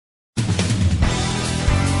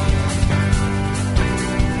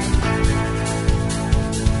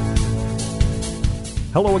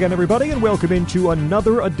Hello again, everybody, and welcome into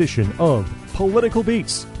another edition of Political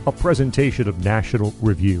Beats, a presentation of National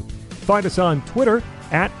Review. Find us on Twitter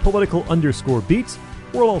at political_beats.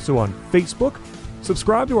 We're also on Facebook.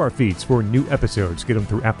 Subscribe to our feeds for new episodes. Get them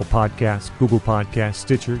through Apple Podcasts, Google Podcasts,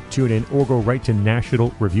 Stitcher, TuneIn, or go right to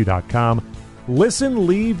nationalreview.com. Listen,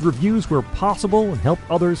 leave reviews where possible, and help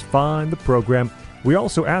others find the program. We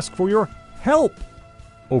also ask for your help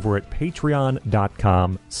over at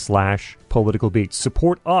patreon.com/politicalbeats.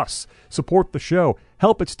 Support us. Support the show.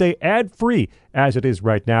 Help it stay ad-free as it is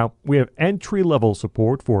right now. We have entry-level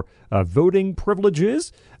support for voting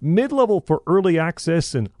privileges, mid-level for early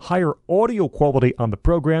access and higher audio quality on the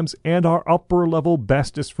programs, and our upper-level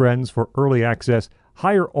bestest friends for early access,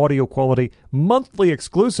 higher audio quality, monthly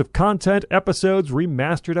exclusive content, episodes,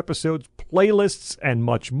 remastered episodes, playlists, and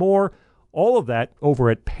much more. All of that over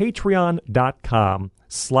at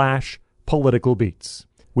patreon.com/politicalbeats.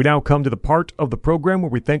 We now come to the part of the program where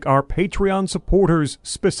we thank our Patreon supporters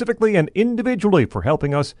specifically and individually for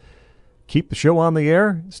helping us keep the show on the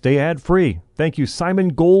air, stay ad-free. Thank you,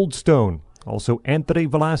 Simon Goldstone, also Anthony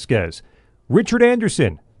Velasquez, Richard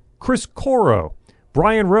Anderson, Chris Coro,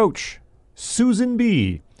 Brian Roach, Susan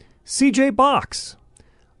B., CJ Box,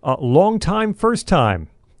 Long Time First Time,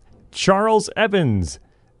 Charles Evans,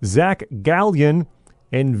 Zach Gallion,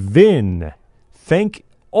 and Vin. Thank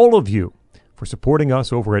all of you for supporting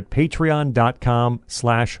us over at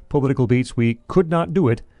patreon.com/politicalbeats. We could not do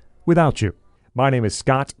it without you. My name is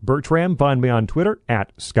Scott Bertram. Find me on Twitter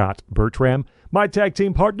at Scott Bertram. My tag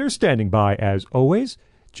team partner standing by as always,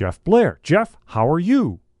 Jeff Blair. Jeff, how are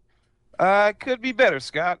you? Could be better,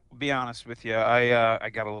 Scott. I'll be honest with you. I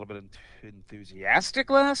got a little bit enthusiastic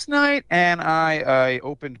last night, and I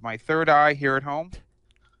opened my third eye here at home.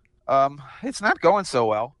 It's not going so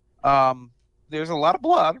well. There's a lot of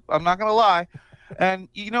blood. I'm not going to lie. And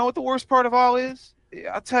you know what the worst part of all is?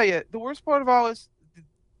 I'll tell you, the worst part of all is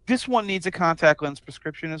this one needs a contact lens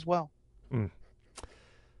prescription as well.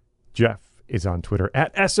 Jeff is on Twitter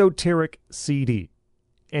at EsotericCD.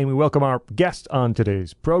 And we welcome our guest on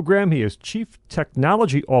today's program. He is Chief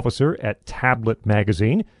Technology Officer at Tablet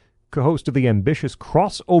Magazine, co-host of the ambitious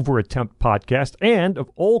Crossover Attempt podcast, and of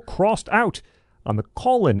All Crossed Out on the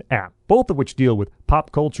Call-In app, both of which deal with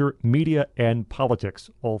pop culture, media, and politics,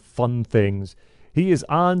 all fun things. He is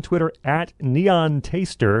on Twitter at Neon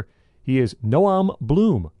Taster. He is Noam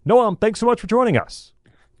Blum. Noam, thanks so much for joining us.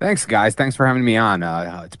 Thanks, guys. Thanks for having me on.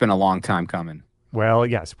 It's been a long time coming. Well,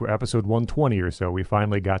 yes, we're episode 120 or so. We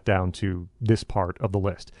finally got down to this part of the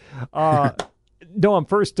list. Noam,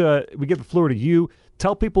 first, we give the floor to you.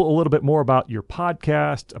 Tell people a little bit more about your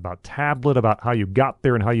podcast, about Tablet, about how you got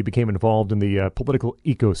there and how you became involved in the political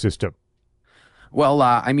ecosystem. Well,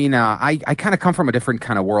 I kind of come from a different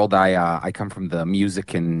kind of world. I come from the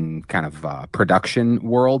music and kind of production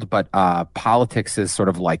world, but politics is sort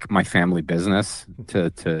of like my family business, to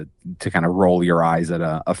kind of roll your eyes at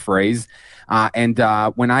a phrase. And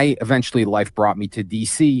when eventually life brought me to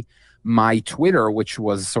D.C., my Twitter, which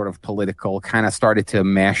was sort of political, kind of started to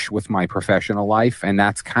mesh with my professional life. And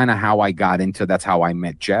that's kind of how that's how I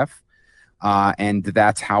met Jeff. And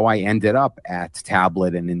that's how I ended up at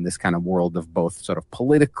Tablet and in this kind of world of both sort of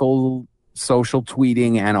political, social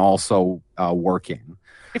tweeting and also working.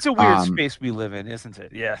 It's a weird space we live in, isn't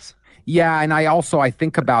it? Yes. Yeah, and I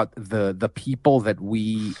think about the people that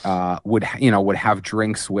we would have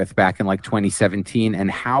drinks with back in like 2017 and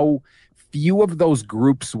how few of those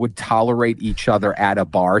groups would tolerate each other at a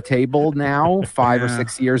bar table now, 5 or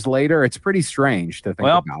 6 years later. It's pretty strange to think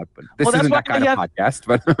about. But this isn't that kind of podcast.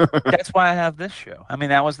 But that's why I have this show. I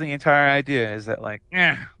mean, that was the entire idea. Is that like,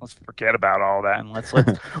 let's forget about all that and let's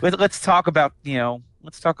talk about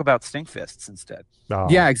stinkfists instead. Oh,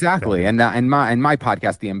 yeah, exactly. And my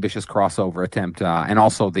podcast, the ambitious Crossover Attempt, and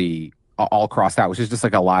also the All Crossed Out, which is just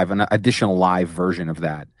like an additional live version of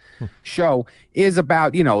that show, is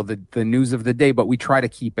about the news of the day, but we try to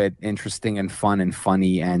keep it interesting and fun and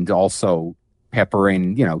funny, and also pepper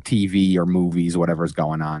in TV or movies, whatever's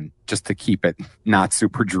going on, just to keep it not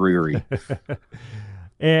super dreary.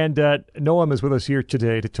 And Noam is with us here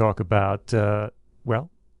today to talk about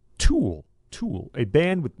Tool, a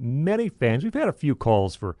band with many fans. We've had a few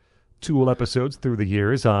calls for Tool episodes through the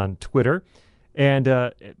years on Twitter, and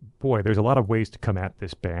boy, there's a lot of ways to come at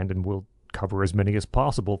this band, and we'll cover as many as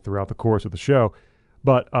possible throughout the course of the show.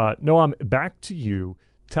 But Noam, back to you.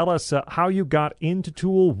 Tell us how you got into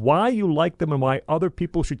Tool, why you like them, and why other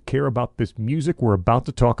people should care about this music we're about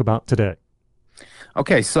to talk about today.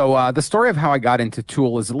 Okay, so the story of how I got into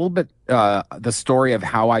Tool is a little bit the story of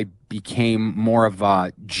how I became more of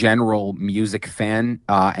a general music fan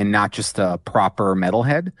and not just a proper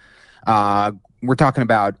metalhead. we're talking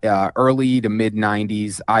about early to mid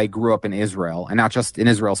 90s. I grew up in Israel, and not just in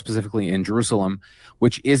Israel, specifically in Jerusalem,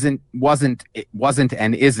 which wasn't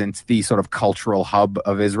and isn't the sort of cultural hub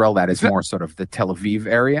of Israel. That is more sort of the Tel Aviv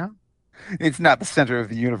area. It's not the center of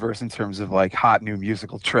the universe in terms of like hot new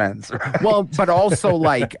musical trends. Right? Well, but also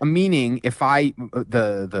like meaning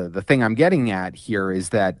the thing I'm getting at here is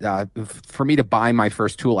that for me to buy my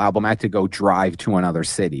first Tool album, I had to go drive to another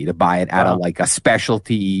city to buy it at a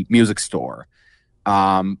specialty music store.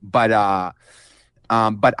 But I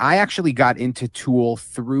actually got into Tool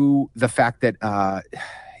through the fact that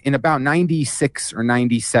in about 96 or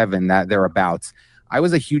 97, that thereabouts, I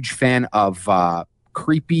was a huge fan of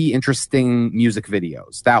creepy, interesting music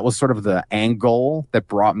videos. That was sort of the angle that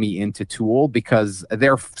brought me into Tool, because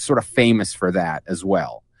they're sort of famous for that as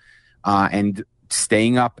well. And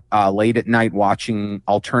staying up late at night watching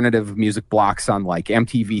alternative music blocks on like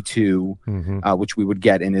MTV2, which we would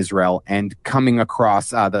get in Israel, and coming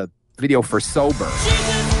across the video for Sober.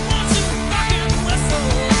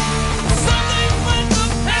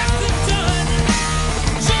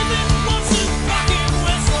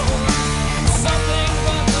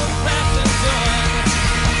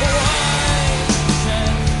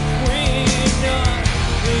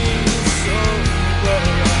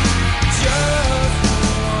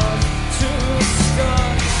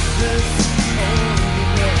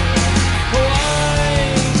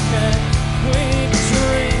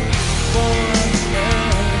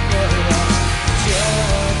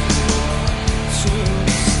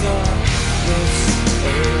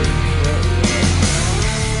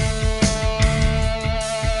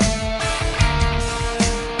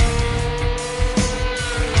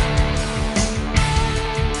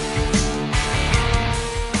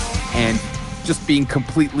 Just being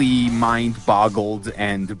completely mind-boggled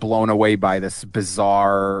and blown away by this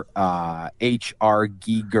bizarre H.R.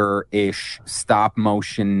 Giger-ish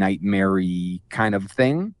stop-motion nightmare-y kind of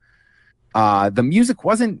thing. The music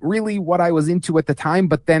wasn't really what I was into at the time,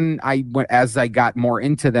 but then as I got more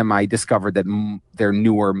into them, I discovered that their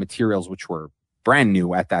newer materials, which were brand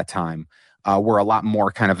new at that time, were a lot more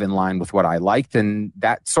kind of in line with what I liked, and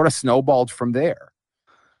that sort of snowballed from there.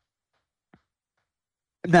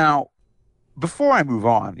 Now, before I move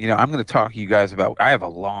on, I'm going to talk to you guys about, I have a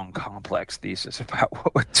long, complex thesis about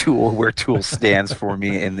where Tool stands for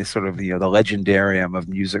me in this sort of, the legendarium of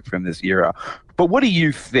music from this era. But what do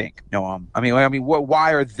you think, Noam? I mean,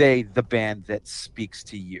 why are they the band that speaks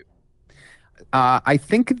to you? I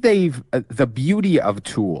think the beauty of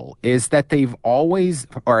Tool is that they've always,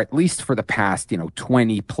 or at least for the past,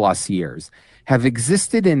 20 plus years, have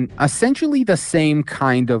existed in essentially the same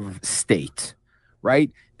kind of state,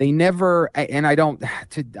 right? They never, and I don't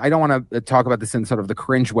want to talk about this in sort of the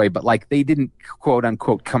cringe way, but like they didn't quote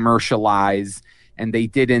unquote commercialize, and they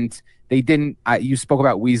didn't. You spoke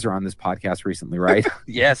about Weezer on this podcast recently, right?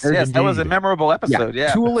 Yes, that was a memorable episode.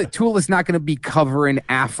 Yeah. Tool is not going to be covering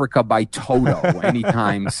Africa by Toto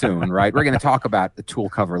anytime soon, right? We're going to talk about the Tool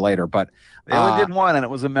cover later, but they only did one, and it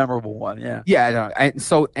was a memorable one. Yeah. Yeah. And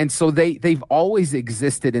so they've always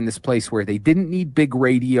existed in this place where they didn't need big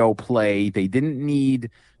radio play. They didn't need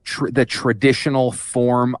the traditional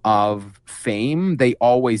form of fame. They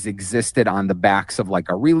always existed on the backs of like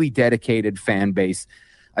a really dedicated fan base,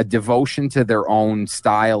 a devotion to their own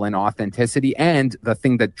style and authenticity. And the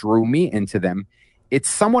thing that drew me into them, it's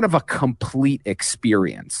somewhat of a complete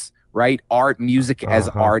experience, right? Art, music as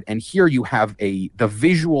art. And here you have the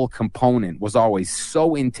visual component was always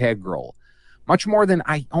so integral, much more than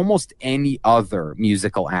almost any other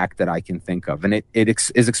musical act that I can think of. And it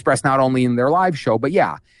is expressed not only in their live show, but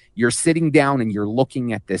yeah, you're sitting down and you're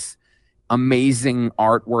looking at this amazing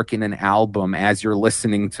artwork in an album as you're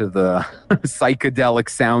listening to the psychedelic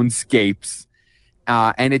soundscapes.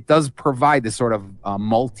 And it does provide this sort of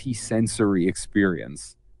multi-sensory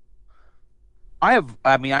experience.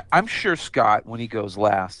 I'm sure Scott, when he goes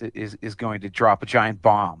last, is going to drop a giant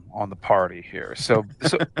bomb on the party here. So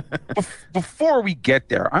before we get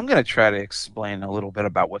there, I'm going to try to explain a little bit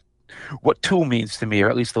about what Tool means to me, or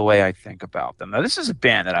at least the way I think about them. Now, this is a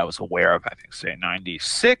band that I was aware of, I think, say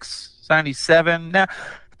 96, 97. Now,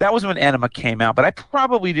 that was when Enema came out, but I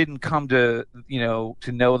probably didn't come to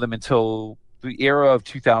know them until the era of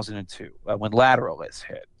 2002, when Lateralus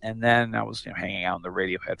hit. And then I was hanging out in the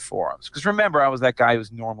Radiohead forums. Because remember, I was that guy who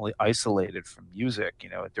was normally isolated from music,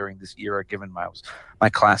 during this era, given my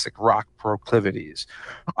classic rock proclivities.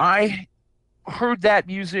 I heard that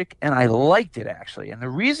music and I liked it, actually. And the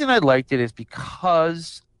reason I liked it is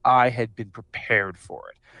because I had been prepared for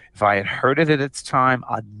it. If I had heard it at its time,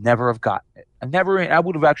 I'd never have gotten it. I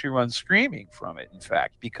would have actually run screaming from it, in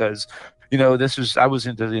fact, because I was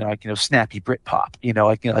into, snappy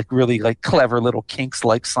Britpop, like really like clever little Kinks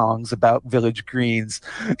like songs about Village Greens.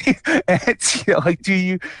 And it's, like,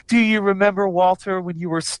 do you remember, Walter, when you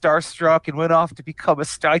were starstruck and went off to become a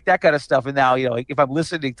star, like that kind of stuff. And now, like if I'm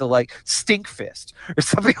listening to like Stinkfist or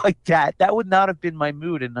something like that, that would not have been my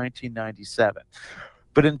mood in 1997.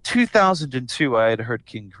 But in 2002, I had heard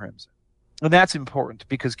King Crimson. And that's important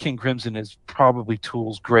because King Crimson is probably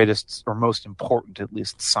Tool's greatest, or most important, at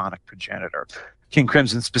least, sonic progenitor. King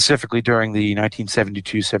Crimson specifically during the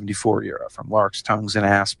 1972-74 era, from Lark's Tongues and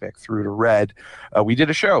Aspic through to Red. We did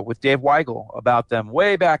a show with Dave Weigel about them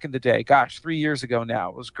way back in the day. Gosh, 3 years ago now.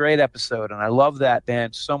 It was a great episode, and I love that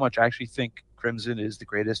band so much. I actually think Crimson is the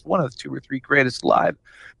greatest, one of the 2 or 3 greatest live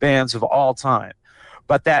bands of all time.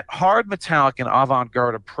 But that hard metallic and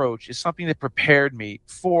avant-garde approach is something that prepared me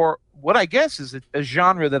for what I guess is a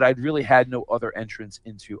genre that I'd really had no other entrance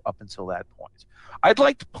into up until that point. I'd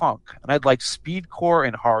liked punk, and I'd liked speedcore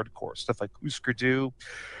and hardcore, stuff like Husker Du,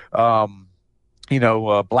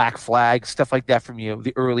 Black Flag, stuff like that from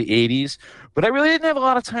the early 80s. But I really didn't have a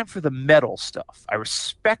lot of time for the metal stuff. I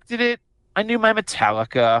respected it. I knew my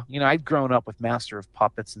Metallica. I'd grown up with Master of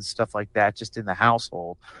Puppets and stuff like that just in the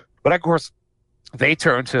household. But of course, they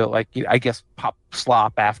turned to, like, I guess, pop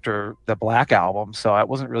slop after the Black Album, so I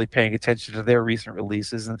wasn't really paying attention to their recent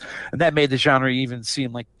releases, and that made the genre even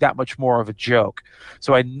seem like that much more of a joke.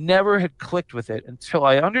 So I never had clicked with it until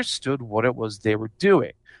I understood what it was they were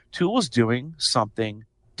doing. Tool was doing something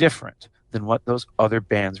different than what those other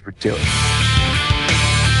bands were doing.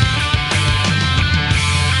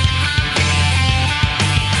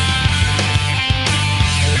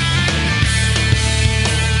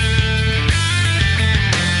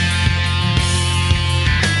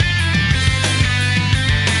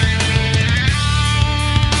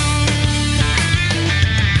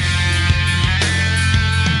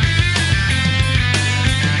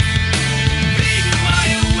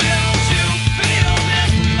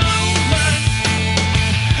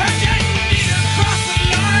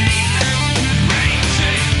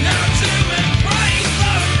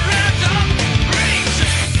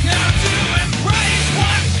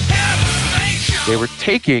 They were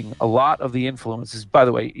taking a lot of the influences. By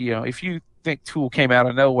the way, if you think Tool came out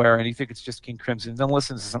of nowhere and you think it's just King Crimson, then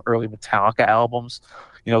listen to some early Metallica albums.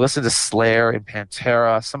 Listen to Slayer and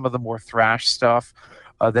Pantera, some of the more thrash stuff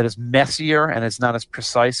that is messier and is not as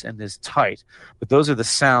precise and as tight. But those are the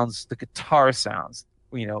sounds, the guitar sounds,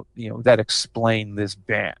 that explain this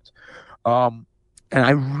band. And I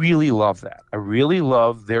really love that. I really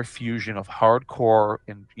love their fusion of hardcore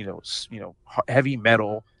and heavy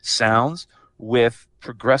metal sounds with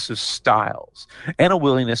progressive styles and a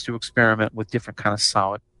willingness to experiment with different kind of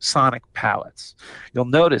sonic palettes. You'll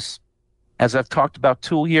notice, as I've talked about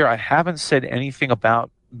Tool here, I haven't said anything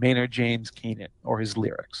about Maynard James Keenan or his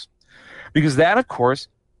lyrics, because that, of course,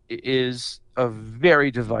 is a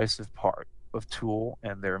very divisive part of Tool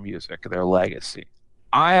and their music, their legacy.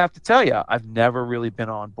 I have to tell you, I've never really been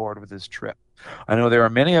on board with this trip. I know there are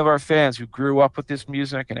many of our fans who grew up with this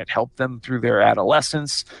music and it helped them through their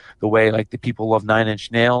adolescence, the way like the people love Nine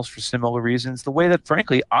Inch Nails for similar reasons, the way that,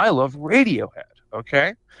 frankly, I love Radiohead,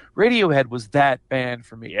 okay? Radiohead was that band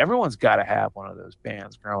for me. Everyone's got to have one of those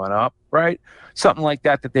bands growing up, right? Something like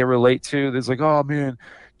that they relate to. There's like, oh, man,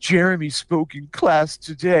 Jeremy spoke in class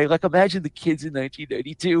today. Like, imagine the kids in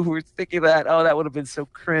 1992 who were thinking that, oh, that would have been so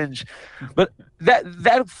cringe. But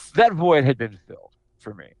that void had been filled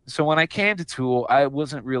for me. So when I came to Tool, I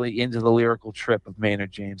wasn't really into the lyrical trip of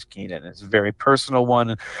Maynard James Keenan. It's a very personal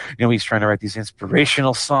one. He's trying to write these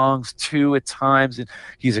inspirational songs too at times, and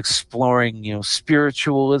he's exploring,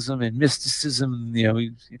 spiritualism and mysticism,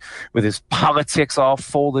 with his politics all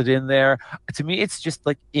folded in there. To me, it's just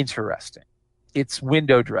like interesting. It's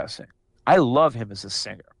window dressing. I love him as a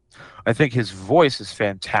singer. I think his voice is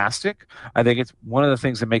fantastic. I think it's one of the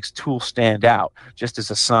things that makes Tool stand out, just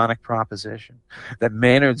as a sonic proposition. That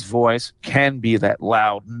Maynard's voice can be that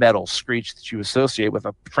loud metal screech that you associate with,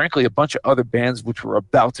 frankly, a bunch of other bands which were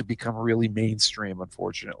about to become really mainstream,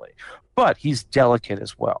 unfortunately. But he's delicate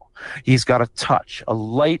as well. He's got a touch, a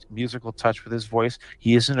light musical touch with his voice.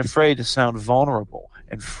 He isn't afraid to sound vulnerable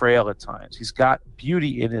and frail at times. He's got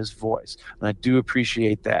beauty in his voice, and I do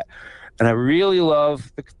appreciate that. And I really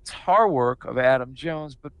love the guitar work of Adam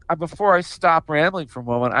Jones. But before I stop rambling for a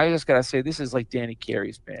moment, I just got to say this is like Danny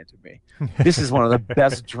Carey's band to me. This is one of the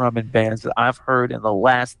best drumming bands that I've heard in the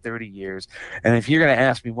last 30 years. And if you're going to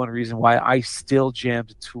ask me one reason why I still jam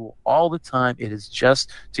to Tool all the time, it is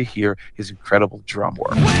just to hear his incredible drum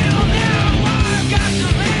work. Well, now I've got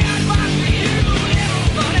some advice for you, little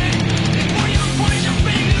buddy. Before you point your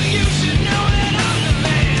finger, you should know that I'm the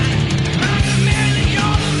man.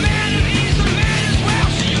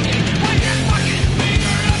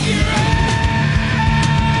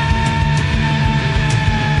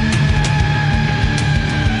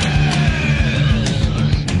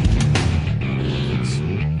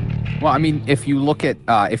 Well, I mean, if you look at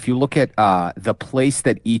the place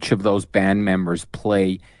that each of those band members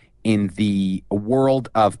play in the world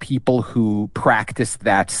of people who practice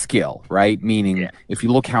that skill, right? Meaning, if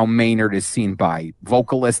you look how Maynard is seen by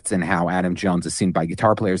vocalists and how Adam Jones is seen by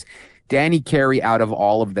guitar players, Danny Carey, out of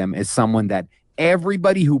all of them, is someone that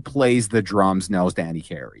everybody who plays the drums knows Danny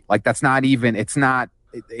Carey. Like, that's not even, it's not,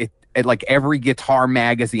 like every guitar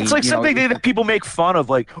magazine. It's like something that people make fun of,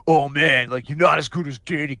 like, oh man, like you're not as good as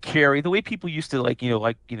Danny Carey. The way people used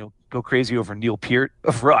to go crazy over Neil Peart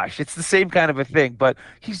of Rush. It's the same kind of a thing, but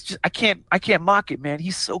he's just I can't mock it, man.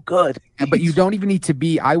 He's so good. But you don't even need to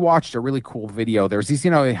be. I watched a really cool video. There's these,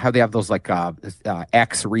 how they have those like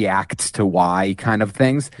X reacts to Y kind of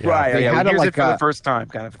things. Yeah. Right. They had here's it for the first time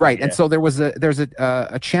kind of thing. Right. Yeah. And so there's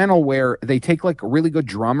a channel where they take like really good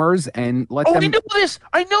drummers and let them. I know this.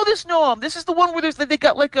 I know this, Noam. This is the one where they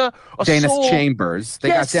got like a Dennis soul. Chambers. They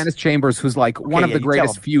got Dennis Chambers, who's like one of the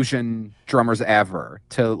greatest fusion drummers ever.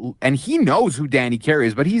 And he knows who Danny Carey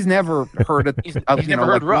is, but he's never heard of he's never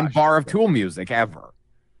heard one bar of Tool music ever.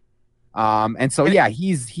 And so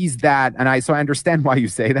he's that, and I understand why you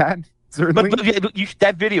say that. Certainly. But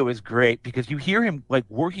that video is great because you hear him like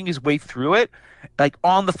working his way through it, like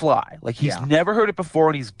on the fly. Like he's never heard it before,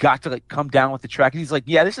 and he's got to like come down with the track. And he's like,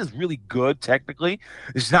 "Yeah, this is really good. Technically,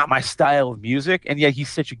 this is not my style of music." And yet he's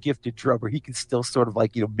such a gifted drummer. He can still sort of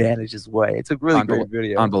like manage his way. It's a really great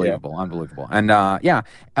video. Unbelievable. And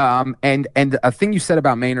and a thing you said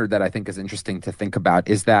about Maynard that I think is interesting to think about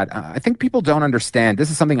is that I think people don't understand.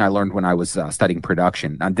 This is something I learned when I was studying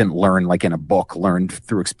production. I didn't learn like in a book. Learned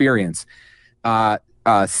through experience.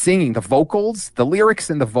 Singing, the vocals, the lyrics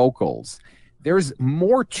and the vocals, there's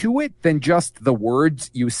more to it than just the words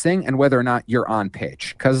you sing and whether or not you're on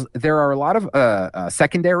pitch, because there are a lot of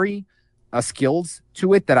secondary skills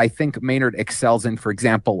to it that I think Maynard excels in. For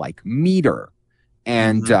example, like meter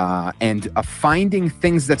and finding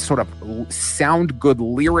things that sort of sound good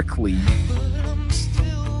lyrically.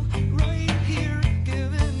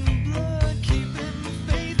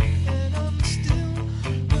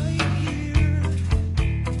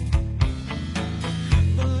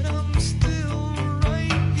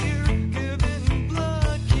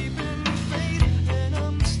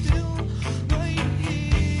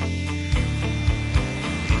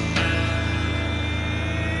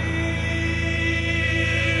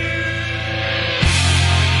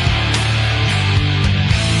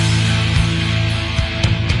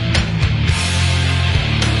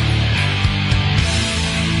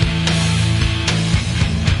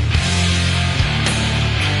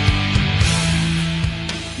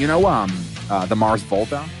 The Mars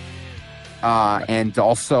Volta, and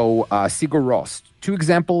also Sigur Rós. Two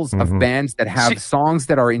examples of bands that have songs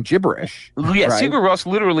that are in gibberish. Yeah, right? Sigur Rós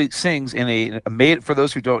literally sings in a made. For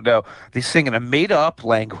those who don't know, they sing in a made-up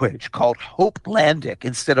language called Hopelandic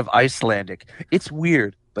instead of Icelandic. It's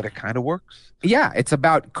weird, but it kind of works. Yeah, it's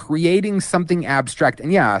about creating something abstract.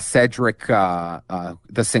 And yeah, Cedric,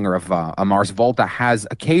 the singer of Mars Volta, has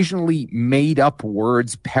occasionally made up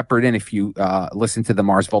words peppered in. If you listen to the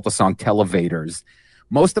Mars Volta song Televators,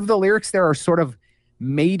 most of the lyrics there are sort of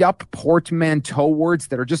made up portmanteau words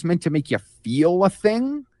that are just meant to make you feel a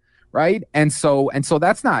thing, right? And so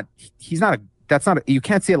that's not, you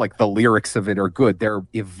can't say like the lyrics of it are good. They're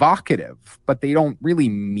evocative, but they don't really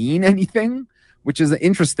mean anything, which is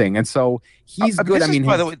interesting. And so he's good.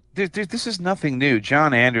 By the way, this is nothing new.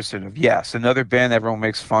 John Anderson of Yes, another band everyone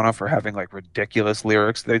makes fun of for having like ridiculous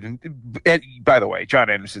lyrics. And by the way, John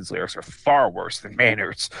Anderson's lyrics are far worse than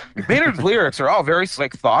Maynard's. Maynard's lyrics are all very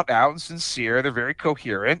like thought out and sincere. They're very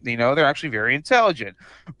coherent. They're actually very intelligent.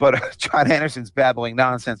 But John Anderson's babbling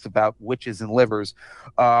nonsense about witches and livers.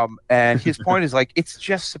 And his point is like it's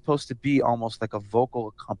just supposed to be almost like a vocal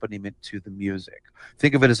accompaniment to the music.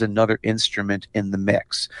 Think of it as another instrument in the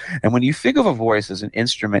mix. And when you think of a voice as an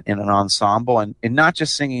instrument in an ensemble and not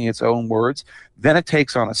just singing its own words, then it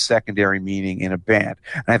takes on a secondary meaning in a band.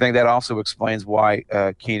 And I think that also explains why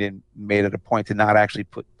Keenan made it a point to not actually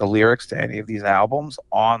put the lyrics to any of these albums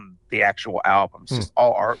on the actual albums, just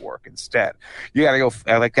all artwork instead. You got to go,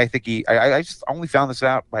 I just only found this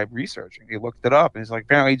out by researching. He looked it up and he's like,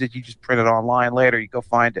 apparently you just print it online later, you go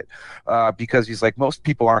find it. Because he's like, most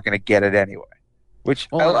people aren't going to get it anyway, which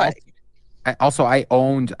I like.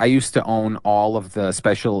 I used to own all of the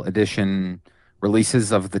special edition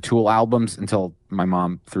releases of the Tool albums until my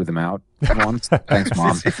mom threw them out once. Thanks,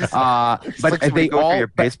 Mom. But they all your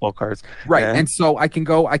baseball cards, right? Yeah. And so I can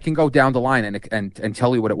go down the line and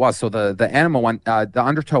tell you what it was. So the Anima one, the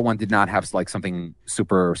Undertow one, did not have like something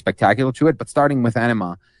super spectacular to it. But starting with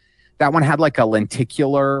Anima, that one had like a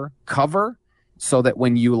lenticular cover. So that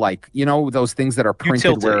when you those things that are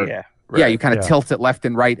printed Yeah, you kind of tilt it left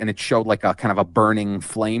and right, and it showed like a kind of a burning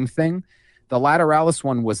flame thing. The Lateralis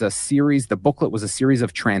one was a series. The booklet was a series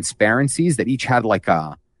of transparencies that each had like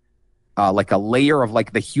a layer of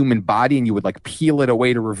like the human body, and you would like peel it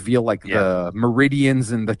away to reveal like the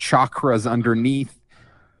meridians and the chakras underneath.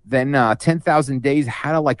 Then 10,000 Days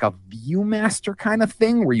had a Viewmaster kind of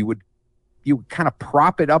thing where you would kind of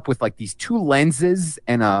prop it up with like these two lenses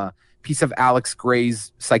and a piece of Alex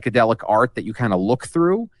Gray's psychedelic art that you kind of look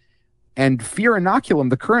through. And Fear Inoculum,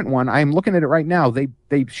 the current one, I'm looking at it right now.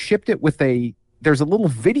 They shipped it with there's a little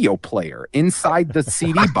video player inside the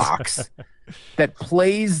CD box that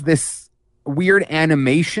plays this weird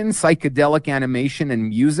animation, psychedelic animation and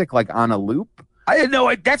music like on a loop. I didn't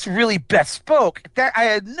know that's really bespoke. I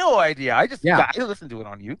had no idea. I listened to it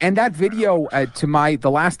on YouTube. And that video,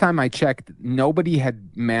 the last time I checked, nobody had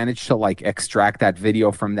managed to like extract that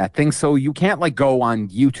video from that thing. So you can't like go on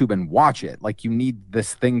YouTube and watch it. Like you need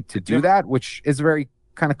this thing to do that, which is very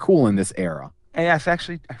kind of cool in this era. And yes,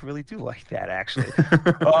 actually, I really do like that. Actually,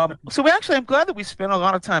 so I'm glad that we spent a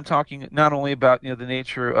lot of time talking not only about the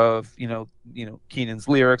nature of Keenan's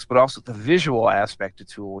lyrics, but also the visual aspect of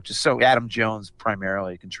Tool, which is so Adam Jones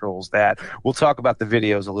primarily controls that. We'll talk about the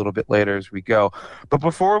videos a little bit later as we go. But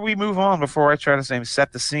before we move on, before I try to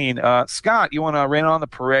set the scene, Scott, you want to rain on the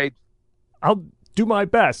parade? I'll do my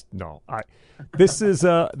best. No, This is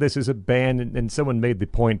a band, and someone made the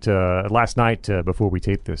point last night before we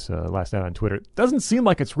taped this last night on Twitter. It doesn't seem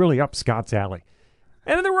like it's really up Scott's alley,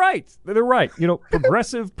 and they're right. They're right.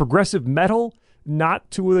 Progressive metal,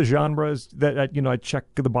 not two of the genres that I check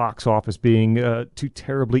the box office being too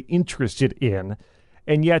terribly interested in,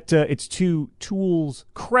 and yet it's to Tool's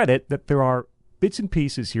credit that there are bits and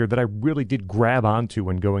pieces here that I really did grab onto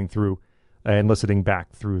when going through and listening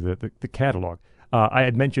back through the catalog. I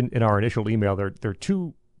had mentioned in our initial email there are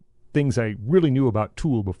two things I really knew about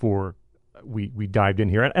Tool before we dived in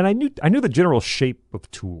here, and I knew the general shape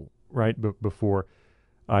of Tool right before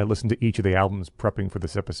I listened to each of the albums prepping for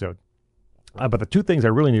this episode. But the two things I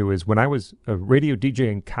really knew is when I was a radio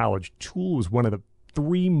DJ in college, Tool was one of the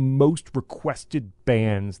three most requested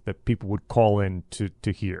bands that people would call in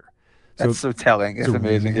to hear. That's so telling. It's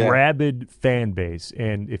amazing. Rabid fan base.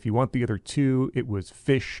 And if you want the other two, it was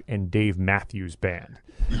Fish and Dave Matthews Band.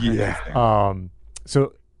 Yeah.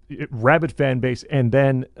 So rabid fan base. And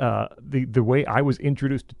then the way I was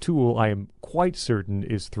introduced to Tool, I am quite certain,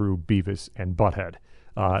 is through Beavis and Butthead.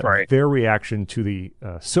 Right. Their reaction to the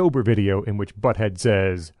Sober video in which Butthead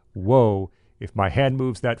says, "Whoa, if my hand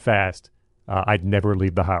moves that fast, I'd never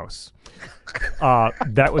leave the house."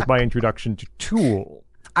 That was my introduction to Tool.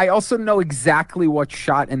 I also know exactly what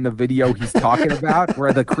shot in the video he's talking about,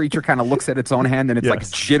 where the creature kind of looks at its own hand and it's like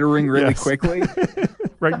jittering really quickly.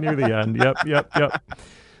 Right near the end. Yep.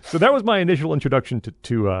 So that was my initial introduction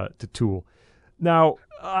to Tool. Now,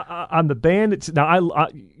 on the band,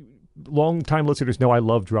 long-time listeners know I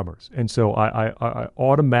love drummers, and so I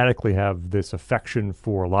automatically have this affection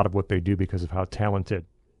for a lot of what they do because of how talented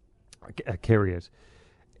Carrie is.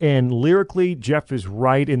 And lyrically, Jeff is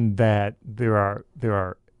right in that there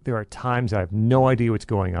are times I have no idea what's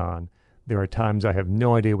going on. There are times I have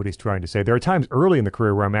no idea what he's trying to say. There are times early in the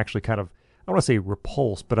career where I'm actually kind of, I don't want to say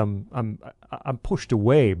repulsed, but I'm pushed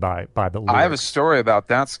away by the lyrics. I have a story about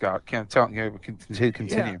that, Scott. Can't tell. Continue.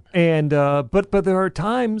 Yeah. And but there are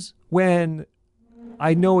times when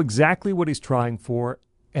I know exactly what he's trying for,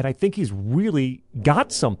 and I think he's really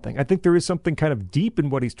got something. I think there is something kind of deep in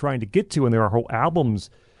what he's trying to get to, and there are whole albums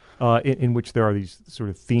in which there are these sort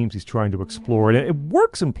of themes he's trying to explore. And it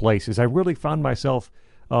works in places. I really found myself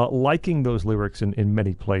liking those lyrics in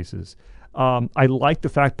many places. I like the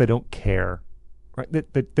fact they don't care, right?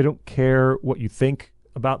 They don't care what you think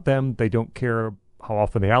about them. They don't care how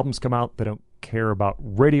often the albums come out. They don't care about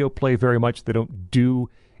radio play very much. They don't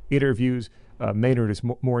do interviews. Maynard is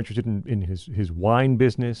more interested in his wine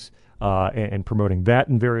business and promoting that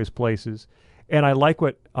in various places. And I like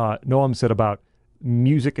what Noam said about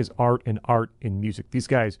music is art and art in music. These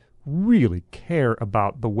guys really care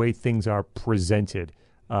about the way things are presented.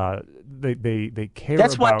 They care.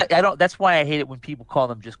 That's about... why I don't. That's why I hate it when people call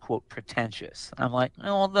them just quote pretentious. I'm like,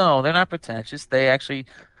 oh no, they're not pretentious. They're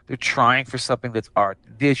trying for something that's art.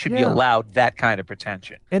 They should be allowed that kind of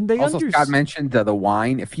pretension. And they also, Scott mentioned the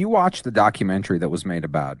wine. If you watch the documentary that was made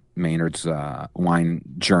about Maynard's wine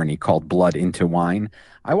journey called Blood into Wine,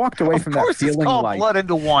 I walked away from that feeling it's called like Blood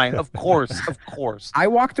into Wine. Of course. I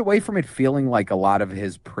walked away from it feeling like a lot of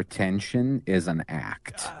his pretension is an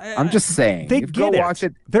act. I'm just saying. They get watch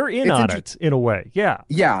it. They're in on it in a way. Yeah.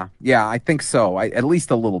 Yeah, I think so. At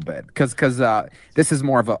least a little bit, because this is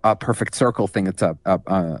more of a perfect circle thing. It's a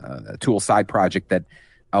Tool side project that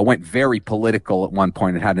went very political at one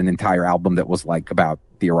point. It had an entire album that was like about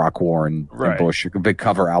the Iraq War and Bush, a big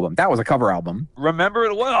cover album. That was a cover album. Remember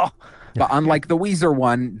it well. But unlike the Weezer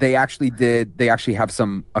one, they actually have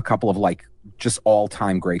a couple of like just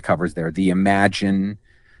all-time great covers there. The Imagine,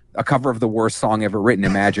 a cover of the worst song ever written,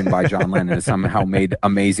 Imagine by John Lennon, is somehow made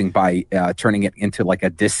amazing by turning it into like a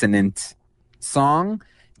dissonant song.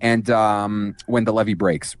 And When the Levee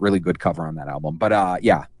Breaks, really good cover on that album. But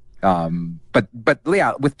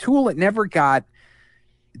with Tool, it never got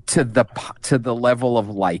to the level of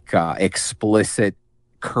like explicit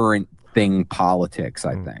current thing politics,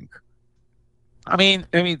 I think. I mean,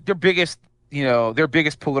 their biggest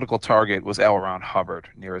political target was L. Ron Hubbard,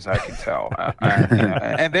 near as I can tell,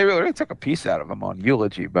 and they really took a piece out of him on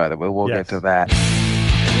Eulogy. By the way, we'll get to that.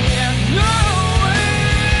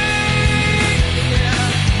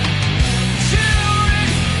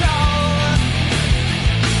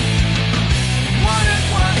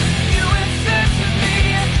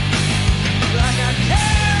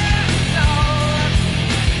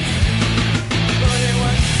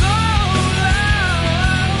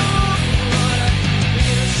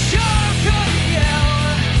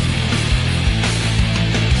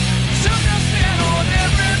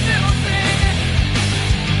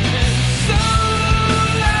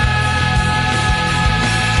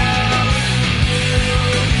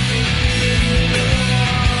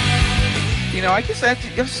 I guess I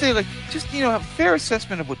have to say, like, just, a fair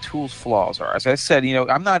assessment of what Tool's flaws are. As I said,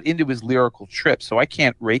 I'm not into his lyrical trip, so I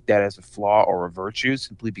can't rate that as a flaw or a virtue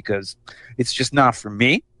simply because it's just not for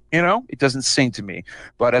me. It doesn't sing to me.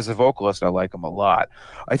 But as a vocalist, I like him a lot.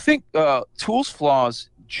 I think Tool's flaws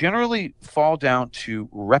generally fall down to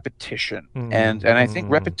repetition. And I think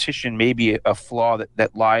repetition may be a flaw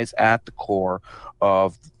that lies at the core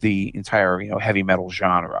of the entire heavy metal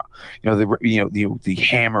genre. The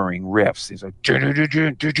hammering riffs. It's like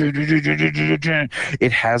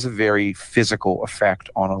it has a very physical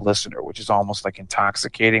effect on a listener, which is almost like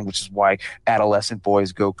intoxicating, which is why adolescent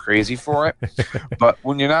boys go crazy for it. But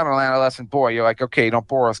when you're not an adolescent boy, you're like, okay, don't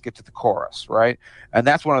bore us, get to the chorus, right? And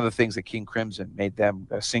that's one of the things that King Crimson made them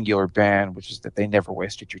a singular band, which is that they never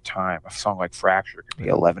wasted your time. A song like Fracture could be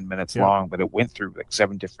 11 minutes long, but it went through like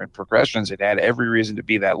 7 different progressions. It had every reason to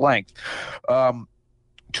be that length.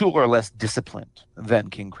 Tool are less disciplined than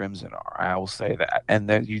King Crimson are. I will say that. And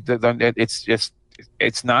then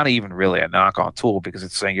it's not even really a knock on Tool, because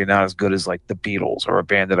it's saying you're not as good as like the Beatles or a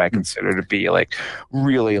band that I consider to be like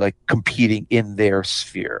really like competing in their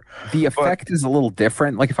sphere. The effect is a little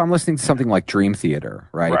different. Like if I'm listening to something like Dream Theater,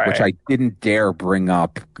 right? Which I didn't dare bring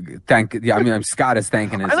up. Scott is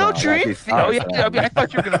thanking his. I know Dream Theater. I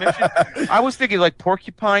thought you were going to mention. I was thinking like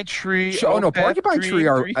Porcupine Tree. Porcupine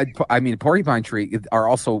Tree are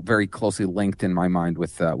also very closely linked in my mind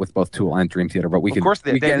with both Tool and Dream Theater. But we get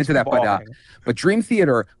into that. But Dream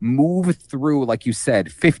Theater moved through, like you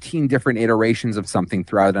said, 15 different iterations of something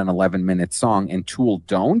throughout an 11-minute song, and Tool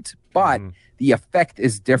don't. But the effect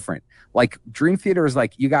is different. Like Dream Theater is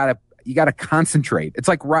like you gotta concentrate. It's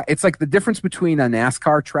like the difference between a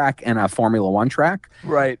NASCAR track and a Formula One track.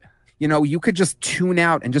 Right. You could just tune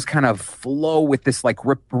out and just kind of flow with this like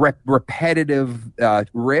repetitive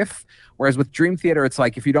riff. Whereas with Dream Theater, it's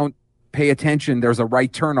like if you don't pay attention, there's a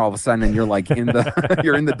right turn all of a sudden, and you're like in the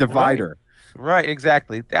you're in the divider. Right,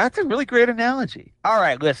 exactly. That's a really great analogy. All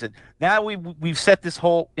right, listen. Now we've set this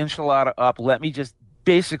whole enchilada up. Let me just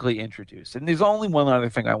basically introduce. And there's only one other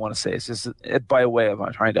thing I want to say. It's just by way of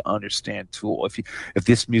trying to understand Tool. If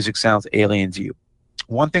this music sounds alien to you,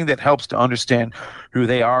 one thing that helps to understand who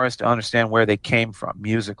they are is to understand where they came from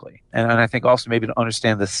musically. And I think also maybe to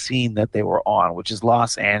understand the scene that they were on, which is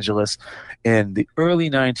Los Angeles in the early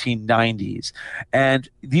 1990s. And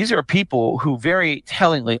these are people who very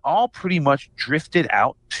tellingly all pretty much drifted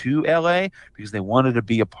out to LA because they wanted to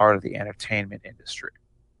be a part of the entertainment industry.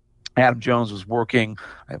 Adam Jones was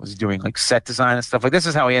doing like set design and stuff. Like this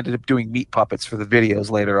is how he ended up doing meat puppets for the videos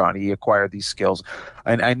later on. He acquired these skills.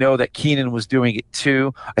 And I know that Keenan was doing it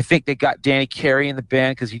too. I think they got Danny Carey in the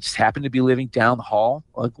band because he just happened to be living down the hall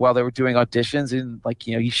like while they were doing auditions, and like,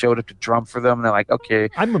 he showed up to drum for them, and they're like, okay.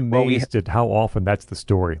 I'm amazed at how often that's the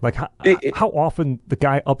story. Like how often the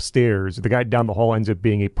guy upstairs, the guy down the hall ends up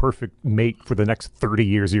being a perfect mate for the next 30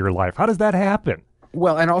 years of your life. How does that happen?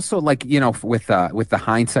 Well, and also, like, with the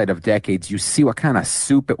hindsight of decades, you see what kind of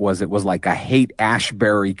soup it was. It was like a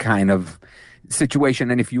Haight-Ashbury kind of situation.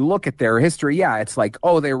 And if you look at their history, it's like,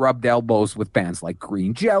 they rubbed elbows with bands like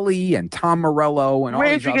Green Jelly and Tom Morello and all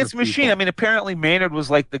Rage Against the Machine. I mean, apparently Maynard was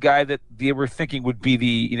like the guy that they were thinking would be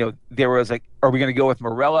there was like are we going to go with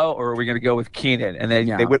Morello or are we going to go with Keenan? And then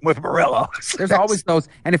they went with Morello. There's always those.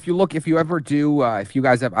 And if you ever do, if you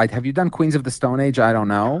guys have you done Queens of the Stone Age? I don't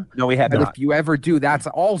know. No, we have not. If you ever do, that's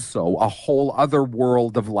also a whole other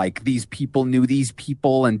world of like these people knew these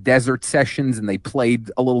people and desert sessions, and they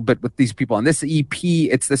played a little bit with these people. And this EP,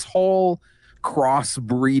 it's this whole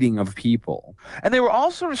cross-breeding of people. And they were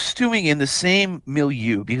all sort of stewing in the same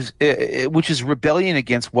milieu, because which is rebellion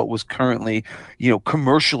against what was currently,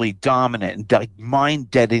 commercially dominant and like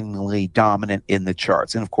mind-deadeningly dominant in the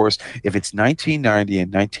charts. And of course, if it's 1990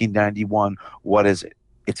 and 1991, what is it?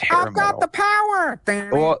 It's hair I've metal. got the power.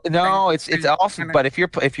 Well, no, it's awesome. But if you're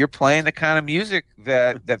playing the kind of music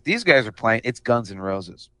that these guys are playing, it's Guns N'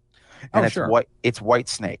 Roses, and it's White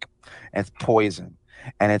Snake, and it's Poison.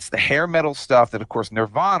 And it's the hair metal stuff that, of course,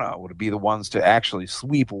 Nirvana would be the ones to actually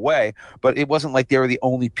sweep away. But it wasn't like they were the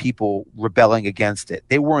only people rebelling against it.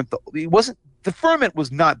 The ferment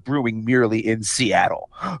was not brewing merely in Seattle.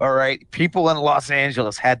 All right. People in Los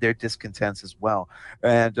Angeles had their discontents as well.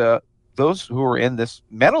 And those who were in this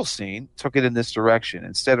metal scene took it in this direction.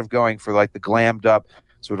 Instead of going for like the glammed up,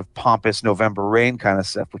 sort of pompous November Rain kind of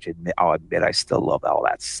stuff, which I'll admit I still love all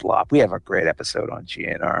that slop. We have a great episode on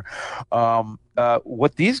GNR.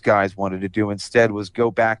 What these guys wanted to do instead was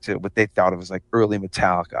go back to what they thought of as like early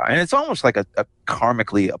Metallica. And it's almost like a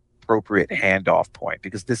karmically appropriate handoff point,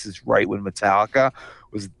 because this is right when Metallica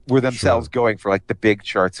were themselves going for like the big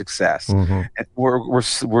chart success. Mm-hmm. And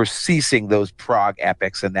we're ceasing those prog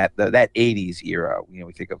epics and that 80s era.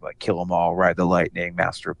 We think of like Kill 'Em All, Ride the Lightning,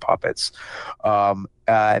 Master of Puppets.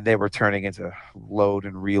 And they were turning into Load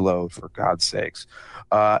and Reload, for God's sakes.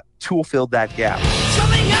 Tool filled that gap.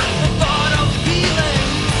 Coming out the thought of feeling,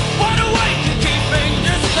 what a way to keeping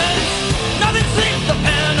distance. Nothing seems to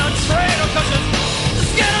penetrate or cushions the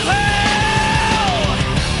skin of hell.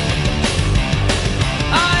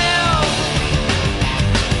 I am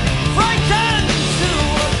frightened too.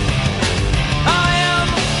 I am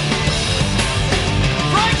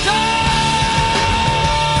frightened.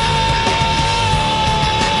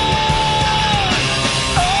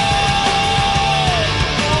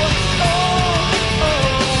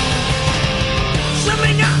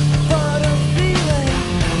 Swimming up, but a feeling.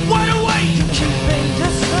 What a way to keeping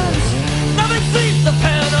distance. Nothing seems to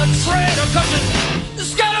penetrate or cushion the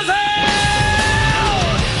skin of hell.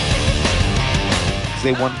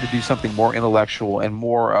 They wanted to do something more intellectual and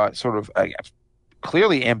more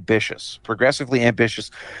clearly ambitious, progressively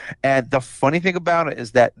ambitious. And the funny thing about it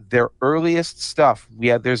is that their earliest stuff,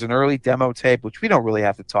 there's an early demo tape, which we don't really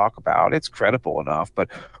have to talk about. It's credible enough, but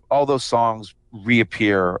all those songs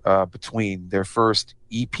reappear between their first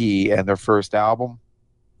EP and their first album.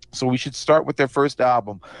 So we should start with their first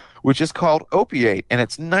album, which is called Opiate, and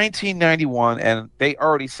it's 1991, and they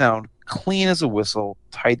already sound clean as a whistle,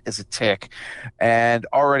 tight as a tick, and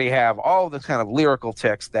already have all the kind of lyrical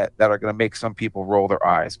ticks that are going to make some people roll their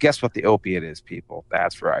eyes. Guess what the opiate is, people?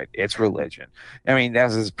 That's right. It's religion. I mean,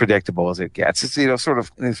 that's as predictable as it gets. It's, sort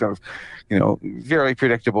of, very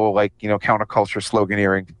predictable, like, counterculture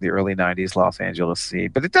sloganeering from the early 90s Los Angeles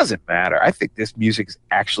scene. But it doesn't matter. I think this music is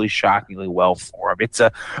actually shockingly well formed. It's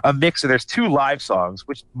a mix of, there's 2 live songs,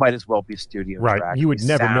 which might as well be studio tracks. Right. You would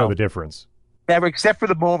never know the difference. Never, except for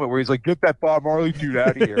the moment where he's like, "Get that Bob Marley dude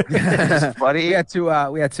out of here." It's funny. We had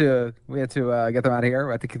to get them out of here.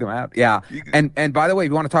 We had to kick them out. Yeah. And by the way,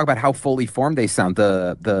 we want to talk about how fully formed they sound.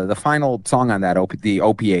 The final song on that, the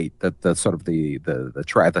Opiate, the sort of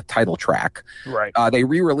the title track. Right. They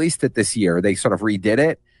re-released it this year. They sort of redid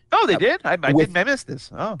it. Oh, they did. I missed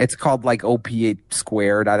this. Oh, it's called like Opiate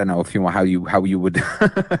Squared. I don't know if you want how you would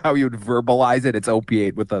how you would verbalize it. It's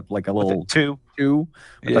Opiate with a little two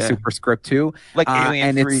with a superscript 2, like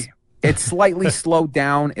Alien and 3. It's slightly slowed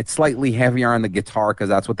down. It's slightly heavier on the guitar because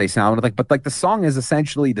that's what they sound like. But like the song is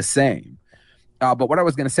essentially the same. But what I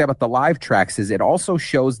was going to say about the live tracks is it also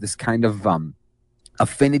shows this kind of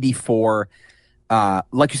affinity for,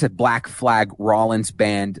 like you said, Black Flag, Rollins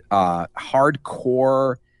Band,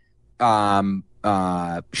 hardcore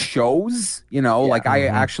shows. Like I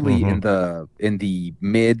actually in the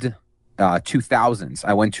mid 2000s,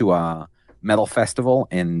 I went to a metal festival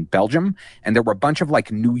in Belgium, and there were a bunch of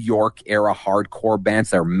like New York era hardcore bands.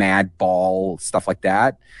 They're Madball, stuff like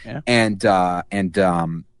that. Yeah. And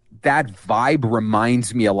that vibe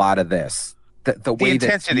reminds me a lot of this. The way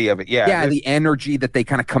intensity of it, yeah. The energy that they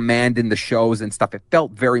kind of command in the shows and stuff. It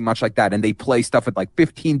felt very much like that. And they play stuff at like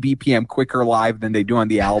 15 BPM quicker live than they do on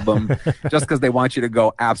the album, just because they want you to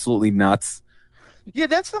go absolutely nuts. Yeah,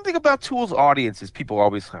 that's something about Tool's audiences. People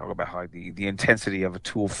always talk about how the intensity of a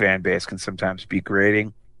Tool fan base can sometimes be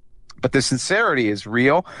grating. But the sincerity is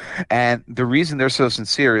real, and the reason they're so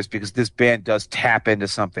sincere is because this band does tap into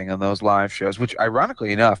something on those live shows, which,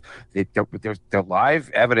 ironically enough, their live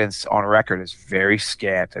evidence on record is very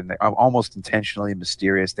scant and almost intentionally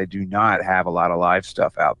mysterious. They do not have a lot of live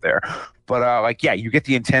stuff out there. But you get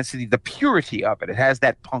the intensity, the purity of it. It has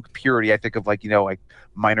that punk purity. I think of like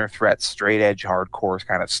Minor Threat, straight edge, hardcore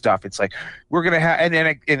kind of stuff. It's like we're gonna have,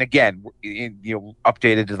 and again,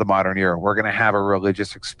 updated to the modern era. We're gonna have a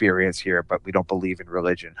religious experience here, but we don't believe in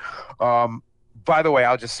religion. By the way,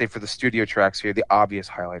 I'll just say for the studio tracks here, the obvious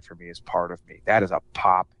highlight for me is "Part of Me." That is a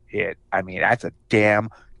pop hit. I mean, that's a damn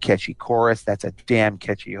catchy chorus. That's a damn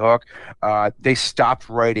catchy hook. They stopped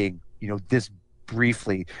writing, this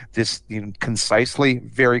briefly, this concisely,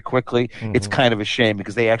 very quickly. Mm-hmm. It's kind of a shame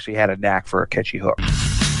because they actually had a knack for a catchy hook. You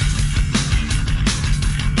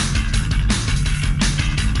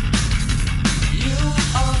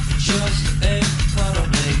are just a part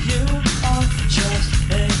of me. You are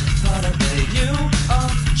just a part of me. You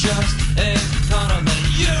are just a part of me.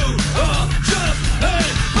 You are just a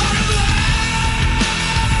part of me.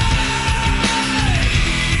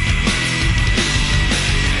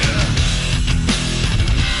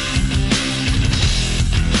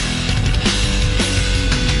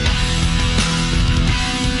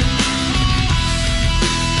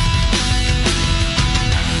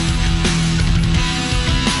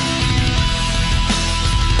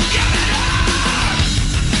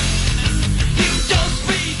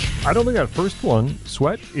 I don't think that first one,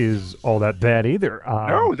 Sweat, is all that bad either.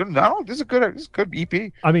 No, this is a good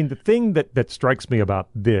EP. I mean, the thing that strikes me about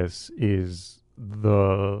this is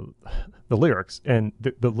the lyrics, and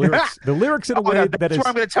the lyrics in a way that's where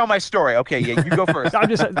I'm going to tell my story. Okay, yeah, you go first. I'm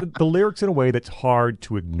just the lyrics in a way that's hard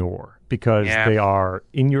to ignore because they are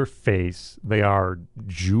in your face. They are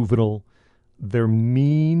juvenile. They're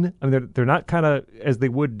mean. I mean, they're not kind of, as they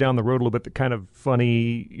would down the road a little bit, the kind of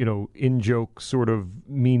funny, in-joke sort of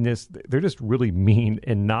meanness. They're just really mean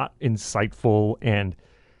and not insightful. And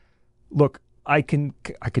look, I can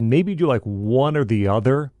maybe do like one or the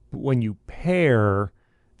other, but when you pair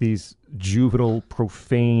these juvenile,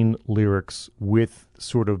 profane lyrics with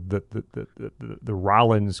sort of the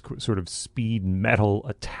Rollins sort of speed metal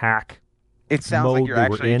attack, it sounds like you're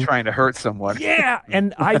actually trying to hurt someone. Yeah,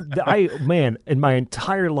 and I man, in my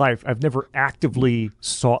entire life, I've never actively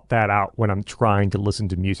sought that out when I'm trying to listen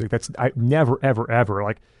to music. I never, ever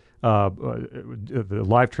like the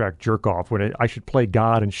live track "Jerk Off" when I should play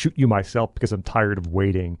God and shoot you myself because I'm tired of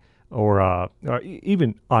waiting, or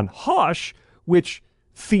even on "Hush," which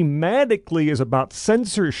thematically is about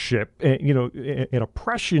censorship, and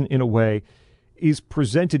oppression in a way, is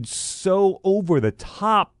presented so over the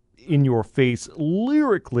top, in your face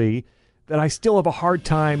lyrically, that I still have a hard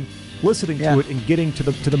time listening to it and getting to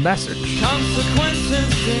the message. Consequences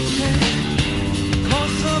dictate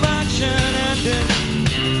course of action, and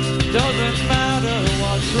it doesn't matter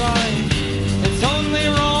what's right. It's only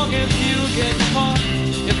wrong if you get caught.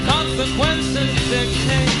 If consequences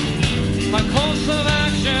dictate my course of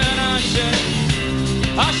action,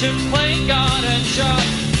 I should play God and just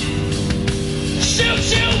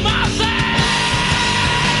shoot you myself.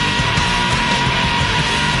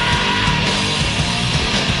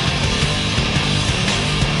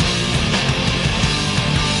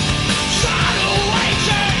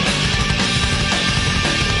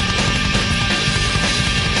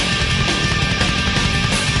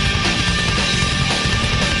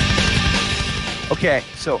 Okay,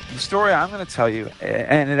 so the story I'm going to tell you,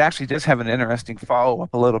 and it actually does have an interesting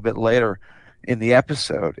follow-up a little bit later in the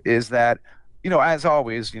episode, is that, as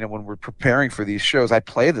always, when we're preparing for these shows, I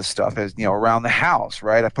play this stuff as, around the house,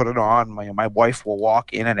 right? I put it on. My wife will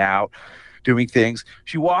walk in and out doing things.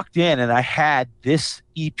 She walked in, and I had this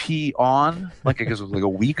EP on, I guess it was like a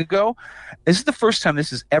week ago. This is the first time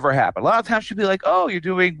this has ever happened. A lot of times she'd be like, "Oh, you're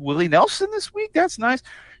doing Willie Nelson this week? That's nice."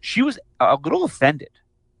 She was a little offended.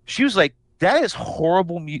 She was like, "That is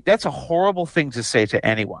horrible. That's a horrible thing to say to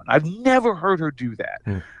anyone." I've never heard her do that.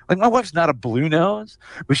 Like, my wife's not a blue nose,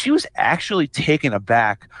 but she was actually taken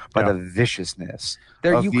aback by the viciousness.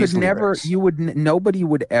 Nobody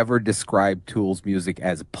would ever describe Tool's music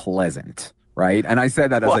as pleasant, right? And I said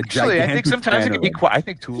that as a gigantic I think sometimes it can be quite. I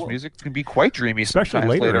think Tool's music can be quite dreamy,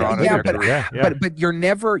 especially later on. But you're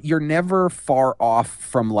never far off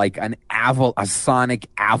from like a sonic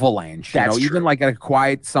avalanche. That's true. Even like at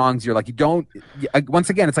quiet songs, you're like, you don't. Once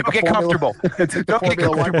again, it's like don't get comfortable. It's like don't get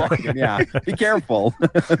comfortable. Yeah, be careful.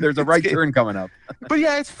 There's a right turn coming up. But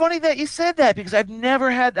yeah, it's funny that you said that because I've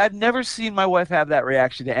never seen my wife have that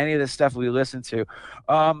reaction to any of the stuff we listen to,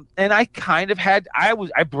 and I kind of had.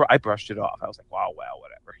 I brushed it off. I was like, wow,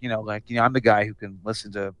 whatever. I'm the guy who can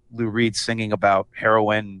listen to Lou Reed singing about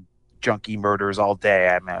heroin junkie murders all day.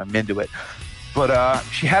 I'm into it. But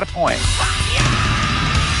she had a point.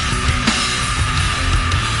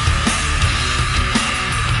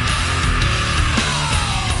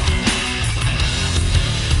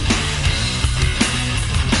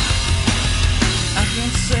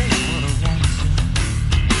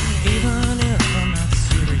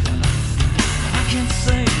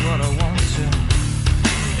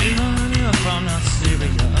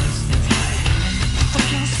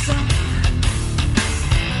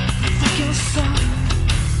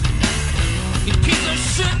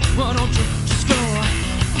 Why don't you just go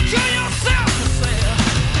kill yourself and say,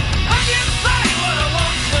 I can say what I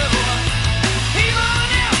want to, even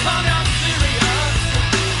if I'm not serious.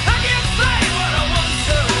 I can say what I want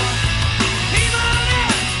to, even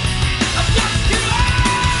if I'm just too high.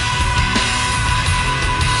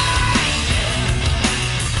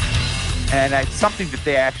 And it's something that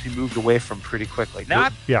they actually moved away from pretty quickly.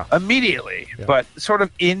 Not Yeah. immediately, Yeah. but sort of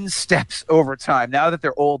in steps over time. Now that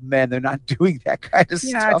they're old men, they're not doing that kind of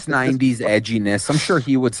Yeah, stuff. it's '90s edginess. I'm sure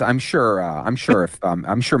he would. I'm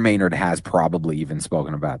sure Maynard has probably even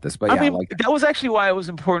spoken about this. But yeah, I mean, that was actually why it was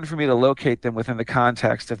important for me to locate them within the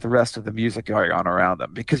context of the rest of the music going on around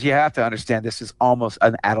them, because you have to understand this is almost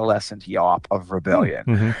an adolescent yawp of rebellion.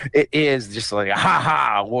 Mm-hmm. It is just like,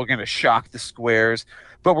 ha, we're going to shock the squares,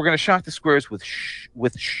 but we're going to shock the squares with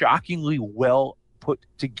shockingly well put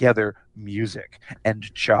together music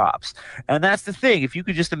and chops. And that's the thing. If you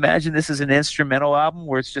could just imagine this as an instrumental album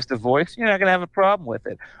where it's just a voice, you're not going to have a problem with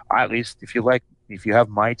it. At least if you have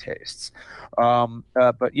my tastes.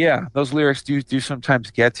 But yeah, those lyrics do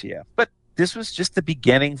sometimes get to you. But this was just the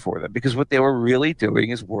beginning for them, because what they were really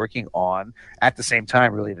doing is working on, at the same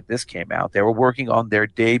time really that this came out, they were working on their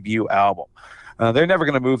debut album. They're never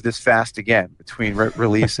going to move this fast again between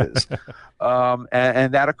releases.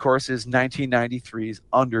 And that, of course, is 1993's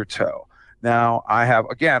Undertow. Now, I have,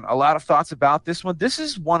 again, a lot of thoughts about this one. This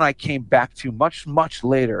is one I came back to much, much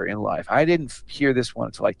later in life. I didn't hear this one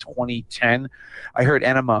until like 2010. I heard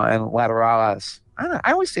Enema and Lateralis.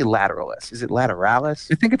 I always say Lateralis. Is it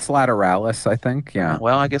Lateralis? I think it's Lateralis. I think, yeah.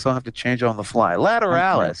 Well, I guess I'll have to change it on the fly.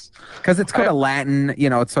 Lateralis. Because it's kind of Latin.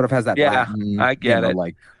 It sort of has that Latin. I get it.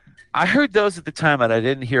 Like, I heard those at the time, but I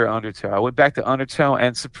didn't hear Undertow. I went back to Undertow,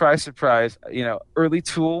 and surprise, surprise, early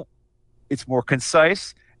Tool, it's more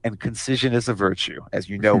concise, and concision is a virtue, as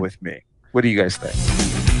you know with me. What do you guys think?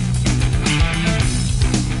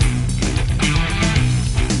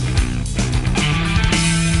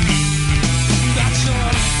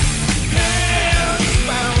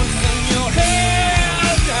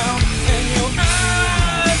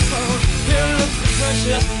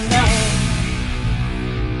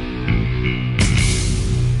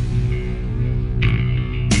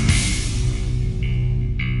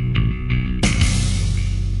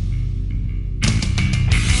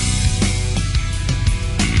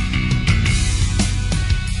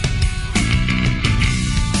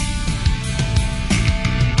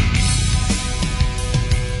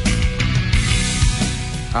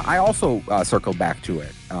 I also circled back to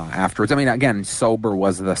it afterwards. I mean, again, Sober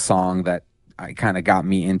was the song that kind of got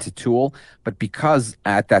me into Tool, but because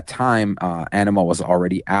at that time Anima was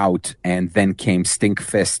already out, and then came Stink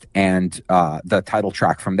Fist and the title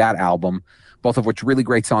track from that album, both of which really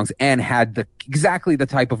great songs and had exactly the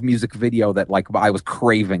type of music video that like I was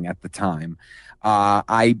craving at the time.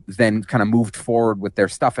 I then kind of moved forward with their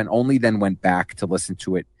stuff and only then went back to listen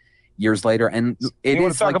to it years later. And you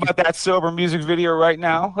want to talk about that Sober music video right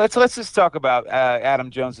now? Let's just talk about Adam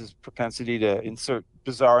Jones's propensity to insert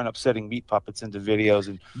bizarre and upsetting meat puppets into videos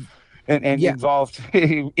and involved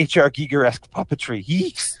H.R. Giger-esque puppetry.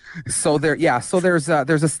 Yeeks. So there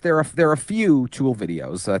are a few Tool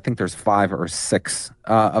videos. I think there's 5 or 6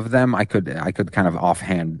 of them. I could kind of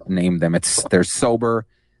offhand name them. There's Sober,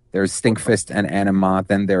 there's Stinkfist and Anima,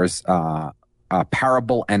 then there's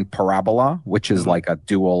Parable and Parabola, which is like a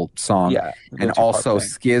dual song. Yeah, and also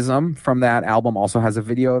Schism from that album also has a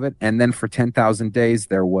video of it. And then for 10,000 Days,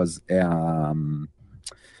 there was one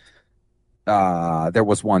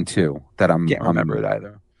too that I'm can't remember it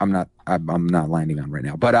either. I'm not landing on right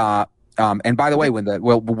now. But and by the way, when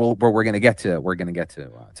we're gonna get to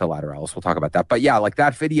Lateralis, we'll talk about that. But yeah, like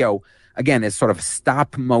that video again is sort of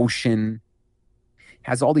stop motion.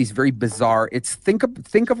 Has all these very bizarre. It's think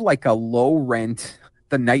of like a low rent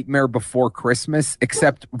The Nightmare Before Christmas,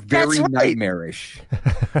 except very nightmarish.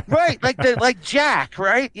 Right, like Jack,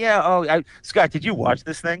 right? Yeah. Oh, Scott, did you watch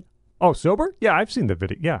this thing? Oh, Sober? Yeah, I've seen the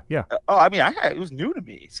video. Yeah. I mean, it was new to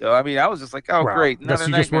me, so I mean, I was just like, oh, well, great. Guess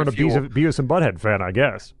you just weren't a Beavis and Butthead fan, I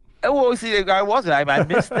guess. Well, see, I wasn't. I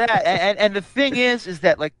missed that. And the thing is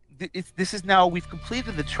that like this is now we've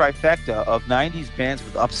completed the trifecta of '90s bands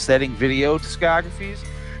with upsetting video discographies.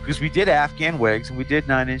 Because we did Afghan Wigs and we did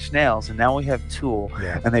Nine Inch Nails, and now we have Tool,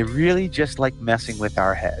 and they really just like messing with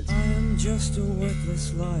our heads. I am just a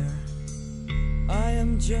worthless liar. I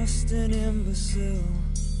am just an imbecile.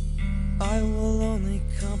 I will only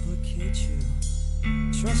complicate you.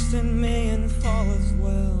 Trust in me and fall as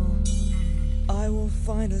well. I will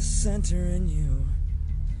find a center in you.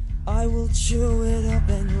 I will chew it up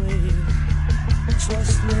and leave.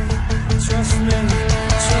 Trust me, trust me, trust me,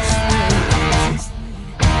 trust me.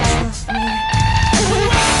 Trust me.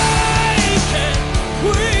 Why can't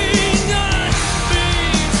we not be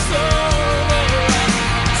sober?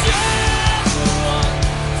 Just want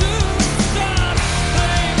to start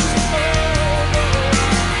things over.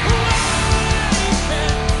 Why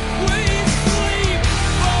can't we sleep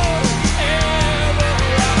forever?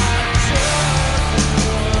 I just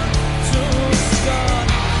want to start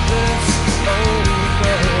this over.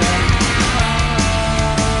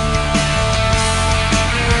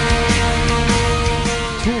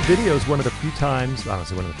 Tool Video is one of the few times,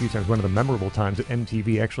 honestly, one of the memorable times that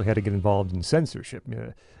MTV actually had to get involved in censorship.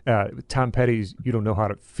 Tom Petty's "You Don't Know How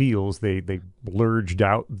It Feels," they blurged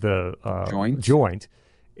out the joint.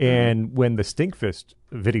 And when the Stinkfist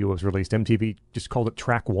video was released, MTV just called it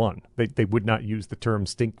track one. They would not use the term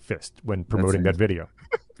Stinkfist when promoting that video.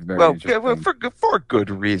 Well, for good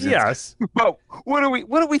reasons. Yes. But what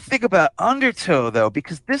do we think about Undertow though?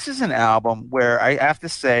 Because this is an album where I have to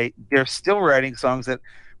say they're still writing songs that,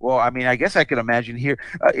 well, I mean, I guess I could imagine here.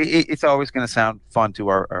 It's always going to sound fun to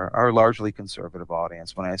our largely conservative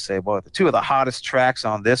audience when I say, well, the two of the hottest tracks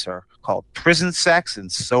on this are called "Prison Sex"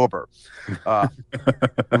 and "Sober."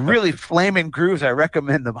 Really flaming grooves. I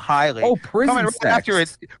recommend them highly. Oh, Prison Sex. After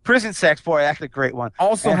it, Prison Sex, boy, that's a great one.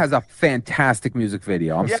 Also has a fantastic music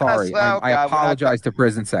video. I'm sorry. I apologize to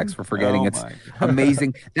Prison Sex for forgetting. It's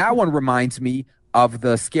amazing. That one reminds me of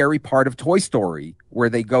the scary part of Toy Story where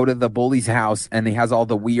they go to the bully's house and he has all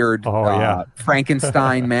the weird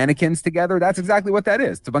Frankenstein mannequins together. That's exactly what that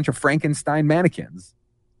is. It's a bunch of Frankenstein mannequins.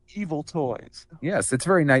 Evil toys. Yes, it's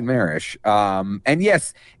very nightmarish. And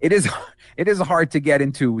yes, it is hard to get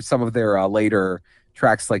into some of their later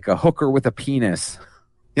tracks like "A Hooker with a Penis,"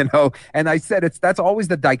 you know. And I said that's always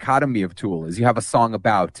the dichotomy of Tool is you have a song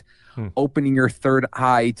about opening your third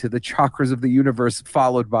eye to the chakras of the universe,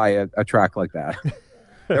 followed by a track like that.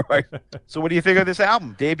 Right. So what do you think of this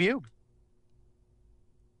album debut?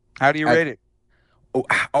 How do you rate it? Oh,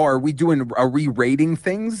 are we re-rating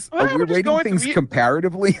things? Well, are we rating things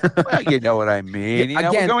comparatively? Well, you know what I mean. Yeah,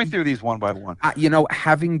 again, we're going through these one by one.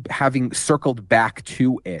 Having circled back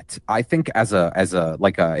to it, I think as a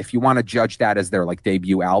if you want to judge that as their like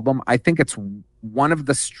debut album, I think it's one of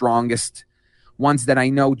the strongest ones that I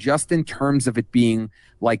know, just in terms of it being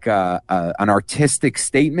like an artistic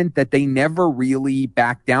statement that they never really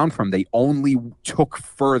backed down from. They only took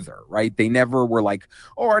further, right? They never were like,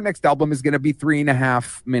 oh, our next album is going to be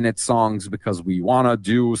 3.5-minute songs because we want to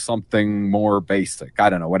do something more basic. I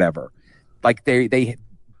don't know, whatever. Like they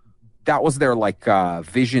that was their like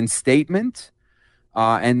vision statement.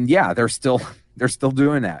 And yeah, they're still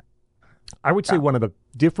doing that. I would say one of the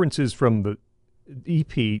differences from the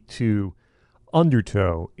EP to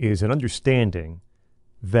Undertow is an understanding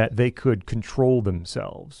that they could control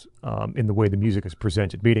themselves in the way the music is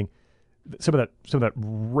presented, meaning some of that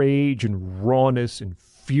rage and rawness and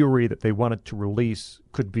fury that they wanted to release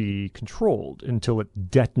could be controlled until it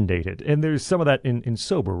detonated. And there's some of that in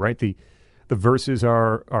Sober, right? The verses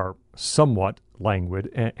are somewhat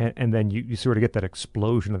languid, and then you sort of get that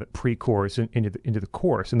explosion of that pre-chorus into the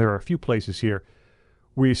chorus. And there are a few places here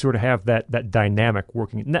where you sort of have that dynamic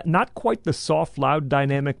working. Not quite the soft, loud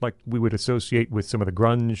dynamic like we would associate with some of the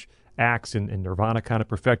grunge acts and Nirvana kind of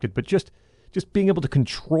perfected, but just being able to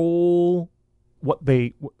control what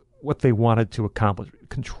they wanted to accomplish,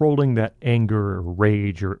 controlling that anger or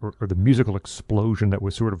rage or the musical explosion that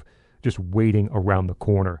was sort of just waiting around the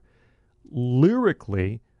corner.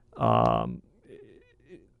 Lyrically,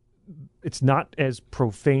 it's not as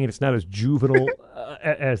profane, it's not as juvenile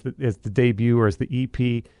as the debut or as the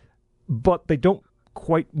EP, but they don't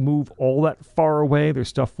quite move all that far away. There's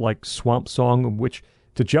stuff like Swamp Song, which,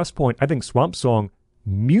 to Jeff's point, I think Swamp Song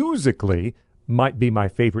musically might be my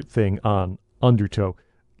favorite thing on Undertow.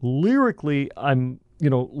 Lyrically, I'm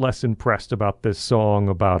less impressed about this song,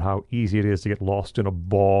 about how easy it is to get lost in a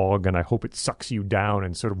bog, and I hope it sucks you down,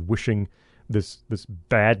 and sort of wishing this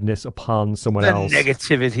badness upon someone else. The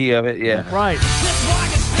negativity of it, yeah. Right.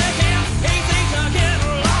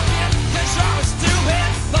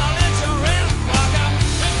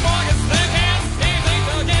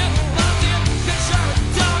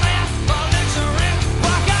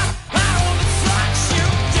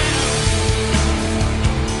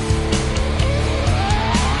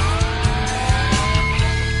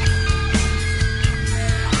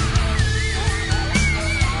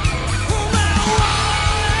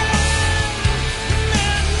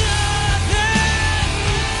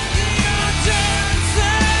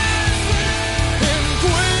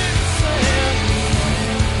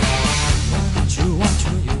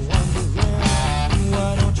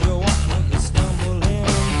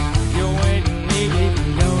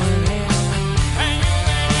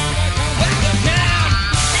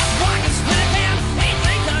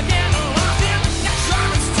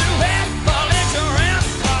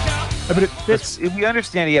 I mean, it fits. We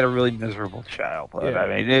understand he had a really miserable childhood. Yeah.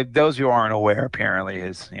 I mean, those who aren't aware, apparently,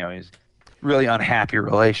 his really unhappy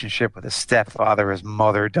relationship with his stepfather. His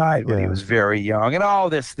mother died when he was very young, and all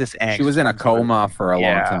this angst. She was in a coma for a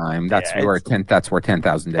long time. That's where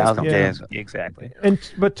 10,000 days. Days, exactly.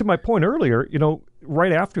 But to my point earlier,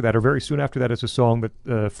 right after that, or very soon after that, is a song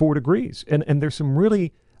that 4 Degrees, and there's some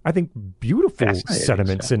really, I think, beautiful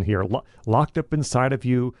sentiments in here. Locked up inside of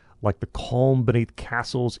you, like the calm beneath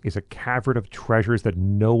castles, is a cavern of treasures that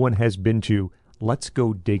no one has been to. Let's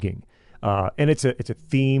go digging. And it's a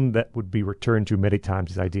theme that would be returned to many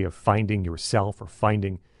times, this idea of finding yourself or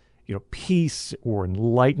finding, peace or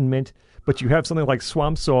enlightenment. But you have something like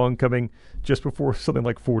Swamp Song coming just before something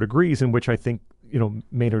like 4 Degrees, in which I think,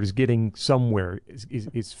 Maynard is getting somewhere,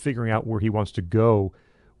 is figuring out where he wants to go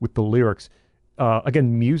with the lyrics.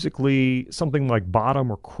 Again, musically, something like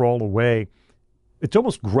Bottom or Crawl Away, it's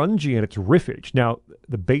almost grungy in its riffage. Now,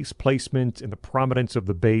 the bass placement and the prominence of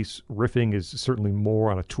the bass riffing is certainly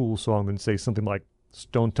more on a Tool song than, say, something like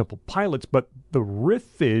Stone Temple Pilots, but the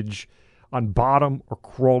riffage on Bottom or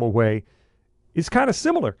Crawl Away is kind of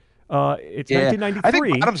similar. It's 1993. I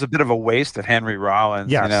think Bottom's a bit of a waste of Henry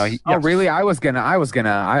Rollins. Yes. Oh, really? I was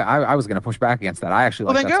gonna push back against that. I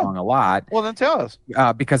actually like that song a lot. Well, then tell us.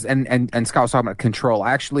 Because and Scott was talking about Control.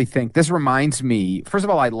 I actually think this reminds me. First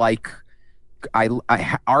of all, I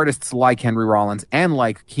artists like Henry Rollins and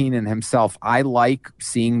like Keenan himself. I like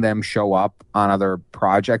seeing them show up on other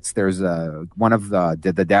projects. There's one of the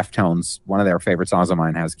Deftones. One of their favorite songs of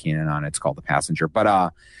mine has Keenan on it. It's called The Passenger.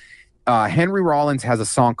 But Henry Rollins has a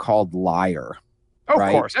song called Liar. Of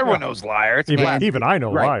course, everyone knows Liar. Even I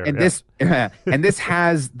know Liar. And this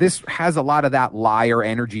has a lot of that Liar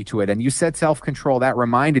energy to it. And you said Self Control. That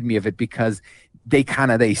reminded me of it because they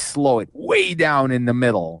slow it way down in the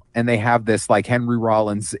middle, and they have this like Henry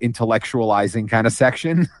Rollins intellectualizing kind of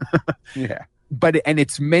section. But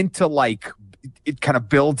it's meant to like, it kind of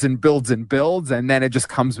builds and builds and builds, and then it just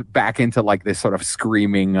comes back into like this sort of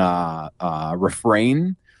screaming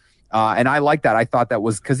refrain. And I like that. I thought that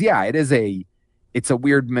was because it's a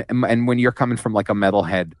weird, and when you're coming from like a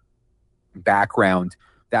metalhead background,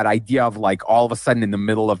 that idea of like all of a sudden in the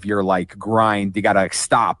middle of your like grind, you gotta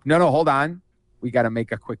stop. No, hold on. We got to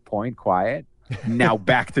make a quick point. Quiet. Now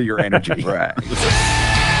back to your energy. Right.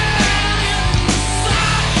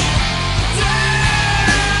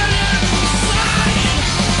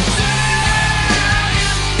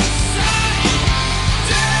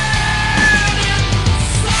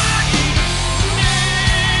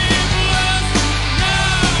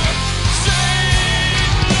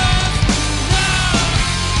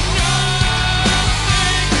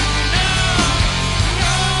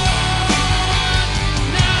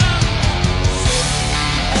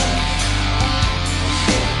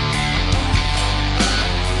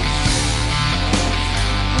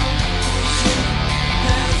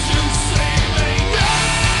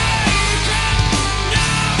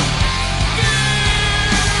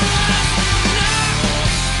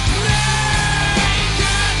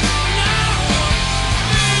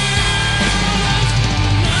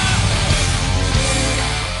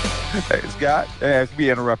 Scott, we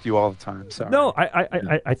interrupt you all the time. Sorry. No,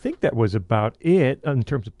 I think that was about it in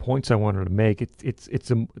terms of points I wanted to make. It's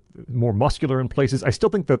a more muscular in places. I still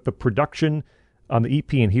think that the production on the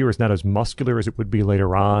EP in here is not as muscular as it would be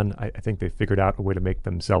later on. I think they figured out a way to make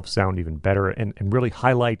themselves sound even better and really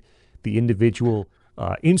highlight the individual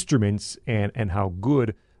instruments and how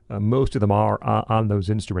good most of them are on those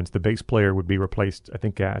instruments. The bass player would be replaced, I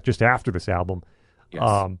think, just after this album.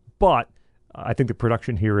 Yes. But I think the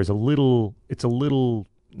production here is a little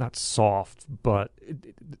not soft, but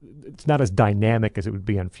it's not as dynamic as it would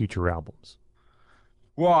be on future albums.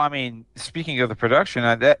 Well, I mean, speaking of the production,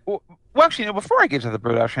 before I get to the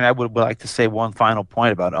production, I would like to say one final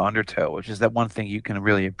point about Undertow, which is that one thing you can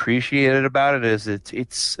really appreciate about it is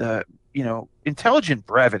it's intelligent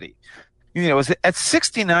brevity. At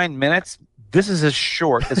 69 minutes, this is as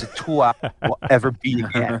short as a Tool album will ever be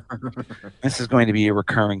again. This is going to be a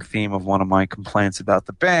recurring theme of one of my complaints about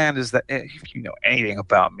the band, is that if you know anything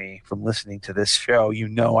about me from listening to this show,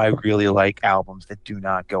 I really like albums that do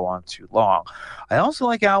not go on too long. I also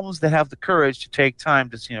like albums that have the courage to take time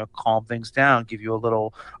to, calm things down, give you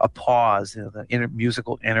a pause, the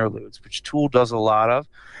musical interludes, which Tool does a lot of.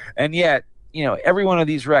 And yet, every one of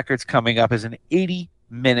these records coming up is an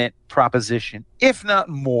 80-minute proposition, if not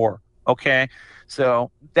more. Okay, so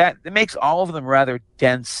that makes all of them rather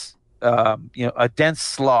dense, a dense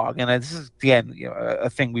slog. And this is, again, a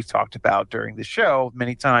thing we've talked about during the show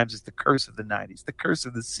many times, is the curse of the 90s, the curse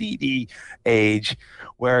of the CD age,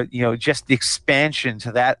 where, just the expansion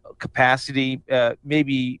to that capacity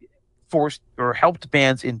maybe forced or helped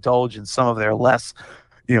bands indulge in some of their less,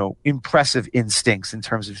 impressive instincts in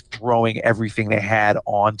terms of throwing everything they had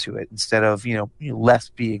onto it instead of, less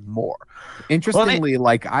being more. Interestingly,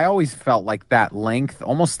 like I always felt like that length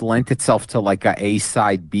almost lent itself to like a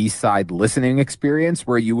side, B side listening experience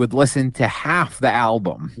where you would listen to half the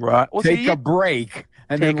album, Right. Well, take a break,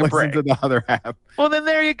 and then listen to the other half. Well, then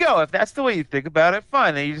there you go. If that's the way you think about it,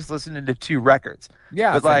 fine. Then you just listen to 2 records.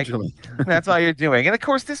 Yeah, but essentially. That's all you're doing. And of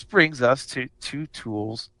course, this brings us to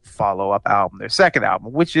Tool's follow-up album, their second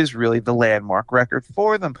album, which is really the landmark record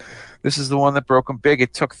for them. This is the one that broke them big.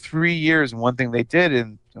 It took 3 years, and one thing they did,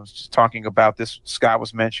 and I was just talking about this, Scott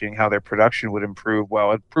was mentioning how their production would improve.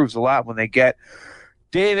 Well, it improves a lot when they get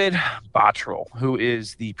David Bottrell, who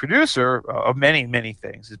is the producer of many, many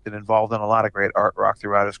things, has been involved in a lot of great art rock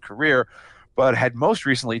throughout his career, but had most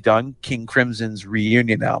recently done King Crimson's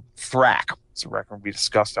reunion album, Thrack. It's a record we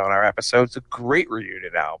discussed on our episode. It's a great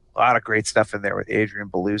reunion album. A lot of great stuff in there with Adrian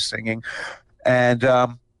Belew singing. And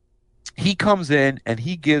he comes in and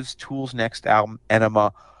he gives Tool's next album,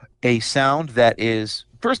 Enema, a sound that is,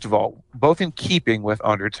 first of all, both in keeping with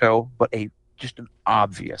Undertow, but just an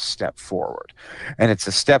obvious step forward. And it's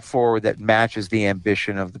a step forward that matches the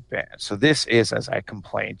ambition of the band. So this is, as I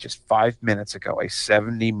complained just 5 minutes ago, a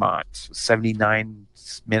 79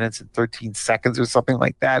 minutes and 13 seconds or something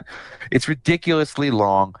like that. It's ridiculously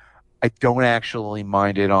long. I don't actually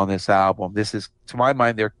mind it on this album. This is, to my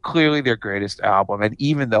mind, they're clearly their greatest album. And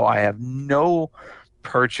even though I have no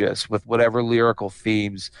purchase with whatever lyrical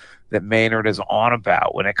themes that Maynard is on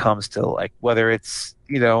about when it comes to, like, whether it's,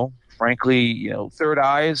 frankly, third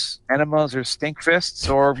eyes, enemas, or stink fists,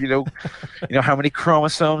 or how many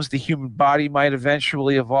chromosomes the human body might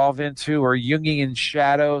eventually evolve into, or Jungian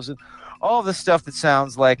shadows, and all the stuff that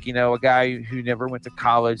sounds like a guy who never went to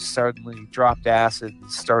college suddenly dropped acid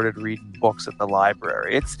and started reading books at the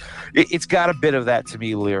library. It's got a bit of that to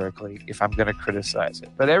me lyrically, if I'm going to criticize it.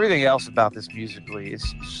 But everything else about this musically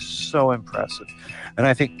is so impressive, and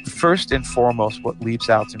I think first and foremost, what leaps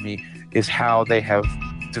out to me is how they have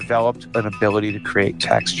developed an ability to create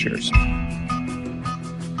textures.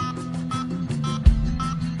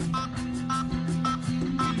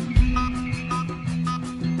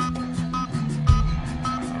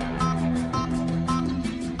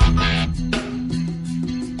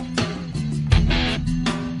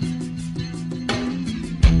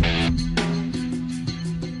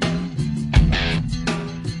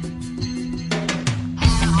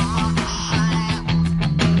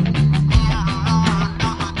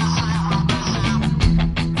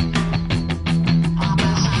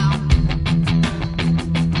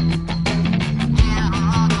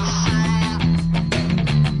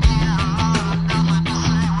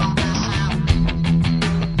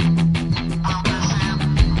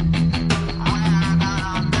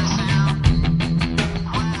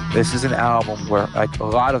 This is an album where like a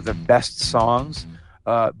lot of the best songs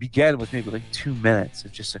began with maybe like 2 minutes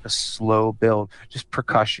of just like a slow build, just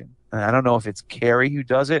percussion. And I don't know if it's Carey who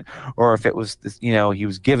does it or if it was, he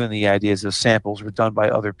was given the ideas of samples were done by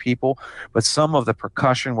other people. But some of the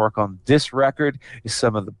percussion work on this record is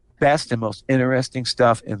some of the best and most interesting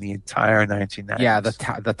stuff in the entire 1990s. Yeah, the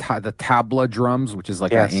tabla drums, which is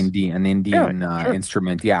like an Indian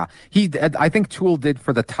instrument. Yeah, I think Tool did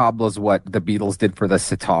for the tablas what the Beatles did for the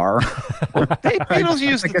sitar. Well, the Beatles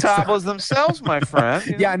used the tablas themselves, my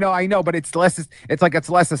friend. Yeah, no, I know, but it's less. It's like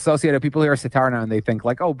it's less associated. People hear sitar now and they think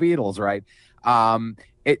like, oh, Beatles, right?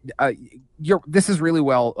 This is really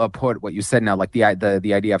well put. What you said now, like the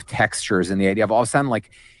idea of textures and the idea of all of a sudden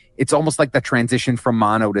like. It's almost like the transition from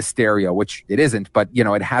mono to stereo, which it isn't, but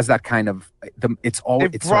it has that kind of. It's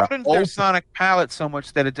broadened their sonic palette so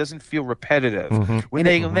much that it doesn't feel repetitive. Mm-hmm.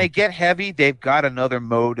 When they get heavy, they've got another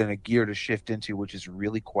mode and a gear to shift into, which is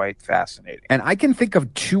really quite fascinating. And I can think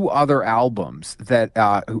of 2 other albums that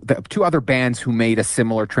 2 other bands who made a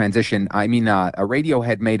similar transition. I mean, a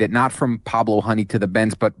Radiohead made it not from Pablo Honey to the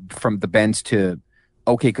Bends, but from the Bends to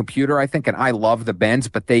OK Computer, I think. And I love the Bends,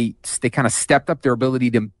 but they kind of stepped up their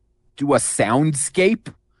ability to do a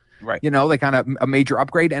soundscape, right? They kind of a major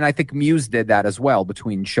upgrade, and I think Muse did that as well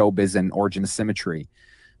between Showbiz and Origin of Symmetry.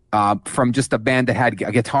 From just a band that had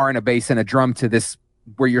a guitar and a bass and a drum to this,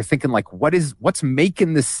 where you're thinking like, what's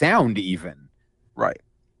making this sound even? Right.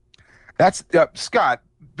 That's Scott.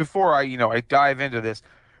 Before I dive into this,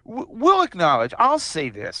 we'll acknowledge. I'll say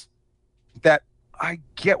this: that I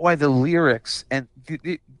get why the lyrics and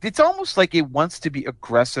it's almost like it wants to be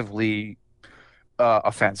aggressively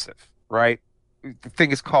offensive, right? The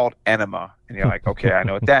thing is called Enema, And you're like, okay, I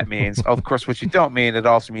know what that means. Of course, what you don't mean, it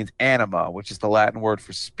also means anima, which is the Latin word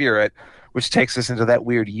for spirit, which takes us into that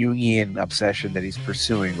weird Jungian obsession that he's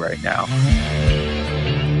pursuing right now.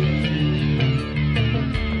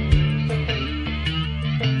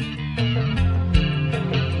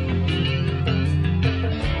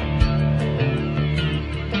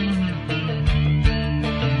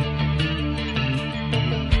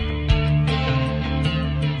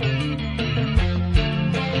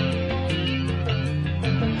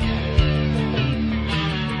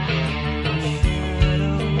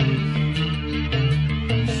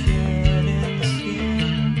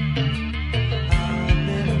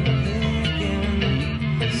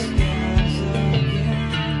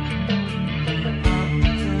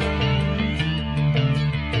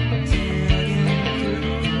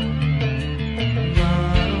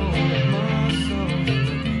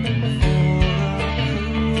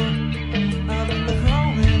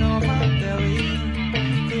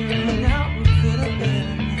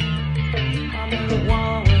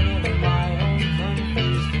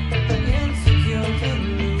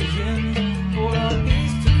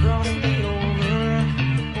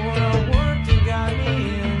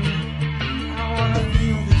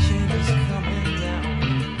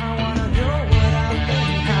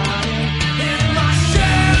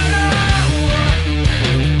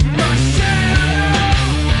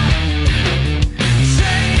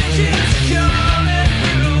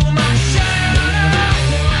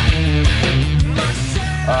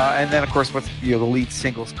 And then, of course, what's the lead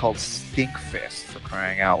single is called Stinkfist, for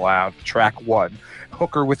crying out loud. Track 1.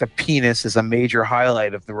 Hooker with a penis is a major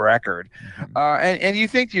highlight of the record. And you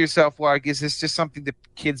think to yourself, like, is this just something that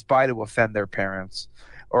kids buy to offend their parents?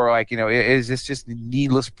 Or, like, is this just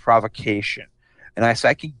needless provocation? And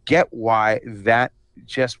I can get why that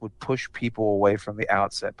just would push people away from the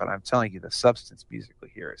outset. But I'm telling you, the substance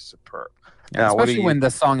musically here is superb. Yeah, now, especially when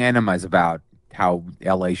the song Anima is about how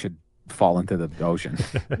L.A. should fall into the ocean.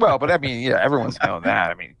 Well, but I mean, yeah, everyone's known that.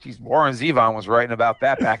 I mean, geez, Warren Zevon was writing about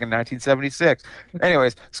that back in 1976.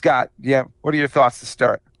 Anyways, Scott, yeah, what are your thoughts to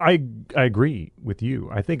start? I agree with you.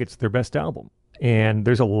 I think it's their best album, and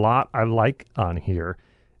there's a lot I like on here,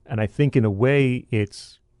 and I think in a way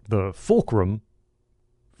it's the fulcrum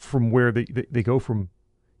from where they go from,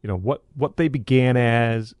 what they began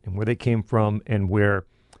as and where they came from, and where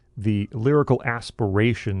the lyrical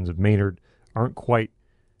aspirations of Maynard aren't quite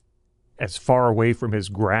as far away from his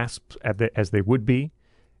grasp as they would be.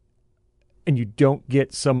 And you don't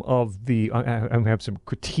get some of the... I have some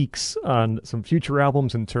critiques on some future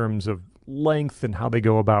albums in terms of length and how they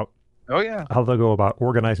go about... how they go about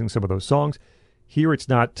organizing some of those songs. Here it's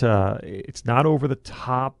not over the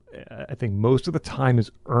top. I think most of the time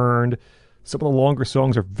is earned. Some of the longer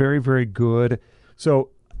songs are very, very good.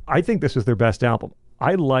 So I think this is their best album.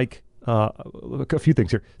 I like a few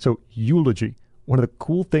things here. So Eulogy. One of the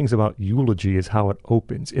cool things about Eulogy is how it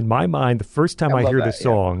opens. In my mind, the first time I hear this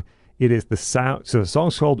song, it is the sound. So the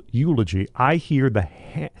song's called Eulogy. I hear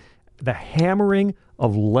the hammering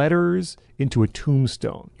of letters into a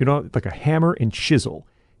tombstone. Like a hammer and chisel,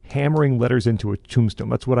 hammering letters into a tombstone.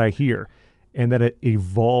 That's what I hear. And then it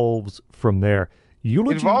evolves from there.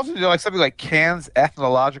 Eulogy. It involves like something like Can's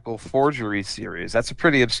Ethnological Forgery series. That's a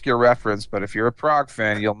pretty obscure reference, but if you're a prog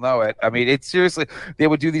fan, you'll know it. I mean, it's seriously, they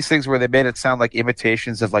would do these things where they made it sound like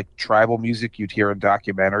imitations of like tribal music you'd hear in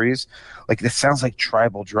documentaries. Like it sounds like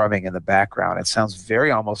tribal drumming in the background. It sounds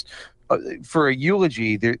very almost, for a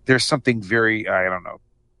eulogy, there's something very,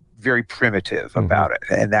 very primitive about it,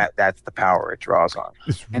 and that's the power it draws on.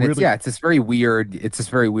 It's this very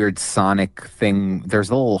weird sonic thing.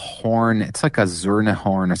 There's a little horn. It's like a Zurna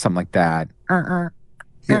horn or something like that.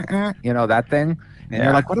 That thing. And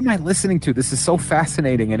you're like, what am I listening to? This is so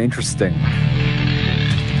fascinating and interesting.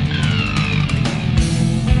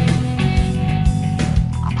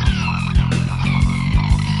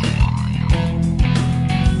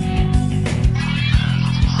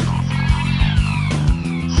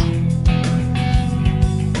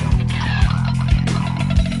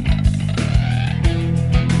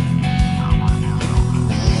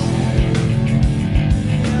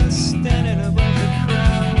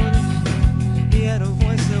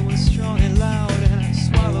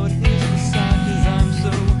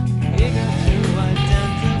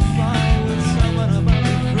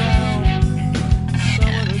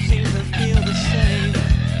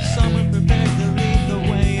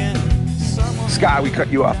 Scott, we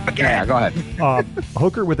cut you off again. Yeah, go ahead.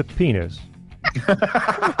 Hooker with a penis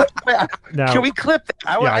Now, Can we clip that?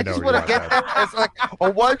 I know just you want to want get that as like a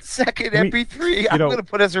 1 second MP3. I'm know, going to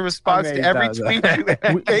put as a response to every tweet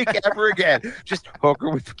you make ever again. Just hooker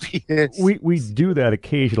with the penis. we do that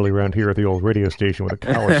occasionally around here at the old radio station with a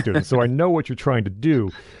college student, so I know what you're trying to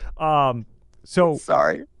do. So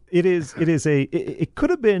Sorry. It could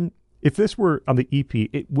have been, if this were on the EP,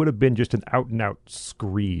 it would have been just an out and out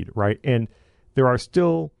screed, right? And there are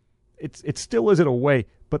still, it still is in a way,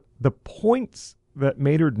 but the points that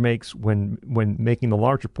Maynard makes when making the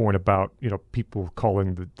larger point about, people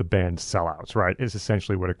calling the band sellouts, right, is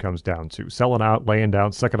essentially what it comes down to. Selling out, laying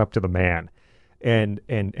down, sucking up to the man, and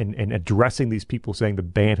addressing these people saying the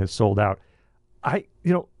band has sold out.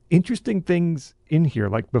 Interesting things in here,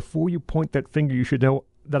 like before you point that finger, you should know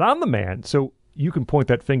that I'm the man. So you can point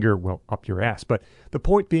that finger, well, up your ass. But the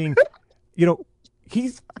point being,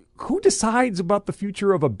 who decides about the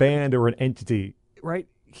future of a band or an entity, right?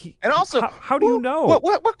 And also, how do you know?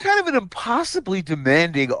 What kind of an impossibly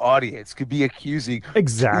demanding audience could be accusing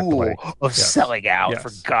exactly Tool of selling out, for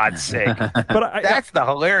God's sake? But that's the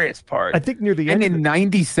hilarious part. I think near the end, and in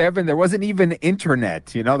 '97, there wasn't even internet.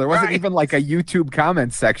 There wasn't even like a YouTube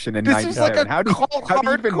comment section in '97. This was like a how do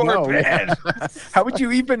you even know? band. How would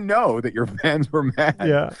you even know that your fans were mad?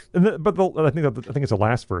 Yeah, I think it's the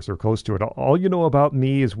last verse or close to it. All you know about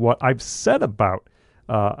me is what I've said about.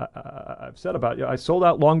 I sold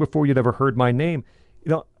out long before you'd ever heard my name.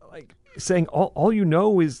 Like saying all you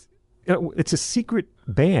know is, it's a secret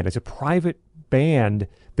band. It's a private band.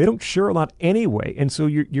 They don't share a lot anyway, and so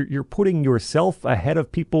you're putting yourself ahead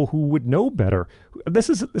of people who would know better. This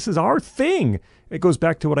is our thing. It goes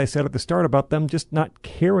back to what I said at the start about them just not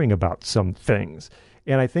caring about some things.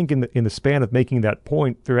 And I think in the span of making that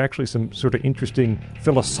point, there are actually some sort of interesting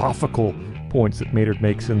philosophical points that Maynard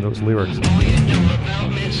makes in those lyrics. All you know about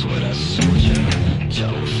me's what a soldier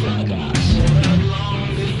told fuck I sold out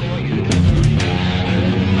long before you ever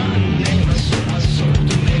had my name. I sold my soul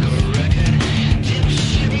to make a record.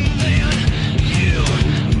 Dipshit man, you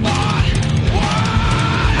bought what?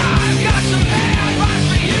 I've got some advice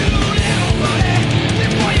for you, little buddy.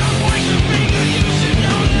 Before you point your finger, you should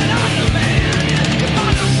know that I'm the man. If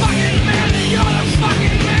I'm the fucking man, then you're the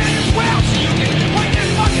fucking man as well. So you can point that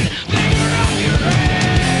fucking finger up your ass.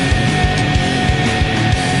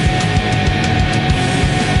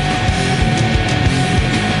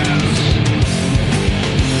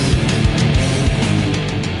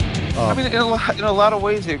 I mean, in a lot of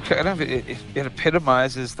ways, it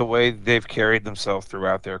epitomizes the way they've carried themselves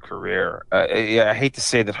throughout their career. I hate to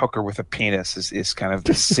say that "Hooker with a Penis" is kind of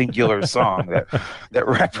the singular song that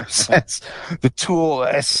represents the Tool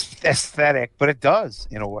aesthetic, but it does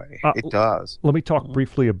in a way. It does. Let me talk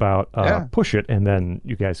briefly about "Push It," and then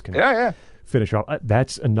you guys can finish off.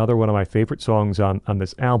 That's another one of my favorite songs on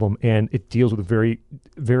this album, and it deals with a very,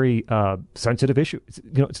 very sensitive issue.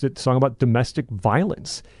 It's a song about domestic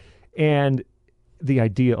violence. And the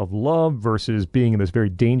idea of love versus being in this very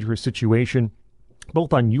dangerous situation,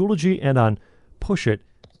 both on Eulogy and on Push It,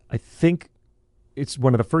 I think it's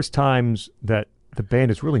one of the first times that the band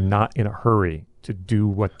is really not in a hurry to do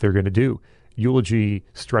what they're going to do. Eulogy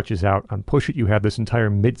stretches out. On Push It, you have this entire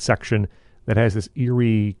midsection that has this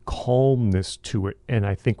eerie calmness to it, and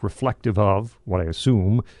I think reflective of what I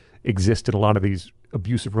assume exists in a lot of these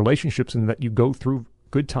abusive relationships, and that you go through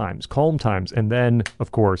good times, calm times, and then,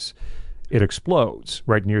 of course, it explodes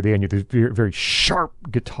right near the end. There's very, very sharp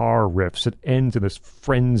guitar riffs. It ends in this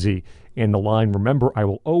frenzy, and the line, "Remember, I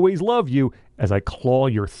will always love you as I claw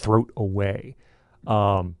your throat away."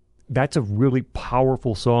 That's a really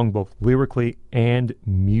powerful song, both lyrically and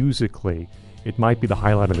musically. It might be the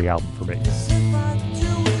highlight of the album for me.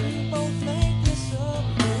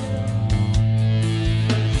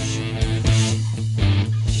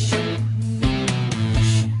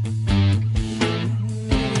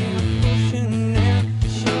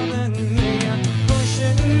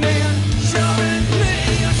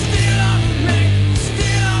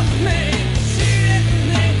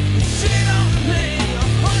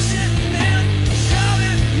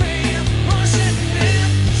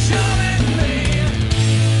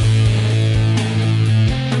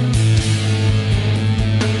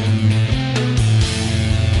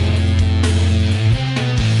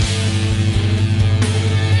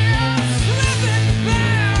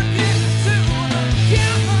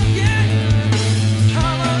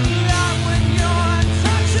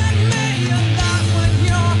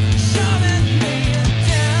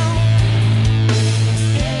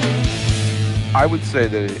 I would say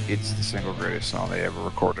that it's the single greatest song they ever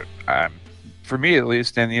recorded, for me at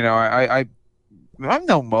least. And I've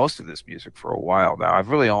known most of this music for a while now. I've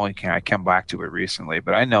really only I come back to it recently,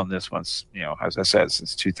 but I've known this one's, as I said,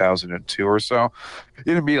 since 2002 or so.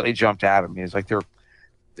 It immediately jumped out at me. It's like they're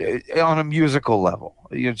on a musical level.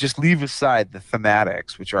 Just leave aside the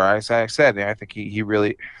thematics, which are, as I said, I think he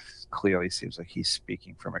really clearly seems like he's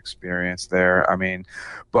speaking from experience there. I mean,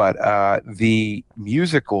 but the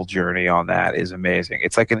musical journey on that is amazing.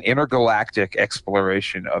 It's like an intergalactic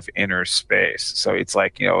exploration of inner space. So it's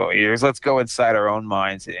like, let's go inside our own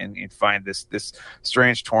minds and find this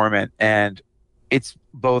strange torment. And it's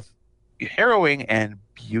both harrowing and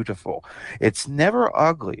beautiful. It's never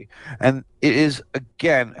ugly. And it is,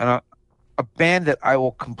 again, a band that I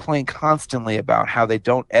will complain constantly about how they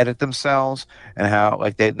don't edit themselves and how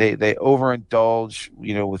like they overindulge,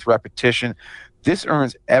 with repetition. This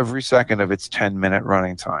earns every second of its 10-minute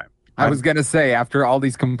running time. I was going to say, after all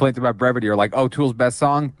these complaints about brevity, you're like, oh, Tool's best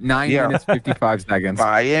song, 9 minutes, 55 seconds.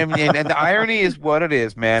 And the irony is what it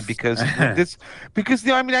is, man, because I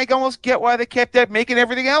almost get why they kept making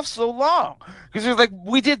everything else so long. Because they're like,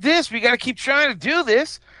 we did this, we got to keep trying to do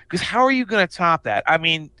this. Because how are you going to top that? I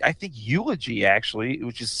mean, I think Eulogy, actually,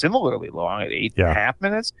 which is similarly long at 8.5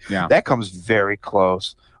 minutes, that comes very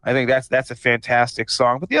close. I think that's a fantastic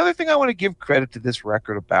song. But the other thing I want to give credit to this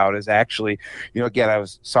record about is actually, again, I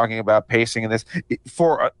was talking about pacing in this.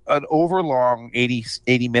 For an overlong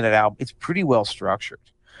 80-minute album, it's pretty well structured.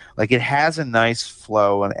 Like, it has a nice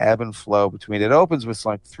flow, an ebb and flow between it. Opens with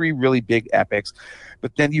like 3 really big epics,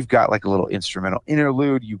 but then you've got like a little instrumental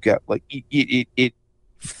interlude. You get like it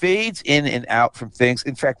fades in and out from things.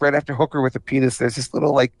 In fact, right after Hooker with a Penis, there's this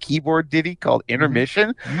little like keyboard ditty called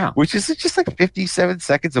Intermission, which is just like 57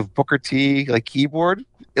 seconds of Booker T like keyboard,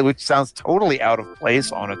 which sounds totally out of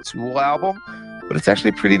place on a Tool album, but it's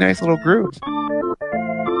actually a pretty nice little groove.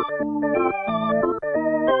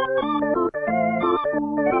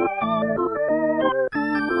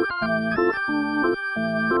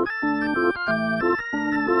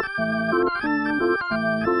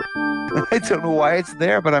 I don't know why it's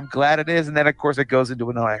there, but I'm glad it is. And then, of course, it goes into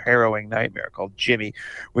another harrowing nightmare called Jimmy,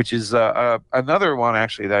 which is another one,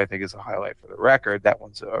 actually, that I think is a highlight for the record. That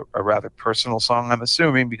one's a rather personal song, I'm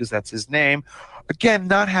assuming, because that's his name. Again,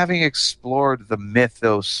 not having explored the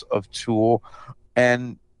mythos of Tool,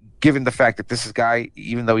 and given the fact that this guy,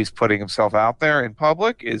 even though he's putting himself out there in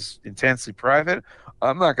public, is intensely private,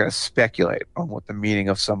 I'm not going to speculate on what the meaning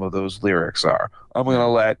of some of those lyrics are. I'm going to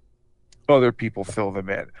let other people fill them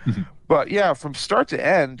in. But yeah, from start to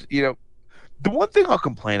end, the one thing I'll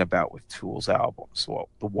complain about with Tool's albums, well,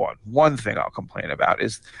 the one thing I'll complain about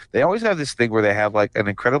is they always have this thing where they have like an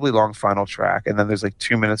incredibly long final track, and then there's like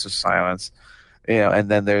 2 minutes of silence, and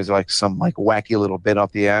then there's like some like wacky little bit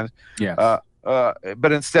at the end. Yeah.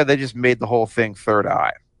 But instead, they just made the whole thing Third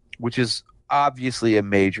Eye, which is obviously a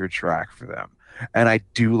major track for them, and I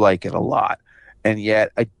do like it a lot. And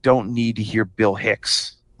yet, I don't need to hear Bill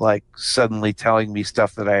Hicks like suddenly telling me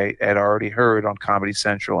stuff that I had already heard on Comedy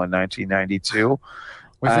Central in 1992.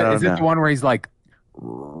 Is it the one where he's like,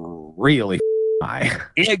 really high?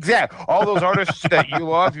 Exactly. All those artists that you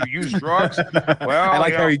love who use drugs. Well, I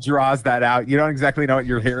like how he draws that out. You don't exactly know what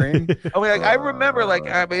you're hearing. I mean, like, I remember,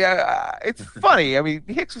 it's funny. I mean,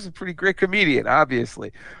 Hicks was a pretty great comedian,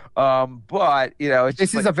 obviously. But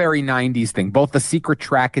this is a very 90s thing, both the secret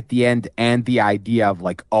track at the end and the idea of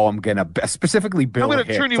like, oh, I'm gonna specifically Bill I'm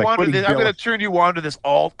Hicks, turn you on to this. I'm gonna turn you on to this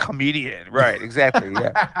alt comedian, right? Exactly.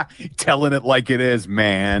 Yeah. Telling it like it is,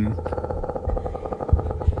 man.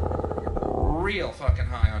 Real fucking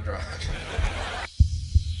high on drugs.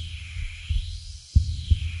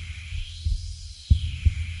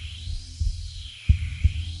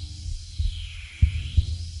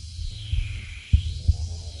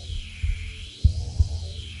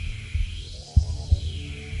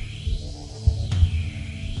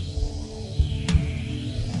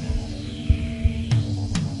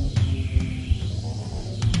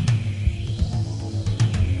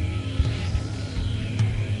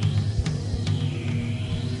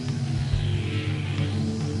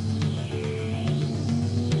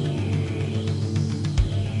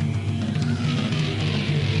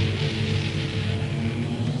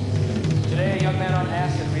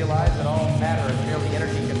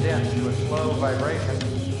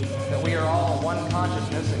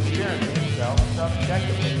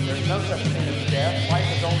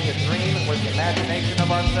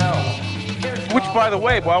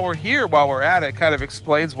 While we're here, while we're at it, kind of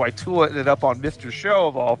explains why Tool ended up on Mr. Show,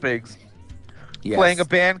 of all things. Yes. Playing a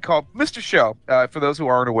band called Mr. Show. For those who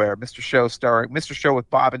aren't aware, Mr. Show starring Mr. Show with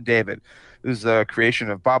Bob and David. It was a creation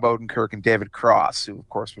of Bob Odenkirk and David Cross, who, of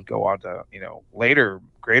course, would go on to, later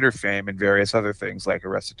greater fame and various other things like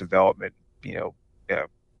Arrested Development,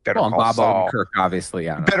 Better Well, and Call Bob Saul. Odenkirk, obviously.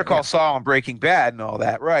 Yeah, Better Call Saul and Breaking Bad and all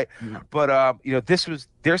that, right? Yeah. But this was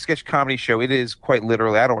their sketch comedy show. It is quite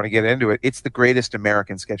literally. I don't want to get into it. It's the greatest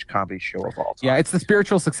American sketch comedy show of all time. Yeah, it's the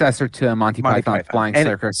spiritual successor to Monty Python's Flying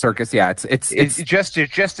Circus. Yeah, it's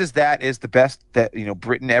just as that is the best that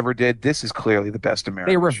Britain ever did. This is clearly the best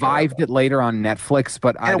American. They revived show it later on Netflix,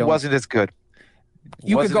 but it wasn't as good.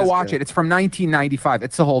 You could go watch it. It's from 1995.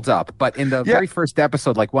 It still holds up. But in the very first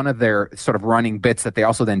episode, like one of their sort of running bits that they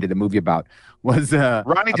also then did a movie about was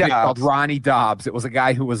Ronnie Dobbs. Called Ronnie Dobbs. It was a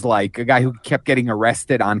guy who was like a guy who kept getting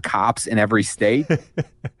arrested on cops in every state.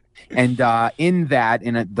 And in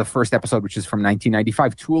the first episode, which is from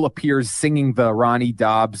 1995, Tool appears singing the Ronnie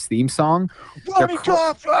Dobbs theme song. Ronnie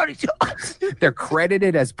Dobbs. They're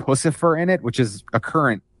credited as Pussifer in it, which is a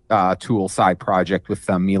current Tool side project with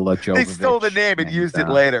Mila Jovovich. They stole the name and used it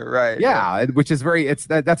later, right? Yeah, which is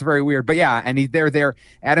that's very weird. But yeah, and they're there.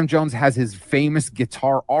 Adam Jones has his famous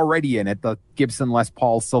guitar already in it, the Gibson Les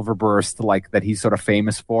Paul Silverburst, like that he's sort of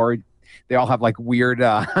famous for. They all have like weird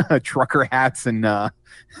trucker hats and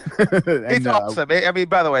it's awesome. I mean,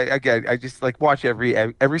 by the way, again, I just like watch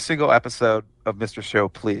every single episode of Mr. Show,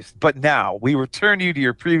 please. But now we return you to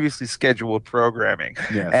your previously scheduled programming,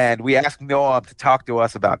 and we ask Noam to talk to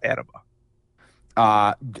us about Enema.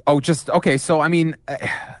 Okay. So I mean,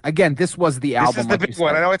 again, this was the album. This is the big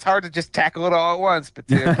one. I know it's hard to just tackle it all at once, but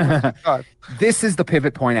this is the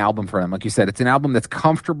pivot point album for them. Like you said, it's an album that's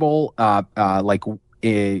comfortable,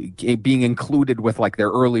 being included with like their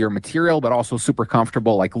earlier material, but also super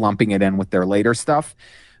comfortable, like lumping it in with their later stuff.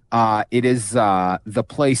 It is the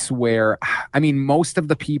place where, I mean, most of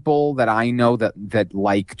the people that I know that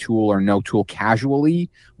like Tool or know Tool casually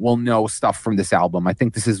will know stuff from this album. I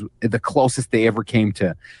think this is the closest they ever came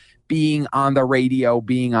to being on the radio,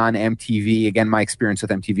 being on MTV. Again, my experience with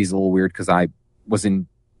MTV is a little weird because I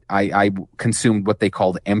consumed what they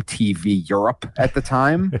called MTV Europe at the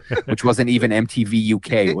time, which wasn't even MTV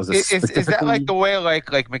UK. It was is that like the way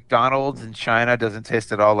like McDonald's in China doesn't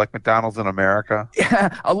taste at all like McDonald's in America?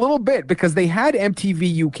 Yeah, a little bit, because they had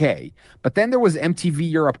MTV UK, but then there was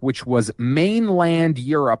MTV Europe, which was mainland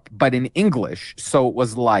Europe, but in English. So it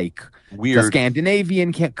was like weird. The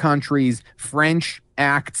Scandinavian countries, French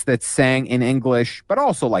acts that sang in English, but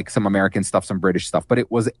also like some American stuff, some British stuff. But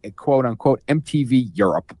it was quote unquote MTV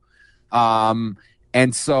Europe.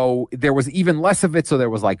 And so there was even less of it. So there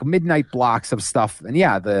was like midnight blocks of stuff. And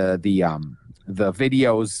yeah, the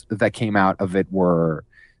videos that came out of it were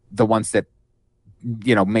the ones that,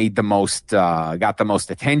 made the most, got the most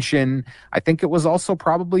attention. I think it was also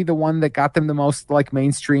probably the one that got them the most like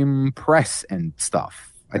mainstream press and stuff.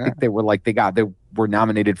 I think they were like, they were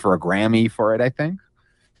nominated for a Grammy for it, I think.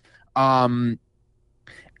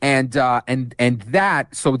 And that,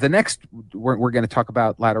 so the next, we're going to talk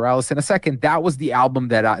about Lateralis in a second. That was the album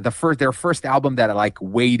that their first album that I like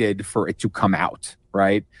waited for it to come out.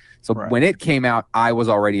 Right. So when it came out, I was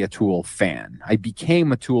already a Tool fan. I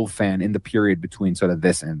became a Tool fan in the period between sort of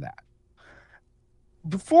this and that.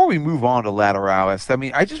 Before we move on to Lateralis, I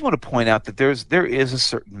mean, I just want to point out that there is a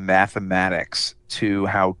certain mathematics to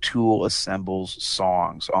how Tool assembles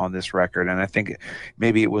songs on this record, and I think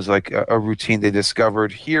maybe it was like a routine they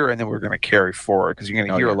discovered here, and then we're going to carry forward because you're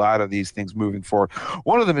going to hear a lot of these things moving forward.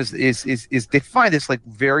 One of them is they find this like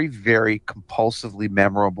very, very compulsively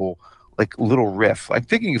memorable like little riff. I'm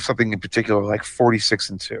thinking of something in particular like 46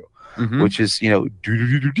 and 2. Mm-hmm. Which is, I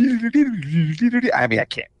mean, I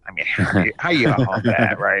can't. I mean, how you gonna hum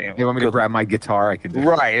that, right? You want me to grab my guitar? I could do it.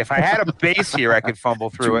 Right. If I had a bass here, I could fumble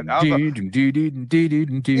through it. That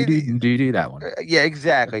one. Yeah,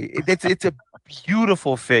 exactly. It's a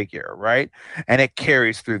beautiful figure, right? And it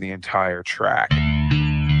carries through the entire track.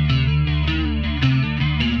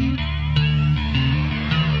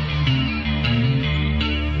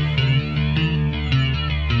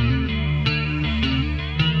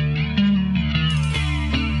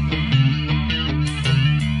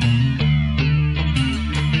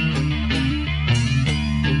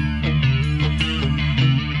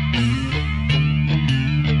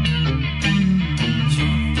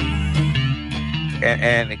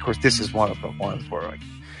 And of course, this is one of the ones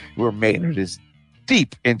where Maynard is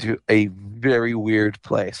deep into a very weird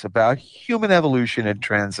place about human evolution and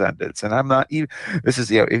transcendence. And I'm not even, this is,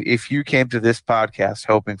 if you came to this podcast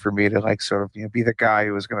hoping for me to like sort of, be the guy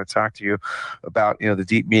who was going to talk to you about, the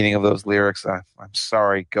deep meaning of those lyrics, I'm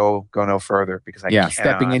sorry, go no further because I cannot.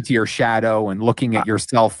 Stepping into your shadow and looking at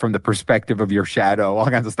yourself from the perspective of your shadow, all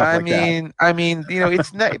kinds of stuff that. I mean,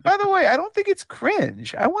 it's not, by the way, I don't think it's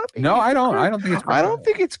cringe. I don't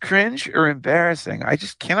think it's cringe or embarrassing. I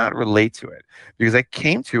just cannot relate to it because because I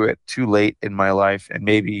came to it too late in my life and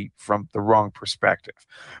maybe from the wrong perspective.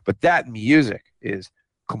 But that music is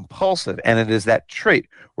compulsive, and it is that trait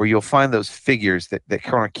where you'll find those figures that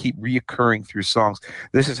kind of keep reoccurring through songs.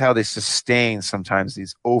 This is how they sustain sometimes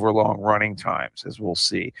these overlong running times, as we'll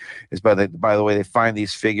see, is by the way they find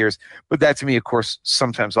these figures. But that to me, of course,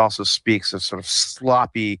 sometimes also speaks of sort of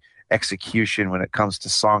sloppy execution when it comes to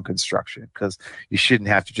song construction, because you shouldn't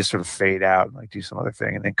have to just sort of fade out and like do some other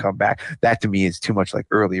thing and then come back. That to me is too much like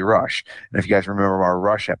early Rush. And if you guys remember our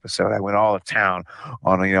Rush episode, I went all to town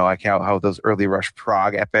on, you know, like how those early Rush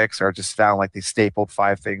prog epics are just found like they stapled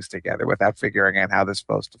 5 things together without figuring out how they're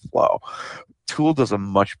supposed to flow. Tool does a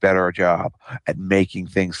much better job at making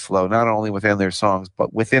things flow, not only within their songs,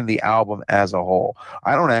 but within the album as a whole.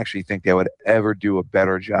 I don't actually think they would ever do a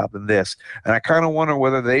better job than this. And I kind of wonder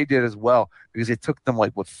whether they did as well, because it took them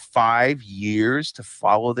 5 years to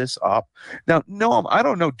follow this up. Now, Noam, I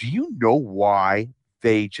don't know. Do you know why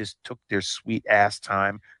they just took their sweet ass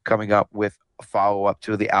time coming up with a follow up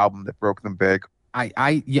to the album that broke them big?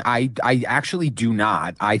 I actually do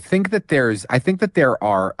not. I think that there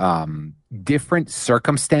are different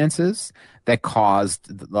circumstances that caused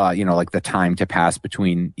the time to pass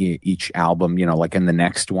between each album, like in the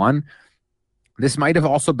next one. This might have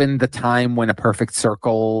also been the time when A Perfect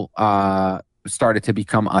Circle started to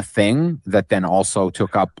become a thing that then also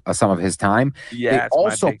took up some of his time. Yeah, they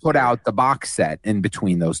also put out the box set in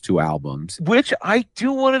between those 2 albums, which I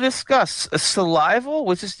do want to discuss. Salival,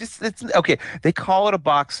 which is just, it's okay. They call it a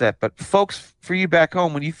box set, but folks, for you back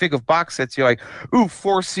home, when you think of box sets, you're like, ooh,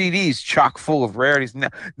 4 CDs chock full of rarities.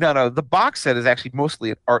 No. The box set is actually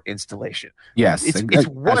mostly an art installation. Yes, it's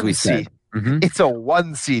one CD. Mm-hmm. It's a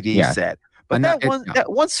 1 CD set. But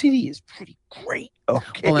that one CD is pretty great.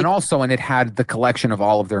 Okay. Well, and it had the collection of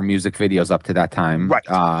all of their music videos up to that time.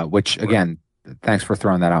 Right. Which again, thanks for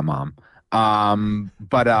throwing that out, Mom.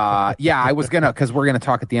 Yeah, I was gonna, because we're gonna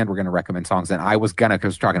talk at the end. We're gonna recommend songs, and I was gonna,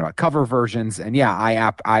 because we're talking about cover versions, and yeah,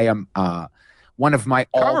 I am one of my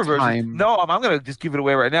all-time. No, I'm gonna just give it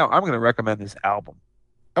away right now. I'm gonna recommend this album.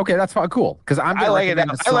 Okay, that's fine, cool. Because I like it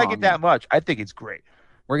that much. I think it's great.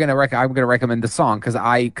 I'm gonna recommend the song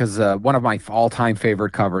because one of my all-time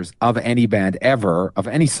favorite covers of any band ever, of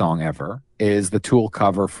any song ever, is the Tool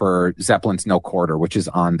cover for Zeppelin's No Quarter, which is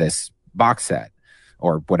on this box set,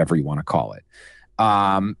 or whatever you want to call it.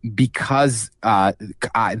 Because a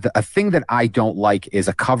thing that I don't like is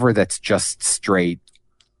a cover that's just straight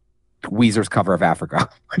Weezer's cover of Africa,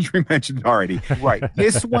 which we mentioned already. Right.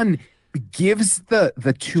 This one gives the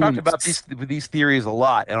tune. Talked about these theories a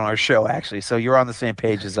lot on our show, actually. So you're on the same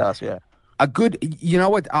page as us, yeah. A good, you know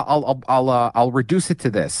what? I'll reduce it to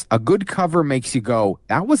this. A good cover makes you go,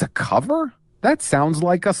 "That was a cover? That sounds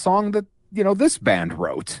like a song that this band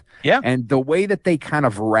wrote." Yeah. And the way that they kind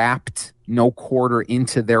of wrapped No Quarter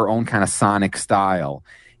into their own kind of sonic style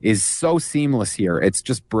is so seamless here. It's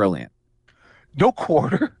just brilliant. No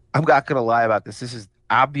Quarter. I'm not going to lie about this. This is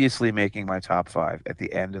obviously making my top 5 at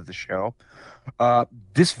the end of the show.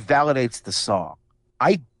 This validates the song.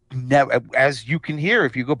 I never, as you can hear,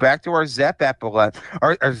 if you go back to our Zeppelin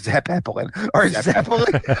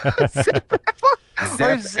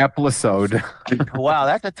episode. Wow,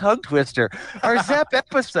 that's a tongue twister. Our Zepp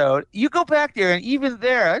episode, you go back there, and even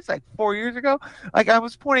there, it's like 4 years ago. Like I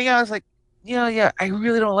was pointing out, I was like, yeah, I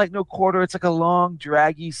really don't like No Quarter. It's like a long,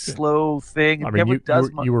 draggy, slow thing. I mean,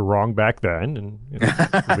 you were wrong back then, and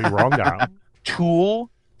you'll be wrong now. Tool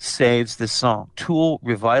saves this song. Tool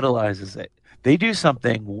revitalizes it. They do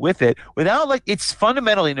something with it without, it's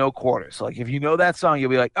fundamentally No Quarter. So, if you know that song,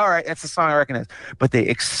 you'll be like, all right, that's the song I recognize. But they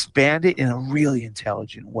expand it in a really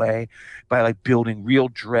intelligent way by, building real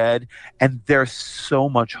dread. And they're so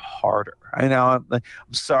much harder. I know, I'm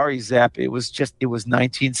sorry, Zepp. It was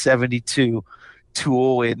 1972.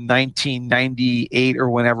 Tool in 1998 or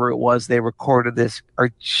whenever it was they recorded this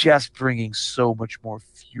are just bringing so much more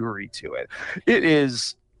fury to it. It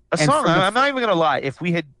is a song. I'm not even going to lie. If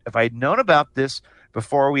I had known about this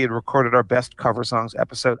before we had recorded our best cover songs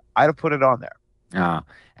episode, I'd have put it on there.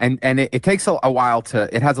 And it takes a while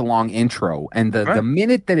it has a long intro, and the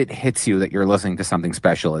minute that it hits you that you're listening to something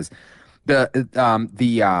special is the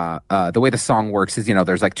way the song works is,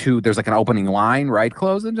 there's an opening line, right?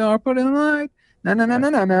 Close the door, put in the light.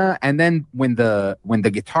 Na. And then when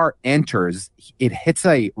the guitar enters, it hits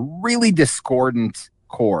a really discordant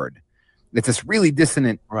chord. It's this really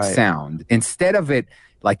dissonant sound. Instead of it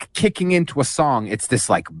kicking into a song, it's this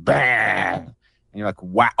bang. And you're like,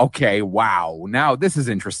 wow, okay, wow. Now this is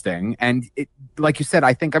interesting. And it, like you said,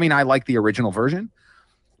 I like the original version,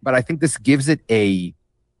 but I think this gives it an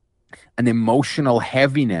emotional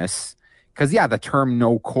heaviness because the term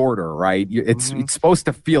no quarter, right? It's supposed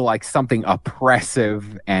to feel like something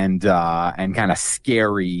oppressive and kind of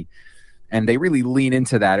scary. And they really lean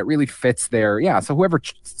into that. It really fits there. Yeah. So whoever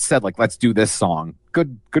said like, let's do this song,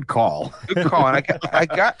 good call. Good call. And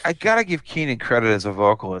I gotta give Keenan credit as a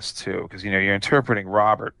vocalist too, because you're interpreting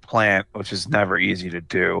Robert Plant, which is never easy to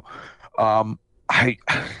do.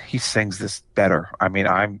 He sings this better. I mean,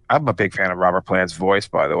 I'm a big fan of Robert Plant's voice,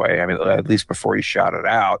 by the way. I mean, at least before he shot it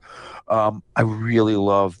out. I really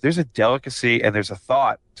love. There's a delicacy and there's a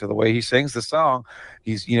thought to the way he sings the song.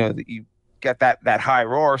 He's you get that high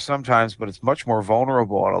roar sometimes, but it's much more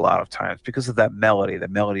vulnerable at a lot of times because of that melody. The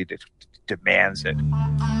melody demands it.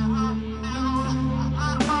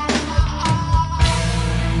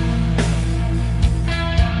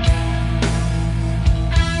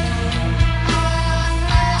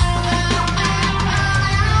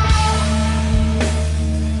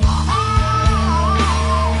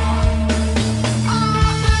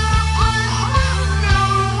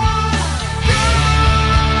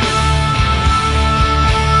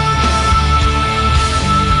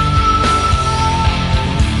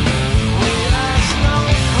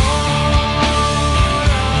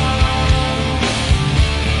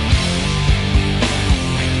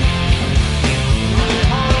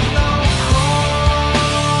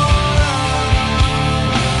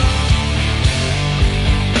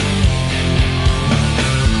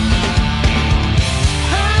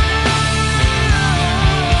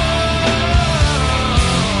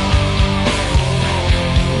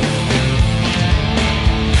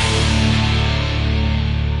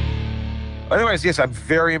 Anyways, yes, I'm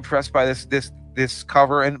very impressed by this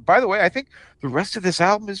cover. And by the way, I think the rest of this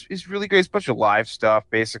album is really good. It's a bunch of live stuff,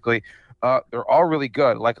 basically. They're all really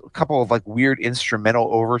good. Like a couple of like weird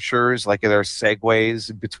instrumental overtures, like they're segues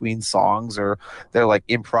in between songs, or they're like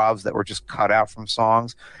improvs that were just cut out from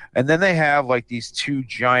songs. And then they have like these two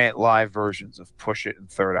giant live versions of Push It and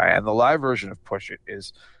Third Eye. And the live version of Push It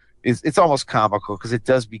is it's almost comical because it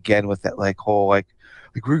does begin with that like whole like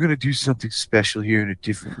we're gonna do something special here in a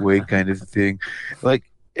different way kind of thing,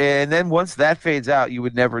 and then once that fades out, you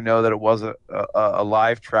would never know that it was a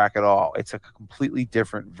live track at all. It's a completely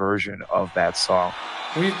different version of that song.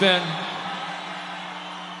 We've been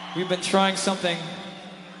trying something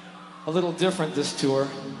a little different this tour.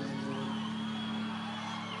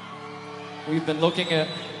 We've been looking at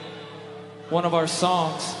one of our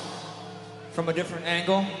songs from a different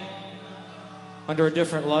angle, under a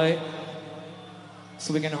different light,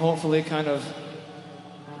 so we can hopefully kind of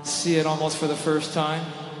see it almost for the first time.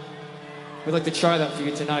 We'd like to try that for you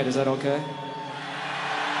tonight. Is that okay?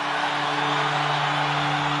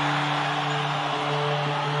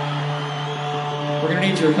 We're gonna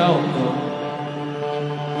need your help, though.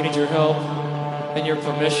 We need your help and your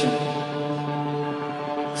permission.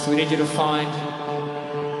 So we need you to find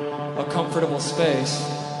a comfortable space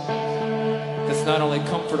that's not only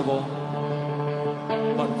comfortable,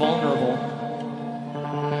 but vulnerable.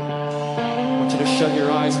 I want you to shut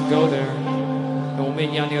your eyes and go there, and we'll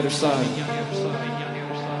meet you on the other side.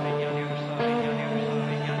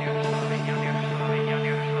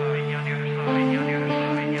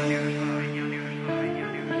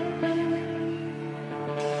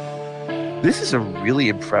 This is a really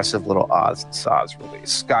impressive little Oz and Soz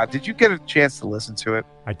release. Scott, did you get a chance to listen to it?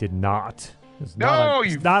 I did not. It's No,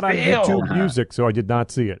 it's you not on failed. YouTube Music, so I did not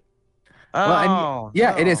see it. Well,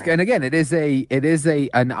 yeah, no. it is, and again, it is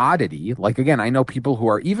an oddity. Like again, I know people who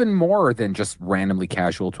are even more than just randomly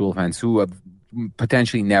casual Tool fans who have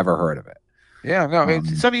potentially never heard of it. Yeah, no,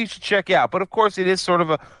 it's something you should check out. But of course, it is sort of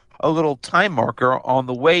a little time marker on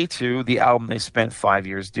the way to the album they spent 5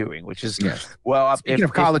 years doing, which is, Yes. well, Speaking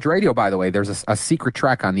of college radio, by the way, there's a secret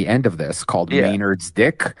track on the end of this called Maynard's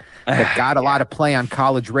Dick that got a lot of play on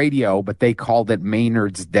college radio, but they called it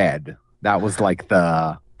Maynard's Dead. That was like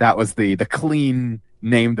the clean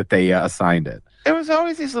name that they assigned it. there was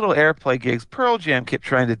always these little airplay gigs. Pearl Jam kept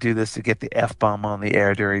trying to do this to get the F-bomb on the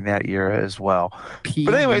air during that era as well. P,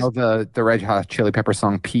 But anyways, the Red Hot Chili Pepper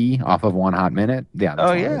song P off of One Hot Minute. Yeah. that's oh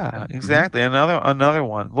all it yeah, is. exactly. Another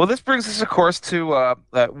one. Well, this brings us, of course, to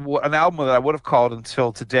an album that I would have called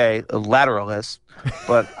until today Lateralis,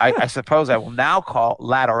 but I suppose I will now call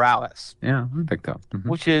Lateralis, Yeah, I picked up. Mhm.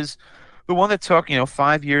 which is the one that took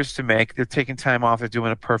 5 years to make. They're taking time off. They're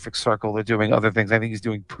doing a Perfect Circle. They're doing other things. I think he's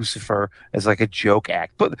doing Pucifer as like a joke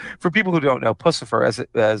act. But for people who don't know, Pucifer,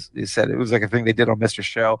 as you said, it was like a thing they did on Mr.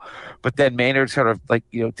 Show. But then Maynard sort of like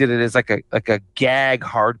did it as like a gag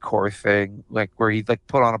hardcore thing, like where he like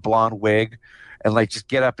put on a blonde wig and like just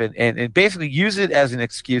get up and basically use it as an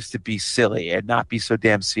excuse to be silly and not be so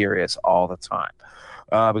damn serious all the time.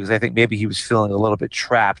 because I think maybe he was feeling a little bit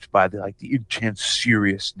trapped by the intense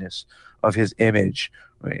seriousness of his image,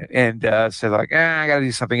 right? And said like, I got to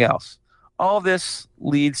do something else. All this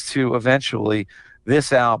leads to eventually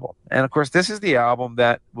this album, and of course, this is the album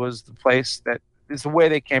that was the place that is the way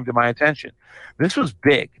they came to my attention. This was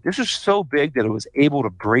big. This was so big that it was able to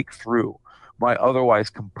break through my otherwise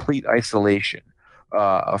complete isolation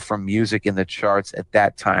from music in the charts at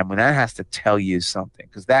that time. When that has to tell you something,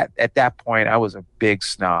 because that at that point I was a big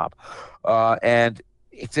snob, and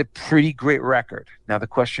it's a pretty great record. Now the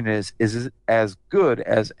question is it as good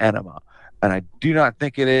as Enema? And I do not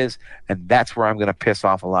think it is, and that's where I'm going to piss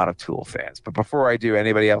off a lot of Tool fans. But before I do,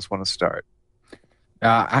 anybody else want to start?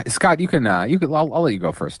 Scott, you can. I'll let you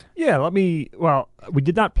go first. Yeah, let me. Well, we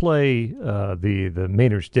did not play the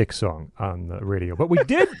Maynard's Dick song on the radio, but we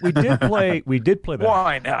did play the.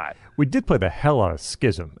 Why not? We did play the hell out of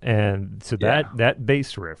Schism, and so that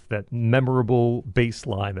bass riff, that memorable bass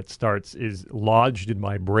line that starts, is lodged in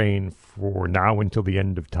my brain for now until the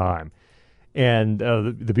end of time. And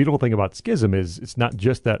the beautiful thing about Schism is it's not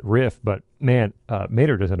just that riff, but man,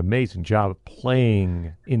 Maynard does an amazing job of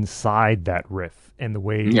playing inside that riff, and the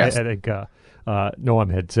way I think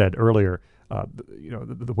Noam had said earlier,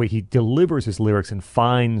 the way he delivers his lyrics and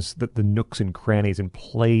finds the nooks and crannies and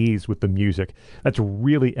plays with the music. That's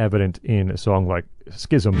really evident in a song like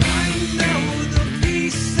Schism. I know the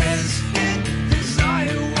pieces fit as I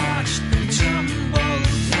watch them tumble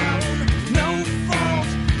down. No fault,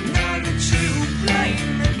 none to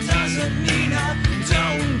blame. It doesn't mean I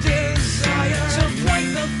don't desire to point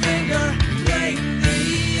the finger, blame the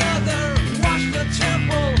other. Watch the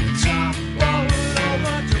temple topple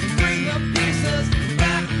over to bring the pieces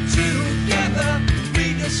back together.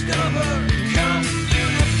 Rediscover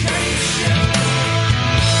communication.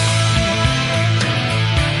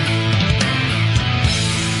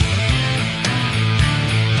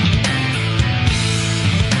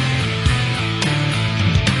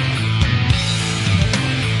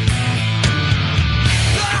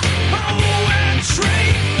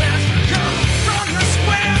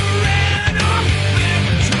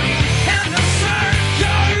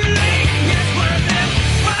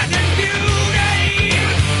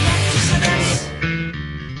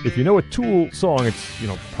 If you know a Tool song, it's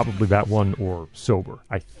probably that one or Sober,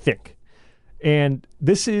 I think. And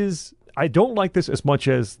this is, I don't like this as much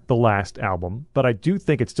as the last album, but I do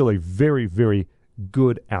think it's still a very, very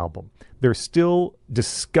good album. They're still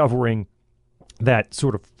discovering that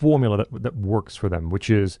sort of formula that works for them, which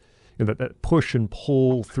is that push and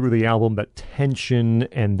pull through the album, that tension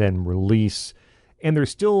and then release. And they're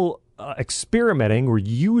still experimenting or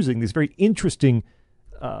using these very interesting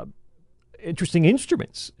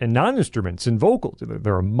instruments and non-instruments and vocals.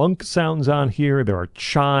 There are monk sounds on here. There are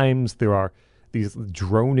chimes. There are these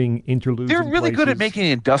droning interludes. They're really good at places. making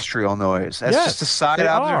industrial noise. That's Yes, just a side they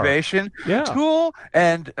are. observation. Yeah. Tool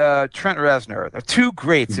and Trent Reznor are two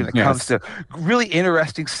greats when it comes to really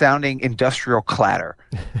interesting sounding industrial clatter.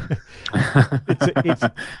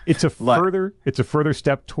 It's a further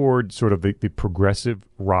step toward sort of the progressive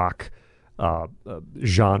rock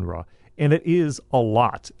genre. And it is a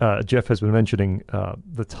lot. Jeff has been mentioning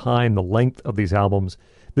the length of these albums.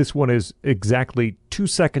 This one is exactly 2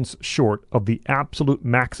 seconds short of the absolute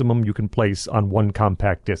maximum you can place on one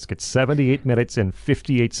compact disc. It's 78 minutes and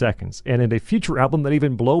 58 seconds. And in a future album that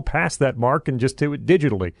even blow past that mark and just do it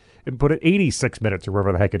digitally and put it 86 minutes or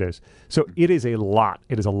wherever the heck it is. So it is a lot.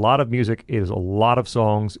 It is a lot of music. It is a lot of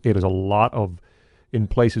songs. It is a lot of, in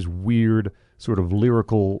places, weird sort of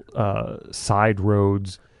lyrical side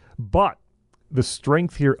roads. But the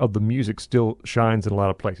strength here of the music still shines in a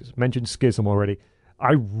lot of places. Mentioned Schism already.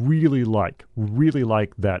 I really like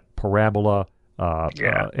that Parabola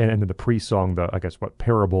and then the pre-song,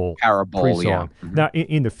 Parable pre-song. Yeah. Mm-hmm. Now,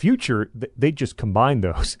 in the future, they just combine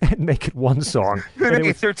those and make it one song. They're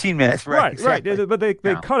making 13 minutes, right? Exactly. Right. But they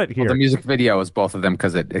cut it here. Well, the music video is both of them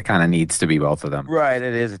because it kind of needs to be both of them. Right,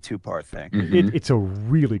 it is a two-part thing. Mm-hmm. It's a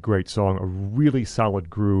really great song, a really solid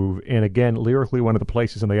groove, and again, lyrically, one of the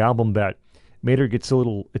places on the album that Maynard gets a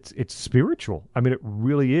little, it's spiritual. I mean, it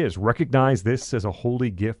really is. Recognize this as a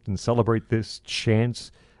holy gift and celebrate this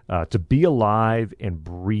chance to be alive and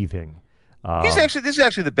breathing. This is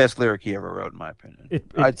actually the best lyric he ever wrote, in my opinion. It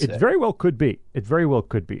very well could be. It very well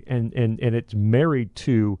could be. And it's married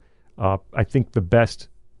to, I think, the best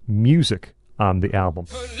music on the album.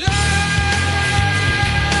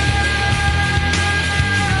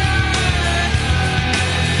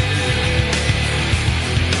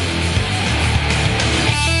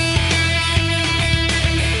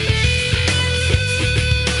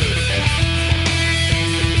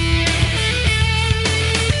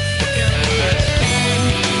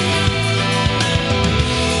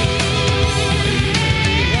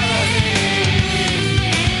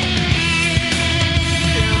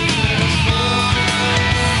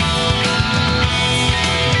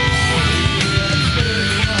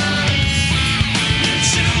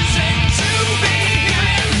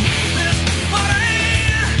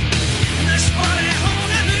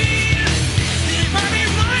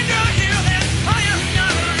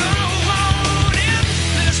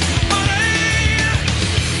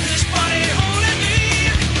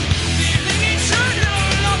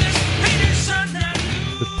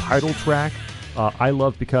 title track, I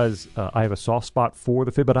love because I have a soft spot for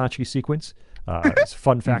the Fibonacci sequence. It's a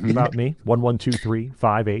fun fact about me: 1, 1, 2, 3,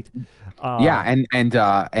 5, 8. Yeah,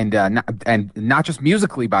 and not just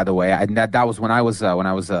musically, by the way. And that was when I was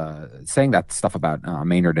saying that stuff about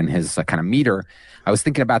Maynard and his kind of meter. I was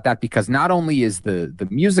thinking about that because not only is the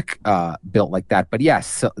music built like that, but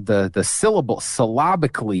yes, the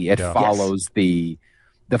syllabically it follows the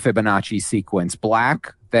Fibonacci sequence: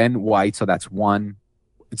 black, then white. So that's 1.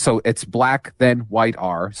 So it's black, then white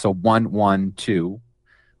R. So 1, 1, 2.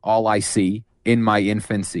 All I see in my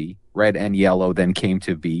infancy. Red and yellow then came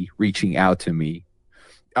to be, reaching out to me.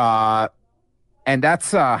 And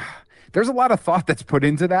that's, there's a lot of thought that's put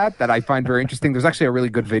into that I find very interesting. There's actually a really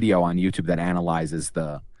good video on YouTube that analyzes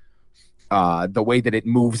the way that it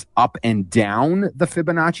moves up and down the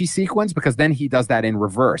Fibonacci sequence, because then he does that in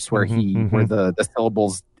reverse, where where the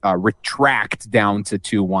syllables retract down to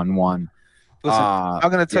 2, 1, 1. Listen,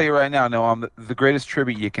 I'm going to tell you right now, Noam, the greatest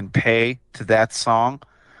tribute you can pay to that song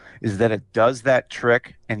is that it does that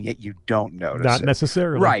trick, and yet you don't notice Not it.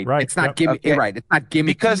 necessarily. Right. Right. It's not Okay. right. It's not gimmicky.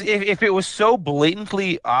 Because if it was so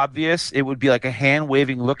blatantly obvious, it would be like a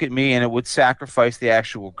hand-waving look at me, and it would sacrifice the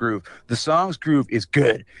actual groove. The song's groove is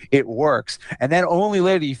good. It works. And then only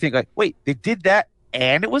later you think, like, wait, they did that,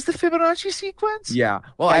 and it was the Fibonacci sequence? Yeah.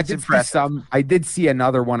 Well, That's I did see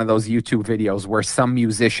another one of those YouTube videos where some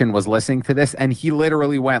musician was listening to this, and he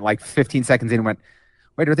literally went like 15 seconds in and went,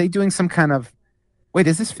 wait, are they doing some kind of, wait,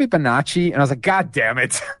 is this Fibonacci? And I was like, God damn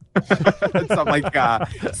it.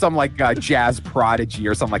 some like jazz prodigy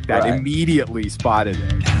or something like that. Right. Immediately spotted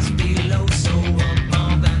it. As below, so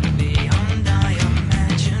above and beyond, I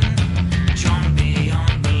imagine. Drawn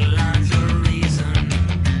beyond the lines of reason.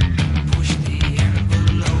 Push the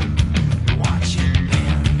envelope, watch it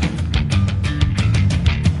bend.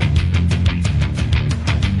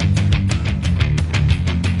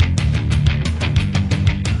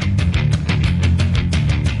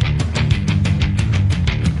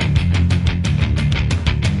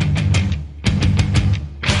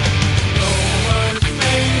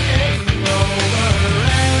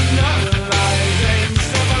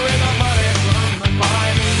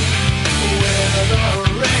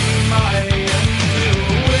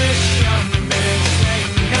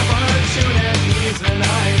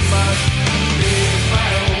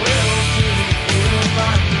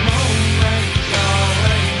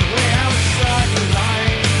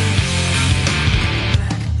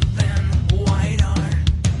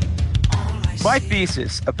 My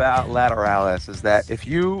thesis about Lateralis is that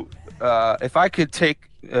if I could take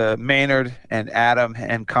Maynard and Adam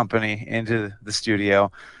and company into the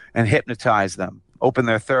studio and hypnotize them, open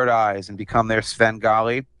their third eyes and become their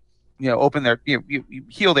Svengali, open their,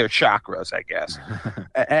 heal their chakras, I guess,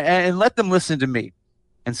 and let them listen to me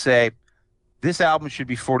and say, this album should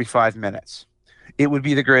be 45 minutes. It would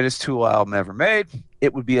be the greatest Tool album ever made.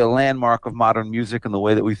 It would be a landmark of modern music in the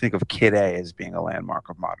way that we think of Kid A as being a landmark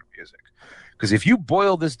of modern music. Because if you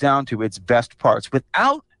boil this down to its best parts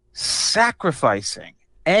without sacrificing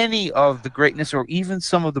any of the greatness or even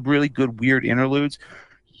some of the really good weird interludes,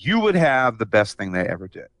 you would have the best thing they ever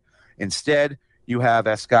did. Instead, you have,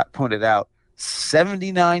 as Scott pointed out,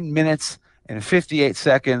 79 minutes and 58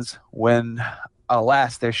 seconds when,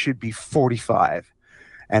 alas, there should be 45.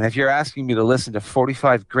 And if you're asking me to listen to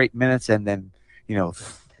 45 great minutes and then,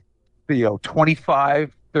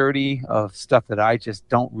 25, 30 of stuff that I just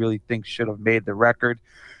don't really think should have made the record,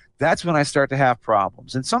 that's when I start to have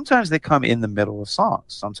problems. And sometimes they come in the middle of songs.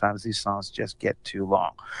 Sometimes these songs just get too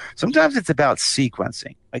long. Sometimes it's about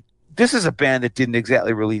sequencing. Like, this is a band that didn't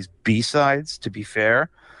exactly release B-sides, to be fair,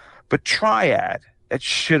 but Triad, that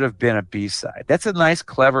should have been a B-side. That's a nice,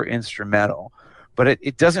 clever instrumental, but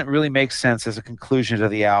it doesn't really make sense as a conclusion to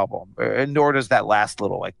the album, nor does that last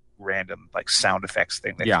little, random, sound effects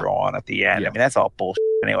thing they throw on at the end. Yeah. I mean, that's all bullshit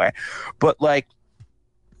anyway. But,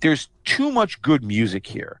 there's too much good music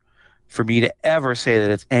here for me to ever say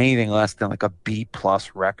that it's anything less than a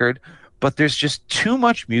B-plus record. But there's just too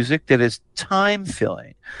much music that is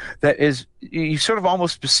time-filling, that is, you sort of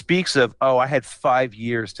almost bespeaks of, oh, I had 5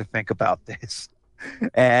 years to think about this,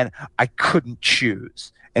 and I couldn't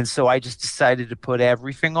choose. And so I just decided to put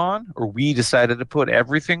everything on, or we decided to put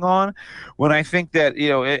everything on, when I think that,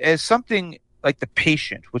 as something like The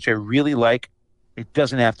Patient, which I really like, it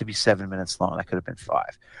doesn't have to be 7 minutes long. That could have been 5.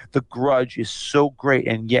 The Grudge is so great,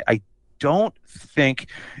 and yet I don't think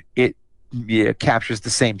it captures the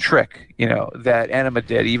same trick, that Enema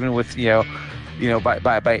did, even with,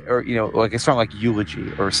 by or, like a song like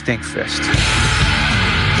Eulogy or Stinkfist.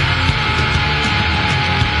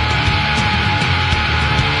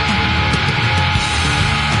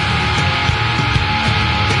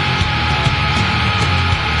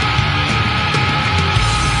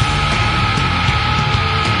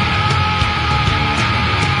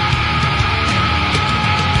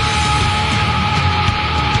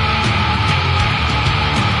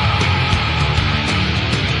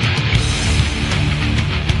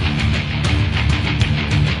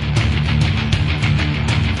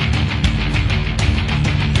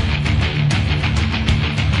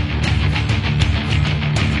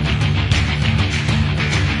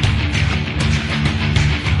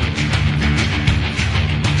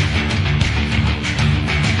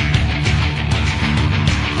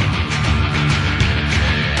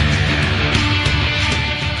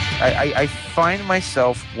 I find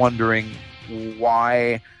myself wondering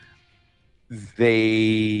why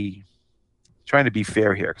they. Trying to be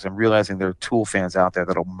fair here because I'm realizing there are Tool fans out there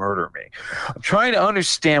that'll murder me. I'm trying to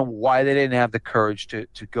understand why they didn't have the courage to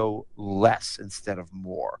go less instead of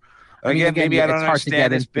more. Again, maybe I don't it's hard to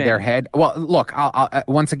understand get into their head. Well, look, I'll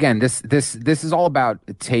once again, this is all about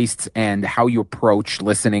tastes and how you approach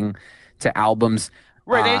listening to albums.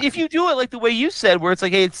 Right, and if you do it like the way you said, where it's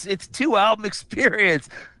like, hey, it's 2 album experience.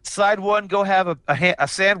 Side 1, go have a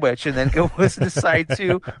sandwich, and then go listen to side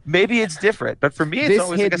 2. Maybe it's different, but for me, it's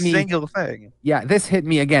always like a single thing. Yeah, this hit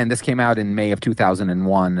me again. This came out in May of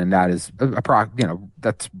 2001, and that is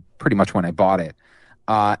that's pretty much when I bought it.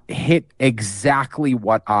 Hit exactly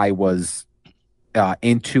what I was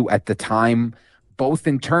into at the time, both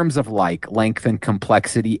in terms of like length and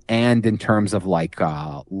complexity, and in terms of like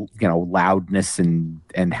loudness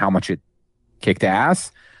and how much it kicked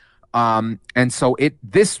ass. And so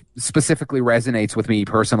this specifically resonates with me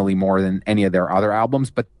personally more than any of their other albums,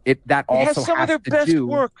 but it also has some of their best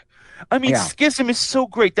work. I mean, Schism is so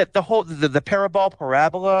great that the whole the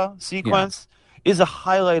parabola sequence is a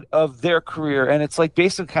highlight of their career, and it's like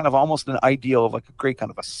basically kind of almost an ideal of like a great kind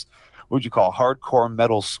of what would you call hardcore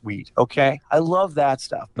metal suite. Okay, I love that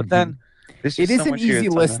stuff, but then. It isn't easy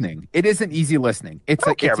listening. It isn't easy listening. It's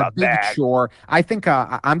a big chore. I think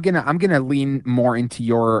I'm gonna lean more into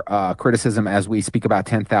your criticism as we speak about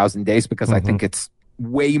 10,000 Days because I think it's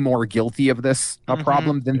way more guilty of this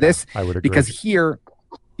problem than this. I would agree. Because here,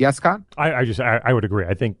 yes, Scott. I would agree.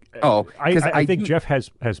 I think. I think Jeff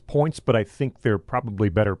has points, but I think they're probably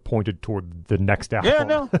better pointed toward the next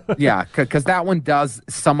album. Yeah, because that one does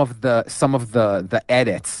some of the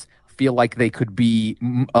edits. Feel like they could be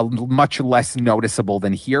much less noticeable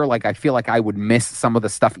than here. Like I feel like I would miss some of the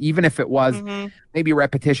stuff, even if it was maybe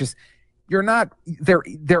repetitious. You're not there.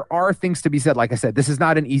 There are things to be said. Like I said, this is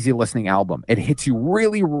not an easy listening album. It hits you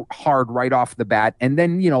really hard right off the bat, and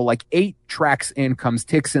then like 8 tracks in comes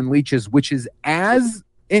Ticks and Leeches, which is as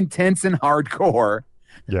intense and hardcore.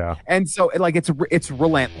 Yeah, and so like it's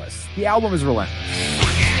relentless. The album is relentless.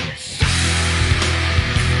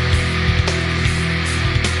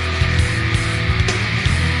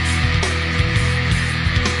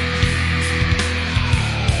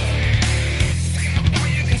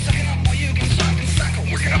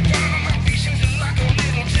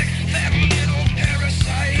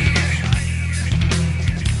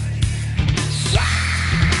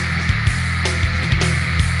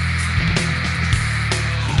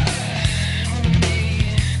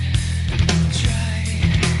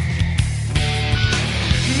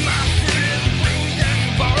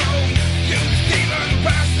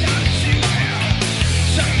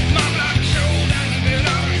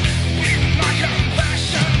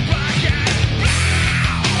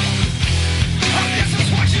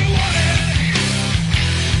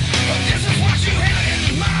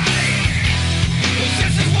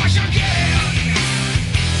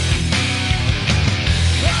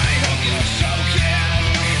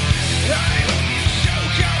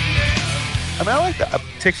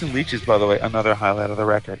 Ticks and Leeches, by the way, another highlight of the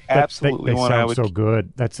record. Absolutely, they sound so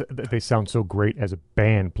good. They sound so great as a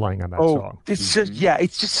band playing on that song. It's just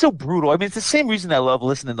it's just so brutal. I mean, it's the same reason I love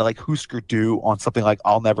listening to like Husker Du on something like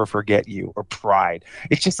 "I'll Never Forget You" or "Pride."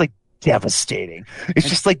 It's just like devastating. It's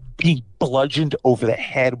just like being bludgeoned over the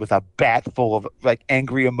head with a bat full of like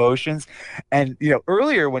angry emotions. And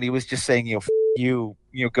earlier when he was just saying F you,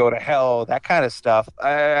 go to hell, that kind of stuff,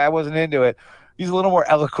 I wasn't into it. He's a little more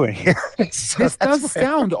eloquent here. So this does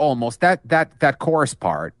sound almost that chorus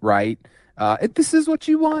part, right? This is what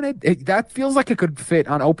you wanted. That feels like it could fit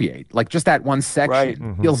on Opiate. Like just that one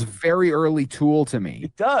section feels very early Tool to me.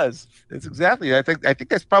 It does. It's exactly. I think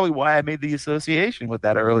that's probably why I made the association with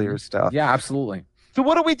that earlier stuff. Yeah, absolutely. So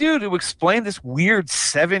what do we do to explain this weird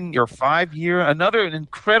 7 or 5 year, an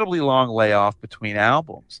incredibly long layoff between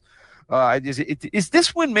albums? Is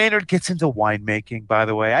this when Maynard gets into winemaking, by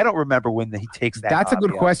the way? I don't remember when he takes that. That's a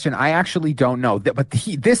good question. I actually don't know. But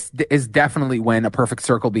this is definitely when A Perfect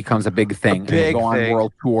Circle becomes a big thing. They go on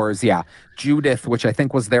world tours. Yeah. Judith, which I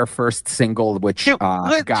think was their first single, which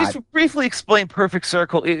just briefly explain Perfect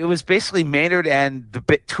Circle. It was basically Maynard and the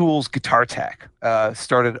Tool's guitar tech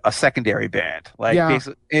started a secondary band.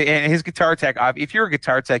 Basically, and his guitar tech, if you're a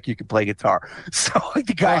guitar tech, you can play guitar. So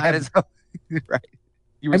the guy had his own, right.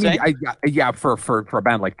 For a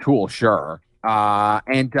band like Tool, sure. They've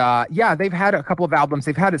had a couple of albums.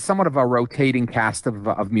 They've had somewhat of a rotating cast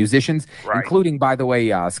of musicians, including, by the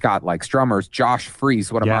way, Scott likes drummers. Josh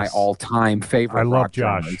Freese, one of my all-time favorite rock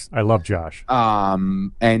drummers. I love Josh.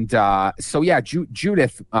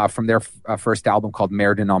 Judith from their first album called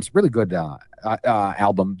Mère de Noms, really good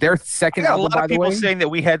album. Their I second got a album, lot by of the people way. saying that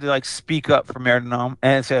we had to like speak up for Noam,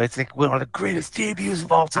 and so it's like one of the greatest debuts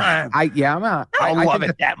of all time. I don't love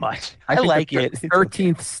think it that much. I I think like the it. It's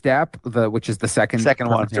 13th Step, which is the second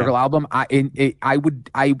one, Circle album. It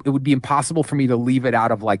would be impossible for me to leave it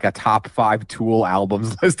out of like a top 5 Tool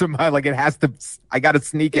albums list of mine. Like it has to. I got to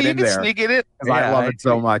sneak it you in can there sneak it in because I love it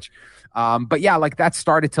so much. But yeah, like that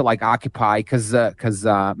started to like occupy because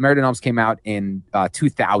Murder Gnomes came out in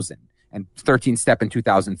 2000 and 13 Step in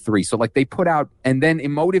 2003. So like they put out, and then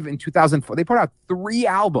Emotive in 2004. They put out 3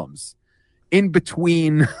 albums in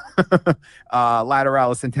between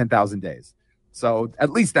Lateralis and 10,000 Days. So at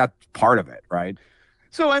least that's part of it, right?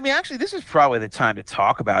 So I mean, actually, this is probably the time to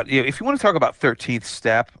talk about. If you want to talk about 13th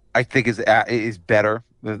Step, I think is better.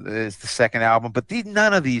 Is the second album, but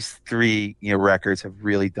none of these 3 records have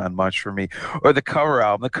really done much for me. Or the cover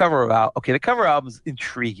album. The cover album is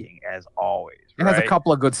intriguing as always. It has a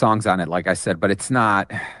couple of good songs on it, like I said, but it's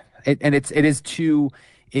not. It is too.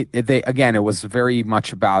 It was very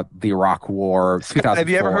much about the Iraq War. Have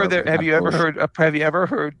you ever heard Have you ever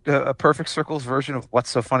heard a Perfect Circle's version of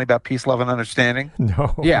 "What's So Funny About Peace, Love, and Understanding"?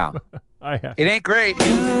 No. Yeah, I have. It ain't great.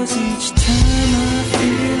 'Cause each time I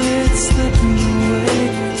feel it slipping away,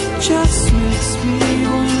 it just makes me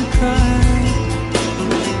wanna cry.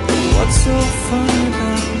 What's so funny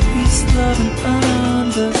about peace, love, and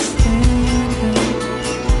understanding?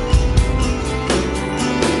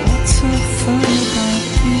 What's so funny about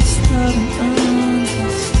peace, love, and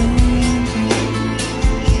understanding?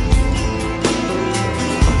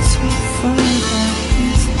 What's so funny about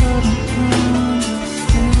peace, love, and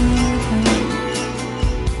understanding?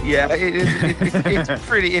 Yeah, it's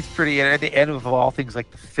pretty. It's pretty. And at the end of all things,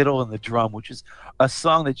 like the fiddle and the drum, which is a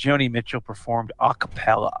song that Joni Mitchell performed a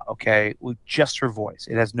cappella. Okay, with just her voice.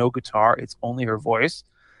 It has no guitar. It's only her voice,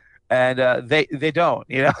 and they don't.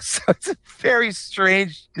 So it's a very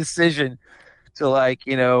strange decision to I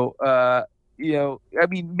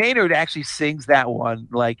mean, Maynard actually sings that one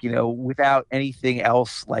without anything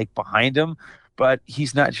else like behind him. But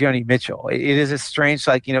he's not Joni Mitchell. It is a strange,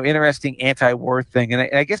 interesting anti-war thing, and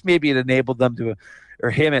I guess maybe it enabled them to, or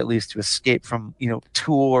him at least, to escape from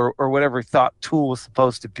Tool or whatever he thought Tool was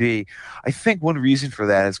supposed to be. I think one reason for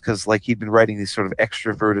that is because he'd been writing these sort of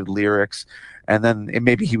extroverted lyrics, and then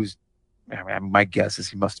maybe he was. I mean, my guess is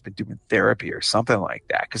he must have been doing therapy or something like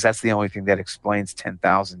that, because that's the only thing that explains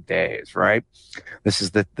 10,000 Days, right? This is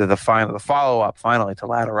the follow-up finally to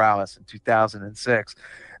Lateralis in 2006.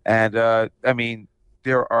 And I mean,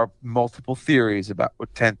 there are multiple theories about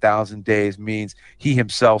what 10,000 Days means. He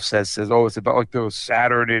himself says, oh, it's about like the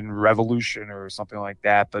Saturn revolution or something like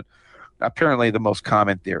that. But apparently the most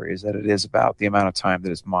common theory is that it is about the amount of time that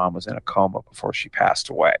his mom was in a coma before she passed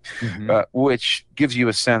away, which gives you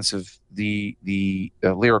a sense of the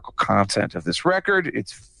lyrical content of this record.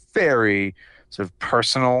 It's very sort of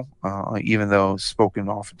personal, even though spoken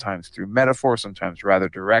oftentimes through metaphor, sometimes rather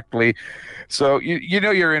directly. So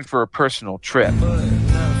you're in for a personal trip.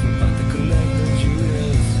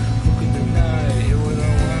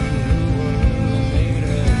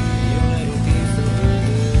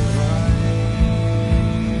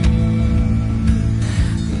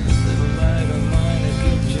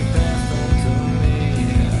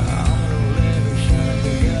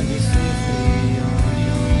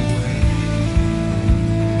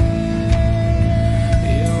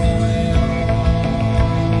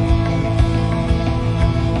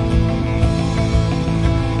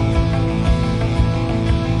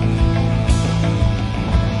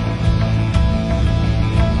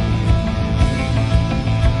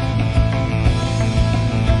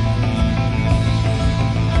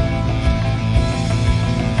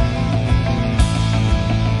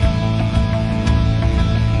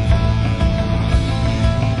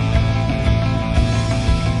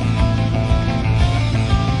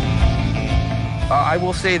 I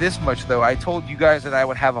will say this much, though. I told you guys that I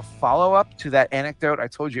would have a follow-up to that anecdote I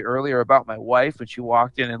told you earlier about my wife when she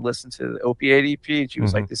walked in and listened to the Opiate EP, and she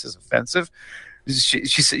was like, "This is offensive."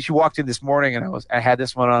 She walked in this morning, and I had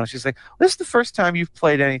this one on, and she's like, "This is the first time you've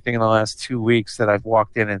played anything in the last 2 weeks that I've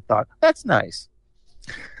walked in and thought, that's nice."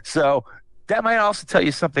 So that might also tell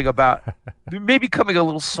you something about maybe becoming a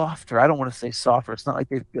little softer. I don't want to say softer. It's not like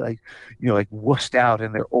they'd be like wussed out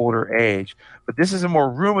in their older age. But this is a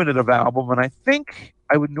more ruminative album, and I think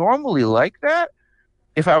I would normally like that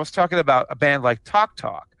if I was talking about a band like Talk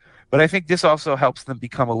Talk. But I think this also helps them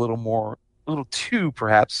become a little too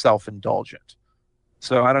perhaps self-indulgent.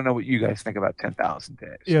 So I don't know what you guys think about 10,000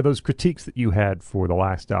 Days. Yeah, those critiques that you had for the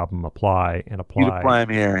last album apply You apply them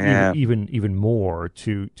here, yeah. even more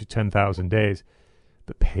to 10,000 Days.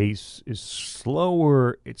 The pace is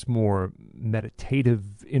slower. It's more meditative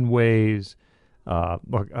in ways.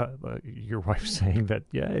 Your wife's saying that,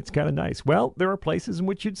 yeah, it's kind of nice. Well, there are places in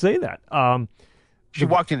which you'd say that. She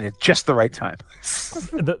walked in at just the right time.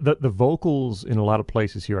 The vocals in a lot of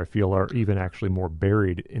places here, I feel, are even actually more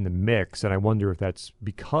buried in the mix, and I wonder if that's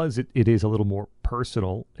because it is a little more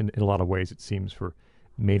personal in a lot of ways. It seems for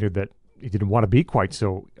Maynard that he didn't want to be quite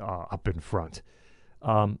so up in front.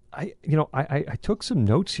 I took some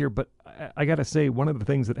notes here, but I got to say, one of the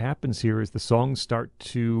things that happens here is the songs start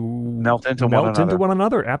to melt into one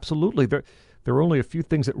another. Absolutely, there are only a few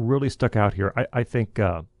things that really stuck out here. I think.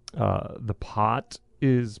 The Pot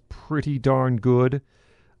is pretty darn good.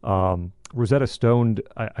 Rosetta Stone,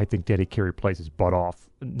 I think Daddy Carey plays his butt off.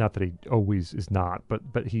 Not that he always is not,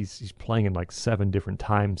 but he's playing in like 7 different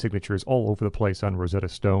time signatures all over the place on Rosetta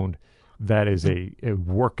Stone. That is a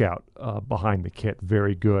workout behind the kit.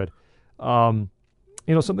 Very good.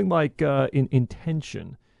 Something like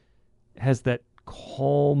Intention has that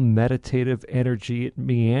calm, meditative energy. It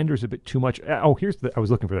meanders a bit too much. I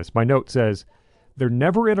was looking for this. My note says, they're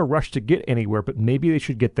never in a rush to get anywhere, but maybe they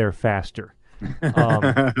should get there faster.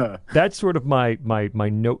 That's sort of my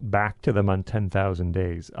note back to them on 10,000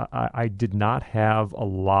 Days. I did not have a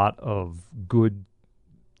lot of good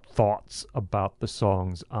thoughts about the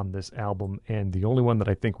songs on this album, and the only one that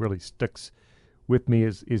I think really sticks with me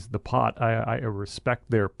is The Pot. I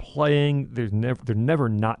respect their playing. They're never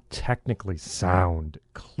not technically sound,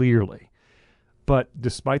 clearly. But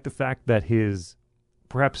despite the fact that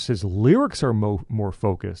perhaps his lyrics are more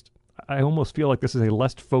focused, I almost feel like this is a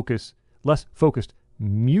less focused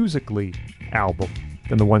musically album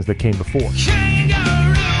than the ones that came before.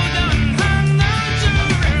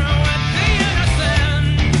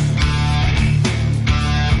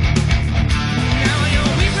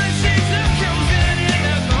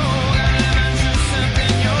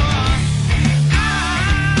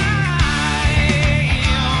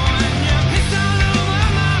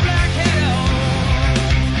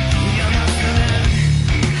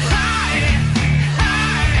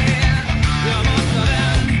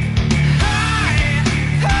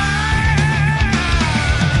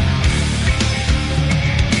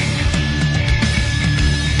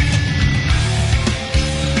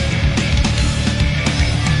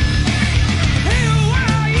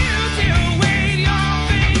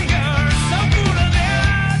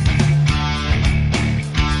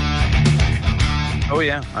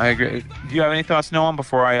 Yeah, I agree. Do you have any thoughts, Noam,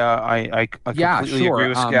 before I completely agree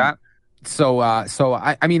with Scott?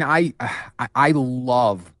 I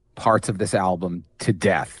love parts of this album to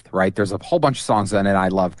death, right? There's a whole bunch of songs in it I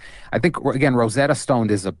love. I think, again, Rosetta Stone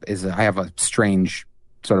is I have a strange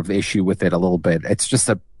sort of issue with it a little bit. It's just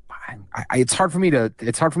it's hard for me to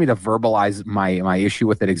verbalize my issue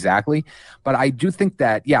with it exactly, but I do think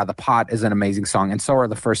that The Pot is an amazing song, and so are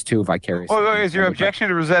the first 2 Vicarious. Oh, is your objection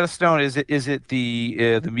to Rosetta Stone? Is it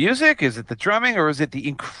the music? Is it the drumming, or is it the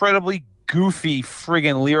incredibly goofy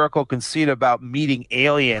friggin' lyrical conceit about meeting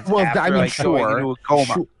aliens? Well, after, sure, going into a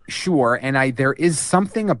coma? Sure, and there is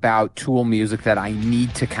something about Tool music that I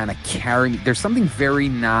need to kind of carry. There's something very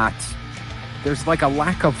not. There's like a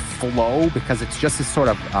lack of flow because it's just this sort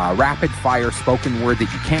of rapid fire spoken word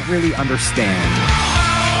that you can't really understand.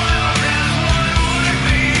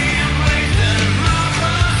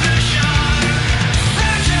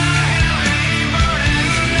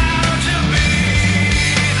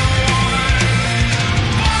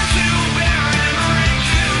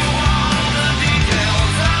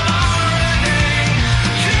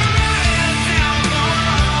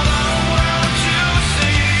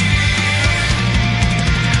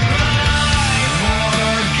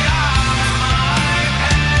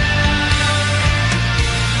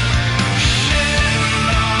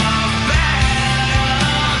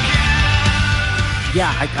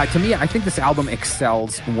 Yeah, to me, I think this album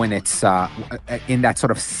excels when it's in that sort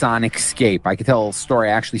of sonic scape. I could tell a story.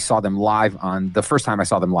 I actually saw them live the first time I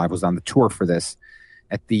saw them live was on the tour for this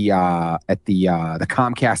at the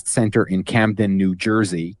Comcast Center in Camden, New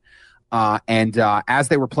Jersey. And as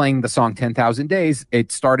they were playing the song 10,000 Days,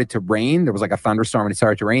 it started to rain. There was like a thunderstorm and it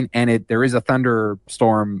started to rain. And there is a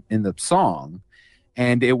thunderstorm in the song.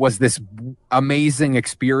 And it was this amazing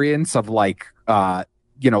experience of like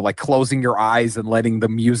closing your eyes and letting the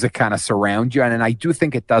music kind of surround you. And I do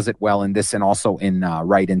think it does it well in this and also in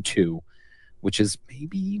Right in 2, which is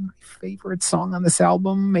maybe my favorite song on this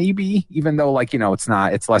album, maybe, even though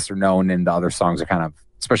it's lesser known and the other songs are kind of,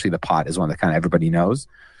 especially The Pot is one that kind of everybody knows.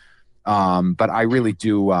 But I really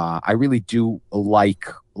do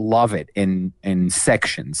love it in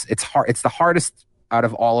sections. It's hard. It's the hardest out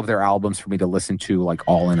of all of their albums for me to listen to like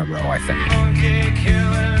all in a row, I think. Monkey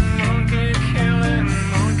killing, monkey killing,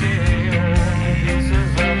 monkey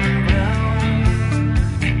pieces of the ground.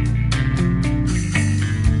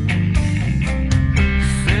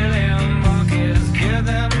 Silly monkeys, give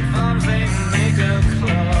them thumbs, they make a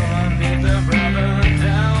claw, beat their brother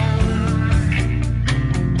down.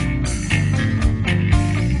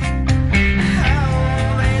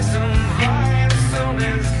 How they survive so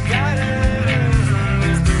misguided in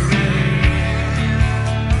mystery.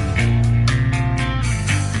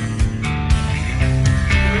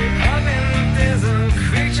 Repugnant is a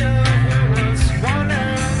creature who was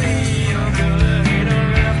wandering the ability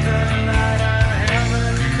after night. I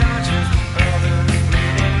haven't conscious of this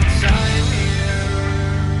fleeting time here.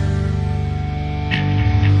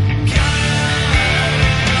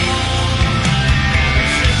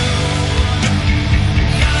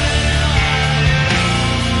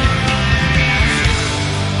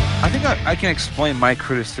 I think I can explain my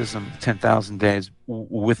criticism of 10,000 Days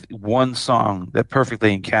with one song that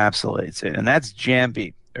perfectly encapsulates it, and that's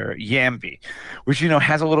Jambi, or Yambi, which,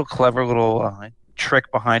 has a little clever little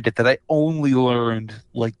trick behind it that I only learned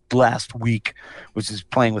like last week, which is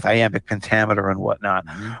playing with iambic pentameter and whatnot.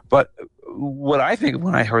 Mm-hmm. But what I think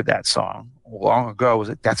when I heard that song long ago was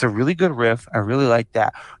that that's a really good riff. I really like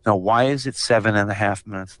that. Now, why is it 7.5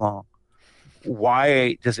 minutes long?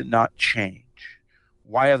 Why does it not change?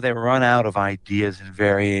 Why have they run out of ideas and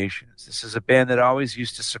variations? This is a band that always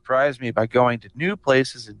used to surprise me by going to new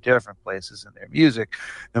places and different places in their music.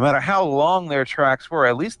 No matter how long their tracks were,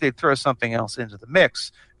 at least they'd throw something else into the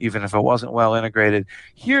mix, even if it wasn't well integrated.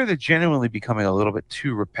 Here, they're genuinely becoming a little bit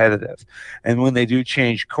too repetitive. And when they do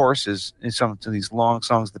change courses in some of these long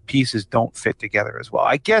songs, the pieces don't fit together as well.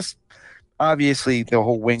 I guess, obviously, the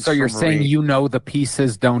whole Wings So you're for saying Marie- the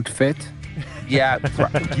pieces don't fit? Yeah,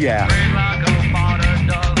 yeah. Big like a father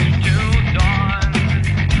does to dawn.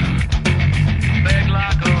 Big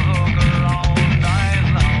like a hooker all night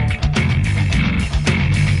long.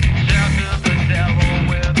 Shout to the devil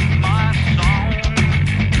with my song.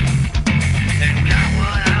 And got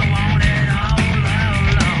what I wanted all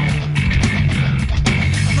along.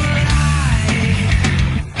 But I would,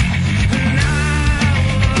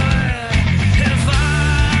 if I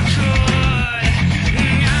could,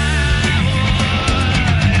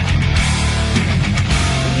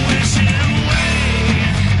 wish it away,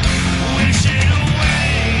 wish it away,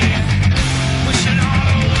 wish it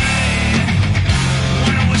all away.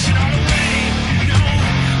 Wanna wish it all away. No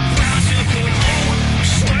grounds to put hold,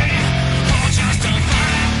 sway, all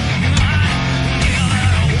justify my give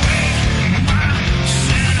it away, my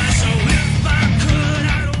sinner. So if I could,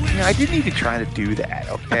 I'd wish. I didn't even try to do that,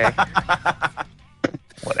 okay?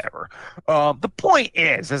 Whatever. The point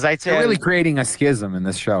is, as I said, You're really creating a schism in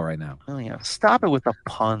this show right now. oh, stop it with the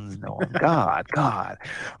puns, Noam. God.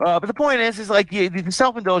 But the point is like the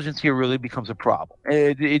self-indulgence here really becomes a problem.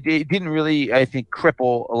 It didn't really, I think,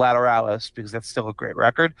 cripple Lateralis, because that's still a great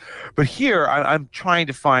record. But here, I'm trying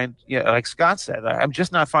to find, like Scott said, I'm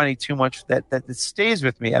just not finding too much that stays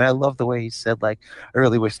with me. And I love the way he said, like, I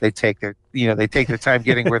really wish they take their time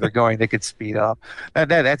getting where they're going. They could speed up.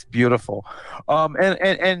 That's beautiful.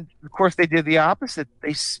 And of course, they did the opposite.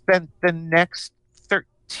 They spent the next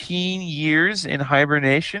 13 years in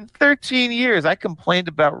hibernation. 13 years. I complained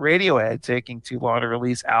about Radiohead taking too long to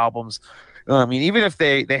release albums. I mean, even if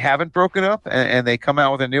they haven't broken up and they come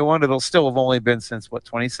out with a new one, it'll still have only been since,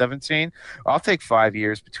 2017? I'll take 5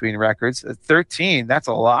 years between records. 13, that's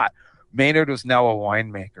a lot. Maynard was now a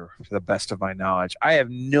winemaker, to the best of my knowledge. I have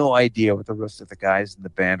no idea what the rest of the guys in the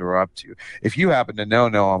band are up to. If you happen to know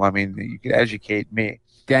them, I mean, you could educate me.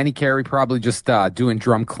 Danny Carey probably just doing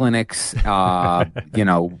drum clinics,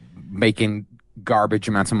 making garbage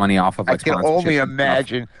amounts of money off of I like can sponsorship only and stuff.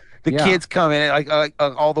 imagine the Yeah. kids come in, like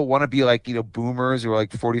all the wannabe, boomers who are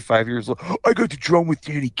like 45 years old. I got to drum with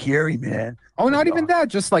Danny Carey, man. Oh, not even that.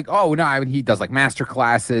 Just like, he does like master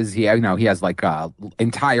classes. He has like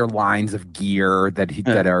entire lines of gear that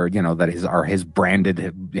are his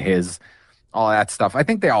branded, all that stuff. I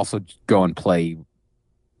think they also go and play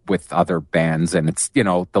with other bands, and it's,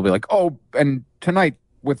 they'll be like, oh, and tonight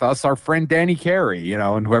with us, our friend Danny Carey,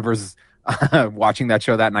 and whoever's watching that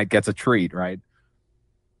show that night gets a treat, right?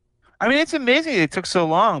 I mean, it's amazing it took so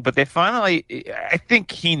long, but they finally, I think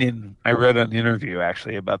Keenan, I read an interview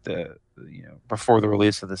actually about before the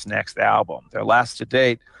release of this next album, their last to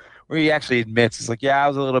date, where he actually admits, it's like, I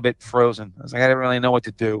was a little bit frozen. I was like, I didn't really know what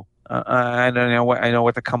to do. I don't know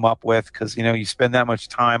what to come up with, because, you spend that much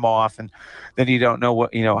time off and then you don't know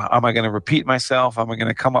what, am I going to repeat myself? Am I going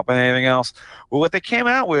to come up with anything else? Well, what they came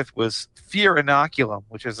out with was Fear Inoculum,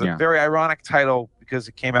 which is a very ironic title, because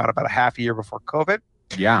it came out about a half a year before COVID.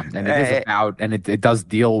 Yeah, and it is about, and it does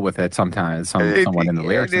deal with it sometimes, somewhat in the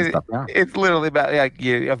lyrics and stuff. Yeah. It's literally about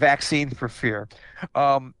a vaccine for fear.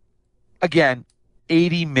 Again,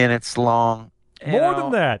 80 minutes long. More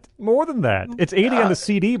than that. It's 80 on the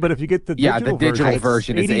CD, but if you get the digital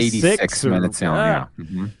version is 86 minutes long. Yeah.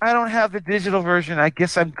 Mm-hmm. I don't have the digital version. I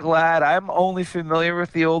guess I'm glad. I'm only familiar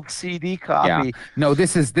with the old CD copy. Yeah. No,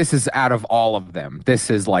 this is out of all of them. This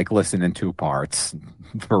is like listen in two parts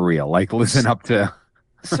for real. Like listen up to.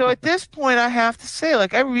 So at this point, I have to say,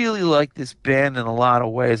 like, I really like this band in a lot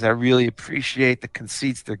of ways. I really appreciate the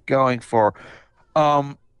conceits they're going for.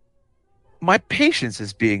 My patience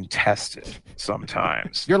is being tested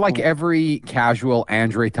sometimes. You're like every casual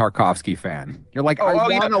Andrei Tarkovsky fan. You're like, I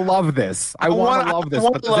want to love this. I want to love this,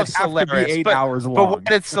 but does it have to be 8 hours long? But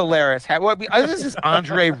when it's Solaris, this is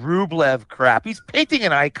Andrei Rublev crap. He's painting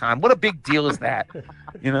an icon. What a big deal is that?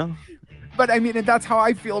 You know? But I mean, and that's how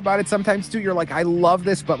I feel about it sometimes too. You're like, I love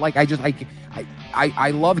this, but like, I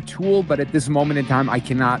love Tool, but at this moment in time, I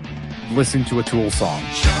cannot listen to a Tool song.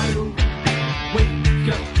 Child,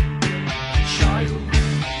 wake up. Child,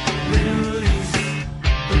 release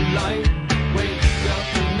the light. Wake up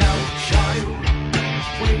now, child.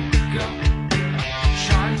 Wake up.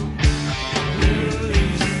 Child,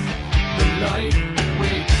 release the light.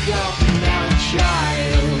 Wake up now,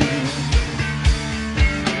 child.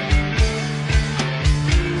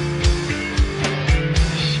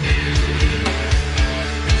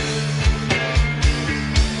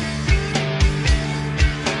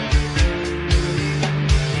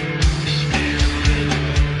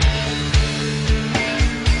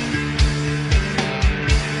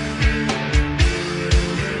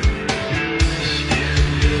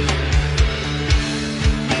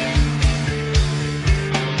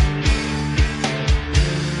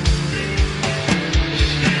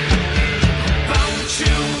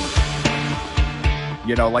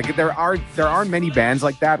 You know, like there aren't many bands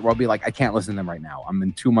like that where I'll be like, I can't listen to them right now. I'm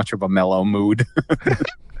in too much of a mellow mood.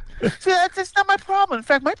 See, that's not my problem. In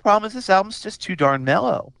fact, my problem is this album's just too darn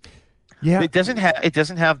mellow. Yeah, it doesn't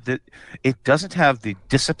have the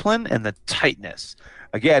discipline and the tightness.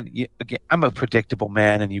 Again, I'm a predictable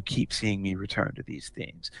man, and you keep seeing me return to these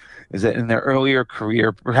themes. Is that in their earlier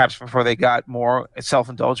career, perhaps before they got more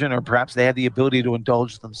self-indulgent, or perhaps they had the ability to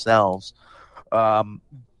indulge themselves,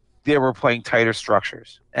 they were playing tighter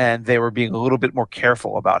structures, and they were being a little bit more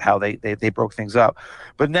careful about how they broke things up.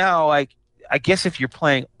 But now, like, I guess if you're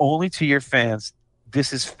playing only to your fans,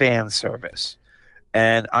 this is fan service.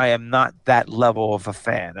 And I am not that level of a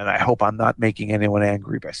fan, and I hope I'm not making anyone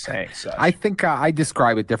angry by saying so. I think I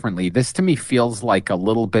describe it differently. This to me feels like a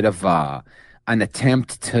little bit of an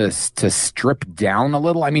attempt to strip down a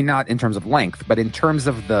little. I mean, not in terms of length, but in terms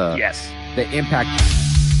of the impact.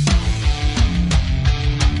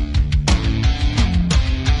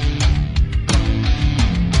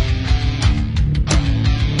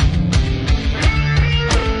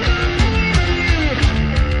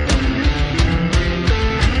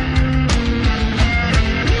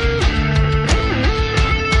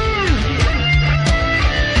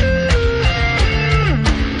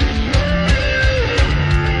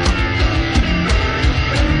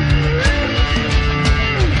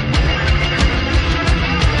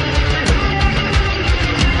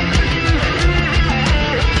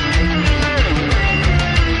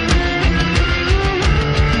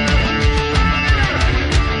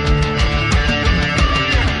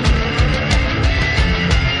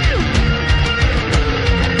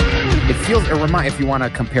 If you want to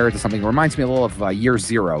compare it to something, it reminds me a little of Year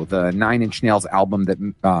Zero, the 9 Inch Nails album that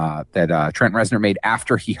Trent Reznor made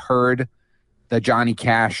after he heard the Johnny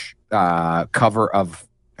Cash cover of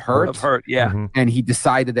Hurt. Yeah. Mm-hmm. And he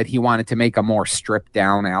decided that he wanted to make a more stripped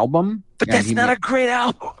down album. But that's not a great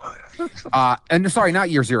album. And sorry, not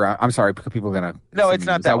Year Zero. I'm sorry, people are gonna. No, it's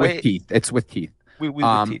not that way. With Keith. It's with Keith. With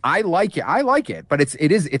Keith. I like it, but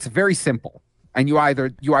it's very simple, and you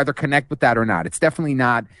either connect with that or not. It's definitely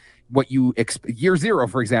not what you Year Zero,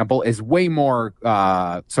 for example, is way more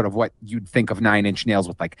sort of what you'd think of 9 Inch Nails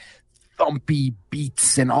with like thumpy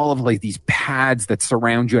beats and all of like these pads that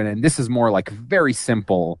surround you. And this is more like very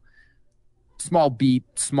simple, small beat,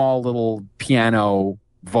 small little piano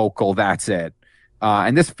vocal. That's it.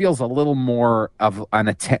 And this feels a little more of an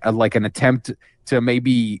attempt to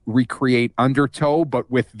maybe recreate Undertow, but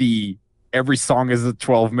with the every song is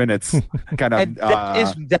 12 minutes kind of. And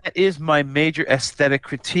that is my major aesthetic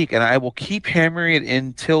critique, and I will keep hammering it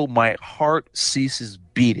until my heart ceases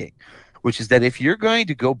beating. which is that if you're going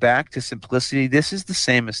to go back to simplicity, this is the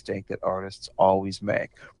same mistake that artists always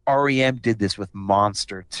make. REM did this with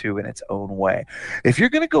Monster too in its own way. If you're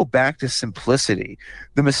going to go back to simplicity,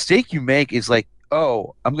 the mistake you make is like,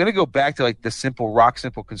 oh, I'm going to go back to like the simple rock,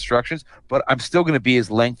 simple constructions, but I'm still going to be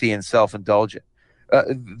as lengthy and self-indulgent.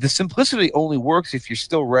 The simplicity only works if you're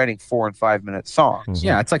still writing 4 and 5 minute songs. Mm-hmm.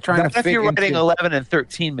 Yeah, it's like trying Not to if fit you're into, writing 11 and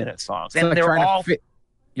 13 minute songs, and like they're all.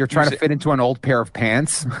 You're trying to fit into an old pair of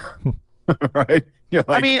pants, right? You're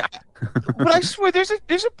like, I mean, but I swear, there's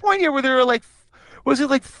a point here where there are like, was it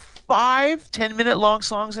like 5 10-minute long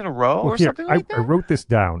songs in a row or something like that? I wrote this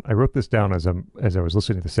down. I wrote this down as I was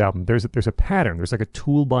listening to this album. There's a pattern. There's like a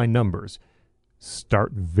tool by numbers.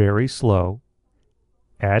 Start very slow,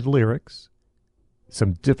 add lyrics,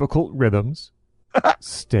 some difficult rhythms,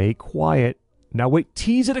 stay quiet. Now wait,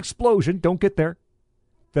 tease an explosion. Don't get there.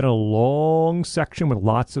 Then a long section with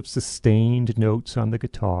lots of sustained notes on the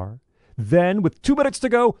guitar. Then, with 2 minutes to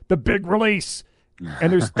go, the big release.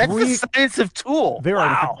 And there's That's three. the science of Tool. There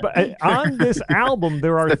wow. are on this album.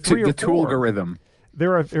 There are three or the four. Tool rhythm.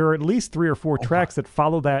 There are at least 3 or 4 tracks that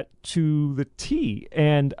follow that to the T.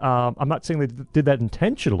 And I'm not saying they did that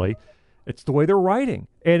intentionally. It's the way they're writing,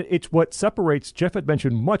 and it's what separates. Jeff had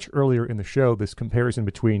mentioned much earlier in the show this comparison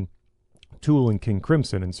between Tool and King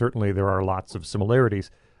Crimson, and certainly there are lots of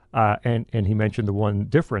similarities. And he mentioned the one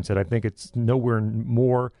difference, and I think it's nowhere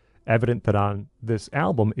more evident than on this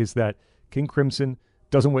album, is that King Crimson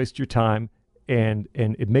doesn't waste your time, and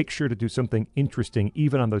it makes sure to do something interesting,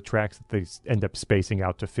 even on the tracks that they end up spacing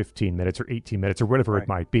out to 15 minutes or 18 minutes or whatever it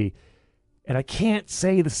might be. And I can't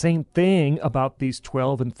say the same thing about these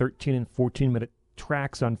 12 and 13 and 14-minute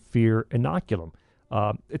tracks on Fear Inoculum.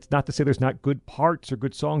 It's not to say there's not good parts or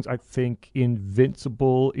good songs. I think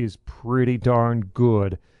Invincible is pretty darn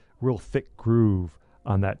good. Real thick groove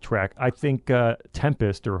on that track. I think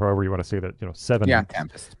Tempest, or however you want to say that, 7. Yeah,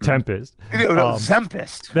 Tempest. Tempest.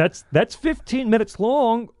 Tempest. That's 15 minutes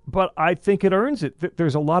long, but I think it earns it.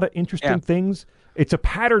 There's a lot of interesting things. It's a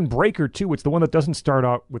pattern breaker, too. It's the one that doesn't start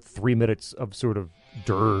out with 3 minutes of sort of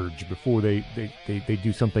dirge before they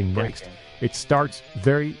do something next. It starts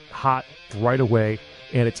very hot right away,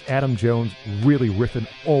 and it's Adam Jones really riffing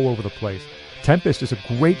all over the place. Tempest is a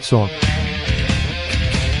great song.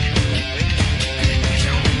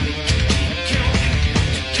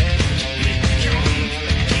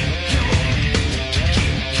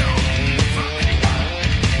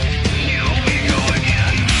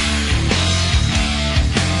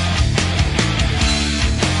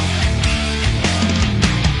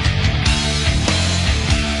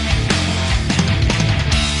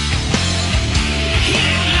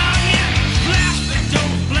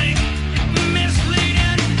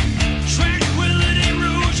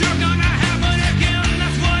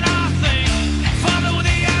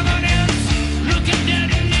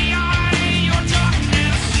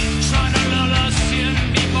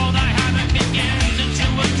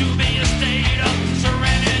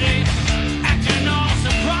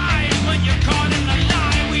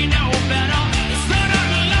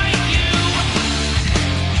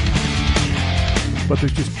 But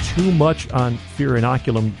there's just too much on Fear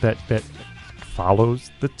Inoculum that follows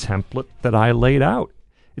the template that I laid out.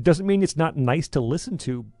 It doesn't mean it's not nice to listen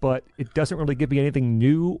to, but it doesn't really give me anything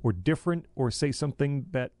new or different or say something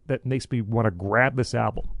that makes me want to grab this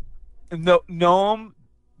album. No, Noam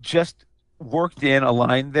just worked in a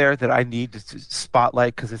line there that I need to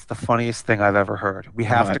spotlight because it's the funniest thing I've ever heard. We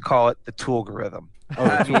have to call it the Toolgorithm. Oh,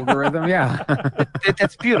 the Toolgorithm, yeah.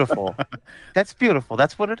 That's beautiful. That's beautiful.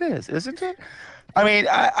 That's what it is, isn't it? I mean,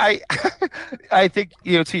 I think,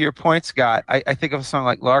 to your point, Scott, I think of a song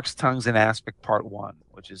like Lark's Tongues in Aspic Part 1,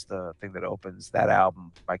 which is the thing that opens that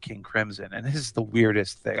album by King Crimson. And this is the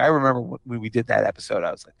weirdest thing. I remember when we did that episode,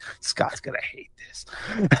 I was like, Scott's going to hate this.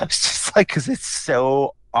 I was just like, because it's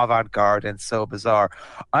so avant-garde and so bizarre.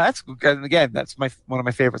 That's one of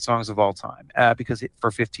my favorite songs of all time, because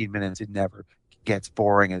for 15 minutes, it never gets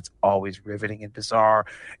boring, and it's always riveting and bizarre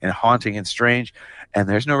and haunting and strange, and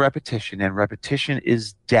there's no repetition, and repetition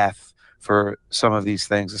is death for some of these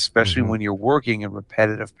things, especially when you're working in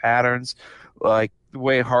repetitive patterns like the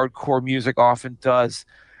way hardcore music often does.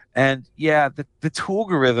 And the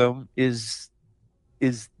Toolgorithm is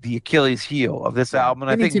the Achilles heel of this album, and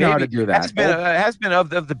I think maybe do that. has been of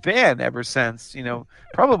the band ever since,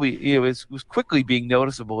 probably was quickly being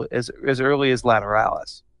noticeable as early as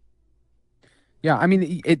Lateralis. Yeah, I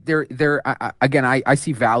mean, again, I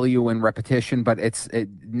see value in repetition, but it's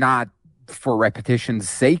not for repetition's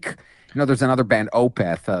sake. there's another band,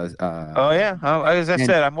 Opeth. Oh yeah, as I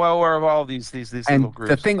said, I'm well aware of all these And little groups.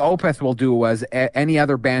 the thing Opeth will do was any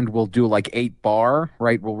other band will do like 8-bar,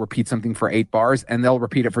 right? We'll repeat something for 8 bars, and they'll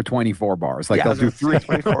repeat it for 24 bars. Like they'll do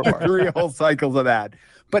 24 bars. 3 whole cycles of that.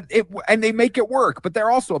 And they make it work. But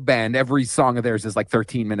they're also a band. Every song of theirs is like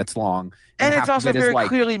 13 minutes long, and it's also very like,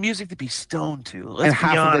 clearly music to be stoned to. Let's and be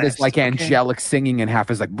half honest, of it is like okay? angelic singing, and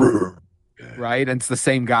half is like. Right, and it's the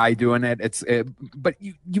same guy doing it. But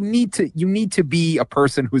you need to be a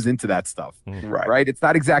person who's into that stuff, right? It's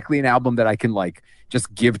not exactly an album that I can like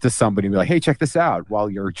just give to somebody and be like, "Hey, check this out," while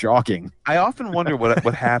you're jogging. I often wonder what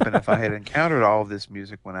would happen if I had encountered all of this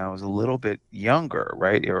music when I was a little bit younger,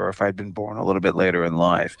 right, or if I'd been born a little bit later in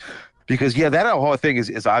life. Because that whole thing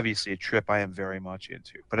is obviously a trip I am very much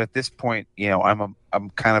into. But at this point, I've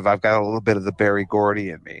got a little bit of the Berry Gordy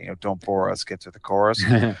in me. Don't bore us, get to the chorus,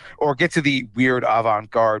 or get to the weird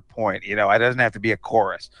avant-garde point. It doesn't have to be a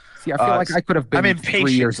chorus. See, I feel like I could have been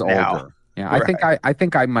 3 years now. older. Yeah, Right. I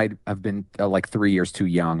think I might have been like 3 years too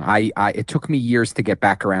young. It took me years to get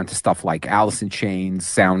back around to stuff like Alice in Chains,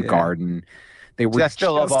 Soundgarden. They were I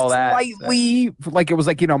still love all that. Slightly like it was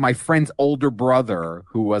like my friend's older brother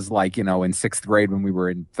who was like in 6th grade when we were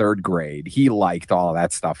in 3rd grade. He liked all of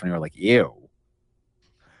that stuff, and we were like, ew.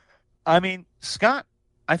 I mean, Scott,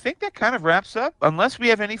 I think that kind of wraps up. Unless we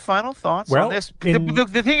have any final thoughts Well, on this.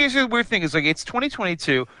 The thing is, the weird thing is, like, it's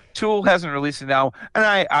 2022. Tool hasn't released it now, and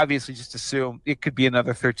I obviously just assume it could be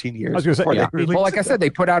another 13 years. I was going to say, Yeah. Well, like I said, they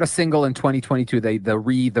put out a single in 2022. The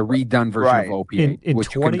redone version of Opiate,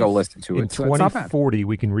 which you can go listen to. In 2040,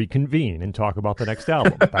 we can reconvene and talk about the next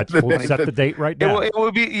album. We'll set the date right now. It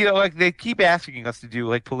will be, like they keep asking us to do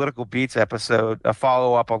like Political Beats episode, a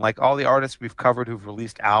follow up on like all the artists we've covered who've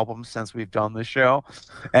released albums since we've done the show,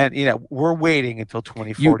 and we're waiting until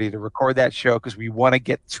 2040 to record that show because we want to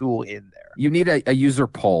get Tool in there. You need a user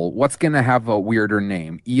poll. What's going to have a weirder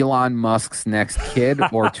name? Elon Musk's next kid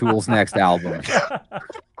or Tool's next album?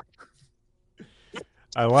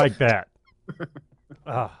 I like that.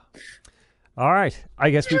 All right. I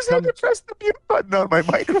guess I just had to press the mute button on my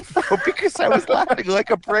microphone because I was laughing like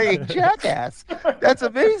a praying jackass. That's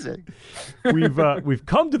amazing. We've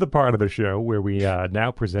come to the part of the show where we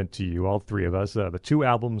now present to you, all three of us, the 2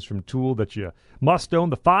 albums from Tool that you must own,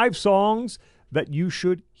 the 5 songs that you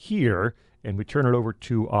should hear. And we turn it over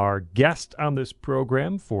to our guest on this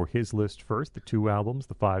program for his list first, the 2 albums,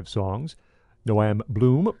 the 5 songs. Noam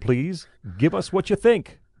Blum, please give us what you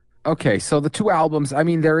think. Okay, so the 2 albums. I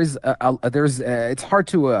mean, it's hard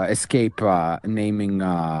to escape naming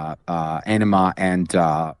Anima and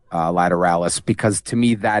Lateralis, because to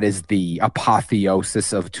me that is the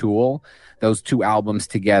apotheosis of Tool. Those 2 albums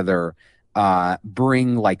together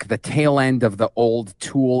bring like the tail end of the old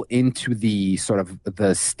Tool into the sort of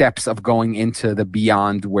the steps of going into the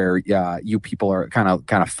beyond, where you people are kind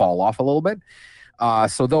of fall off a little bit.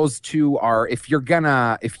 So those 2 are, if you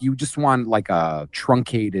just want like a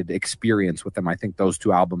truncated experience with them, I think those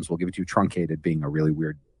 2 albums will give it to you. Truncated being a really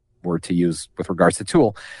weird word to use with regards to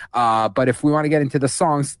Tool. But if we want to get into the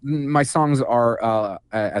songs, my songs are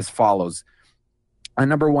as follows.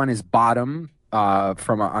 Number 1 is Bottom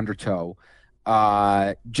from Undertow.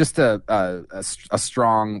 Just a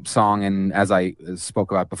strong song, and as I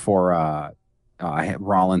spoke about before,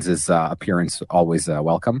 Rollins' appearance always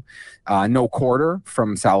welcome. No Quarter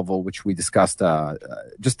from Salvo, which we discussed.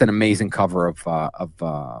 Just an amazing cover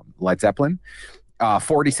of Led Zeppelin.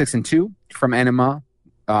 46 and 2 from Enema.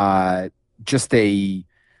 Just an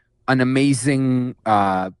amazing.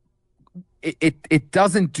 It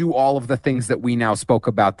doesn't do all of the things that we now spoke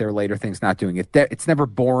about their later things not doing. It's never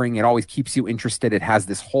boring. It always keeps you interested. It has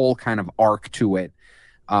this whole kind of arc to it,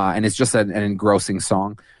 and it's just an engrossing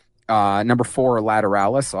song. Number 4,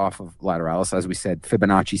 Lateralis, off of Lateralis, as we said,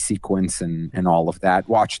 Fibonacci sequence and all of that.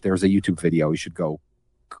 There's a YouTube video. You should go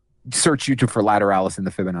search YouTube for Lateralis in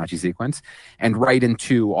the Fibonacci sequence. And Right in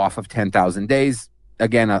 2 off of 10,000 Days.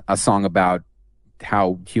 Again, a song about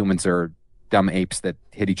how humans are dumb apes that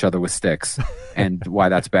hit each other with sticks and why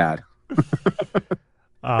that's bad.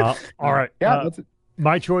 All right. Yeah, that's it.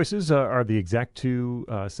 My choices are the exact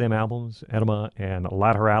 2 same albums. Enema and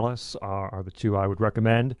Lateralis are the 2 I would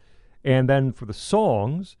recommend. And then for the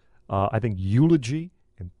songs, I think Eulogy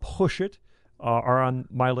and Push It are on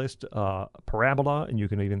my list. Parabola, and you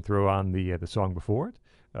can even throw on the song before it.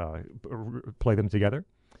 Play them together.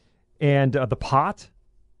 And The Pot,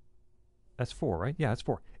 that's 4, right? Yeah, that's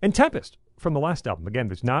 4. And Tempest from the last album. Again,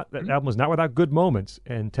 that album is not without good moments,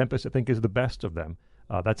 and Tempest, I think, is the best of them.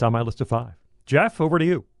 That's on my list of 5. Jeff, over to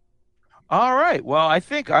you. All right. Well, I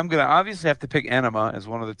think I'm going to obviously have to pick Enema as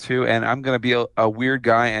one of the two, and I'm going to be a weird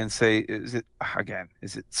guy and say, is it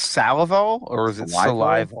Salival or is it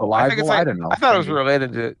Salival? I think it's like, I don't know. I thought it was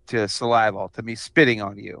related to Salival, to me spitting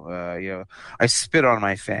on you. I spit on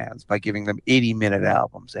my fans by giving them 80-minute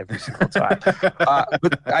albums every single time.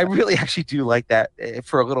 But I really actually do like that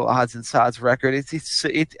for a little odds and sods record.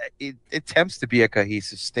 It attempts to be a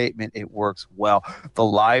cohesive statement. It works well. The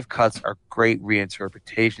live cuts are great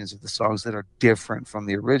reinterpretations of the songs that are different from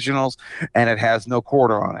the originals, and it has no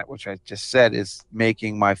quarter on it, which I just said is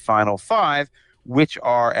making my final five, which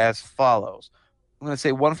are as follows. I'm going to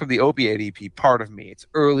say one from the Opiate EP, Part of Me. It's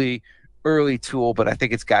early Tool, but I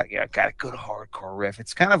think it's got a good hardcore riff.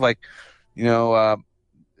 It's kind of like,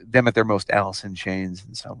 them at their most Alice in Chains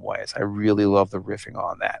in some ways. I really love the riffing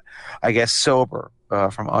on that. I guess Sober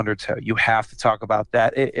from Undertow. You have to talk about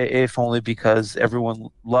that, if only because everyone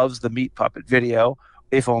loves the Meat Puppet video.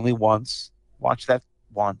 If only once. Watch that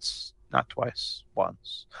once, not twice,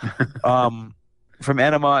 once. From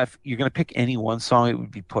Enema, if you're going to pick any one song, it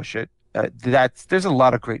would be Push It. There's a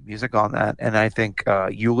lot of great music on that, and I think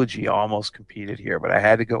Eulogy almost competed here, but I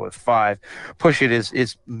had to go with 5. Push It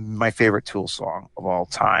is my favorite Tool song of all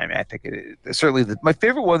time. I think it's certainly my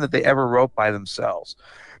favorite one that they ever wrote by themselves,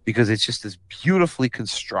 because it's just this beautifully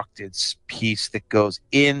constructed piece that goes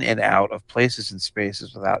in and out of places and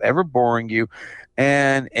spaces without ever boring you,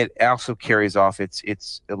 and it also carries off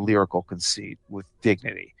its lyrical conceit with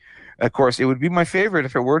dignity. Of course, it would be my favorite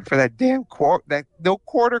if it weren't for that damn that no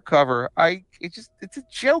quarter cover. It's a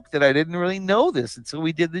joke that I didn't really know this until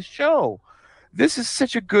we did this show. This is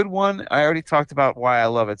such a good one. I already talked about why I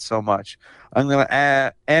love it so much. I'm going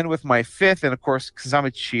to end with my 5th, and of course, because I'm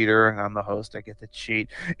a cheater and I'm the host, I get to cheat.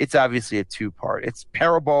 It's obviously a 2-part. It's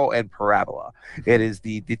Parabole and Parabola. It is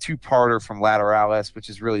the 2-parter from Lateralis, which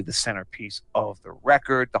is really the centerpiece of the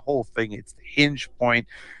record. The whole thing, it's the hinge point.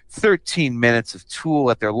 13 minutes of Tool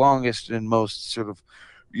at their longest and most sort of,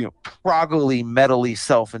 proggily, metally,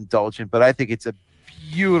 self-indulgent, but I think it's a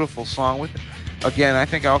beautiful song with, again, I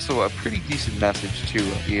think also a pretty decent message too,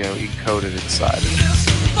 encoded inside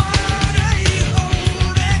it.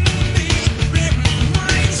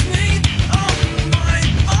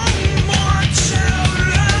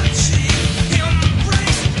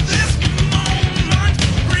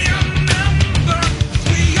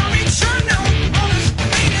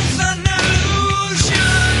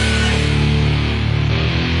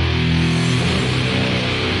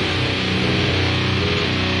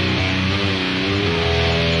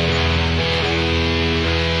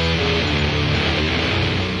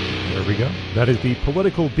 That is the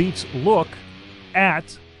Political Beats look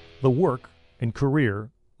at the work and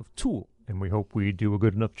career of Tool. And we hope we do a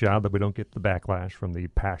good enough job that we don't get the backlash from the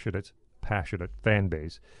passionate fan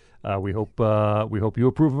base. We hope you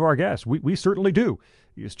approve of our guest. We certainly do.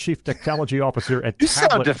 He is Chief Technology Officer at You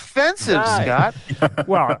Tablet. sound defensive, Scott.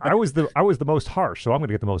 Well, I was the most harsh, so I'm going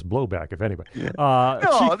to get the most blowback, if anybody.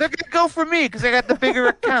 No, they're going to go for me because I got the bigger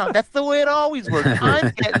account. That's the way it always works.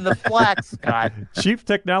 I'm getting the flack, Scott. Chief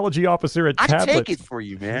Technology Officer at Tablet. I take it for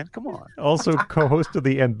you, man. Come on. Also co-host of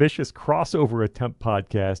the ambitious Crossover Attempt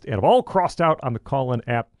podcast, and have all crossed out on the Call-In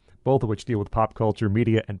app, both of which deal with pop culture,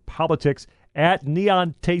 media, and politics. At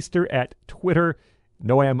Neon Taster at Twitter.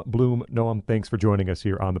 Noam, Blum, Noam, thanks for joining us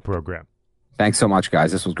here on the program. Thanks so much,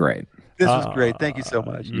 guys. This was great. This was great. Thank you so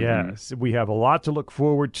much. Yes, we have a lot to look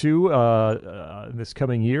forward to this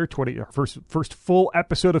coming year. First full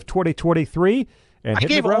episode of 2023. And I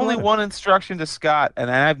gave only one instruction to Scott, and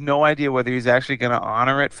I have no idea whether he's actually going to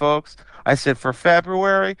honor it, folks. I said for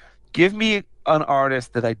February, give me an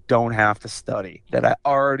artist that I don't have to study, that I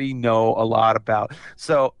already know a lot about.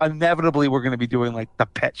 So inevitably, we're going to be doing like the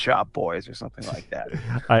Pet Shop Boys or something like that.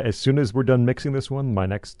 As soon as we're done mixing this one, my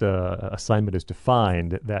next assignment is to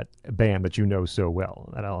find that band that you know so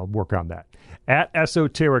well, and I'll work on that. At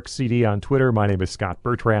Esoteric CD on Twitter, my name is Scott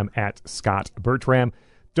Bertram, at Scott Bertram.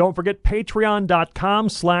 Don't forget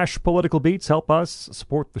patreon.com/politicalbeats. Help us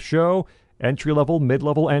support the show. Entry-level,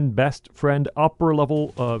 mid-level, and best friend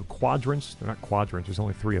upper-level quadrants. They're not quadrants. There's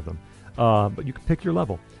only 3 of them. But you can pick your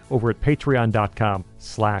level over at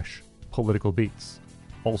patreon.com/politicalbeats.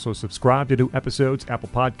 Also, subscribe to new episodes, Apple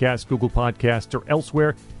Podcasts, Google Podcasts, or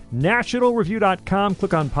elsewhere. Nationalreview.com.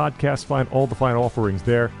 Click on podcasts. Find all the fine offerings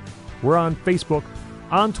there. We're on Facebook,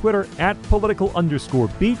 on Twitter, at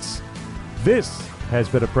political_beats. This has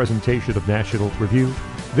been a presentation of National Review.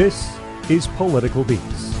 This is Political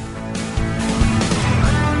Beats.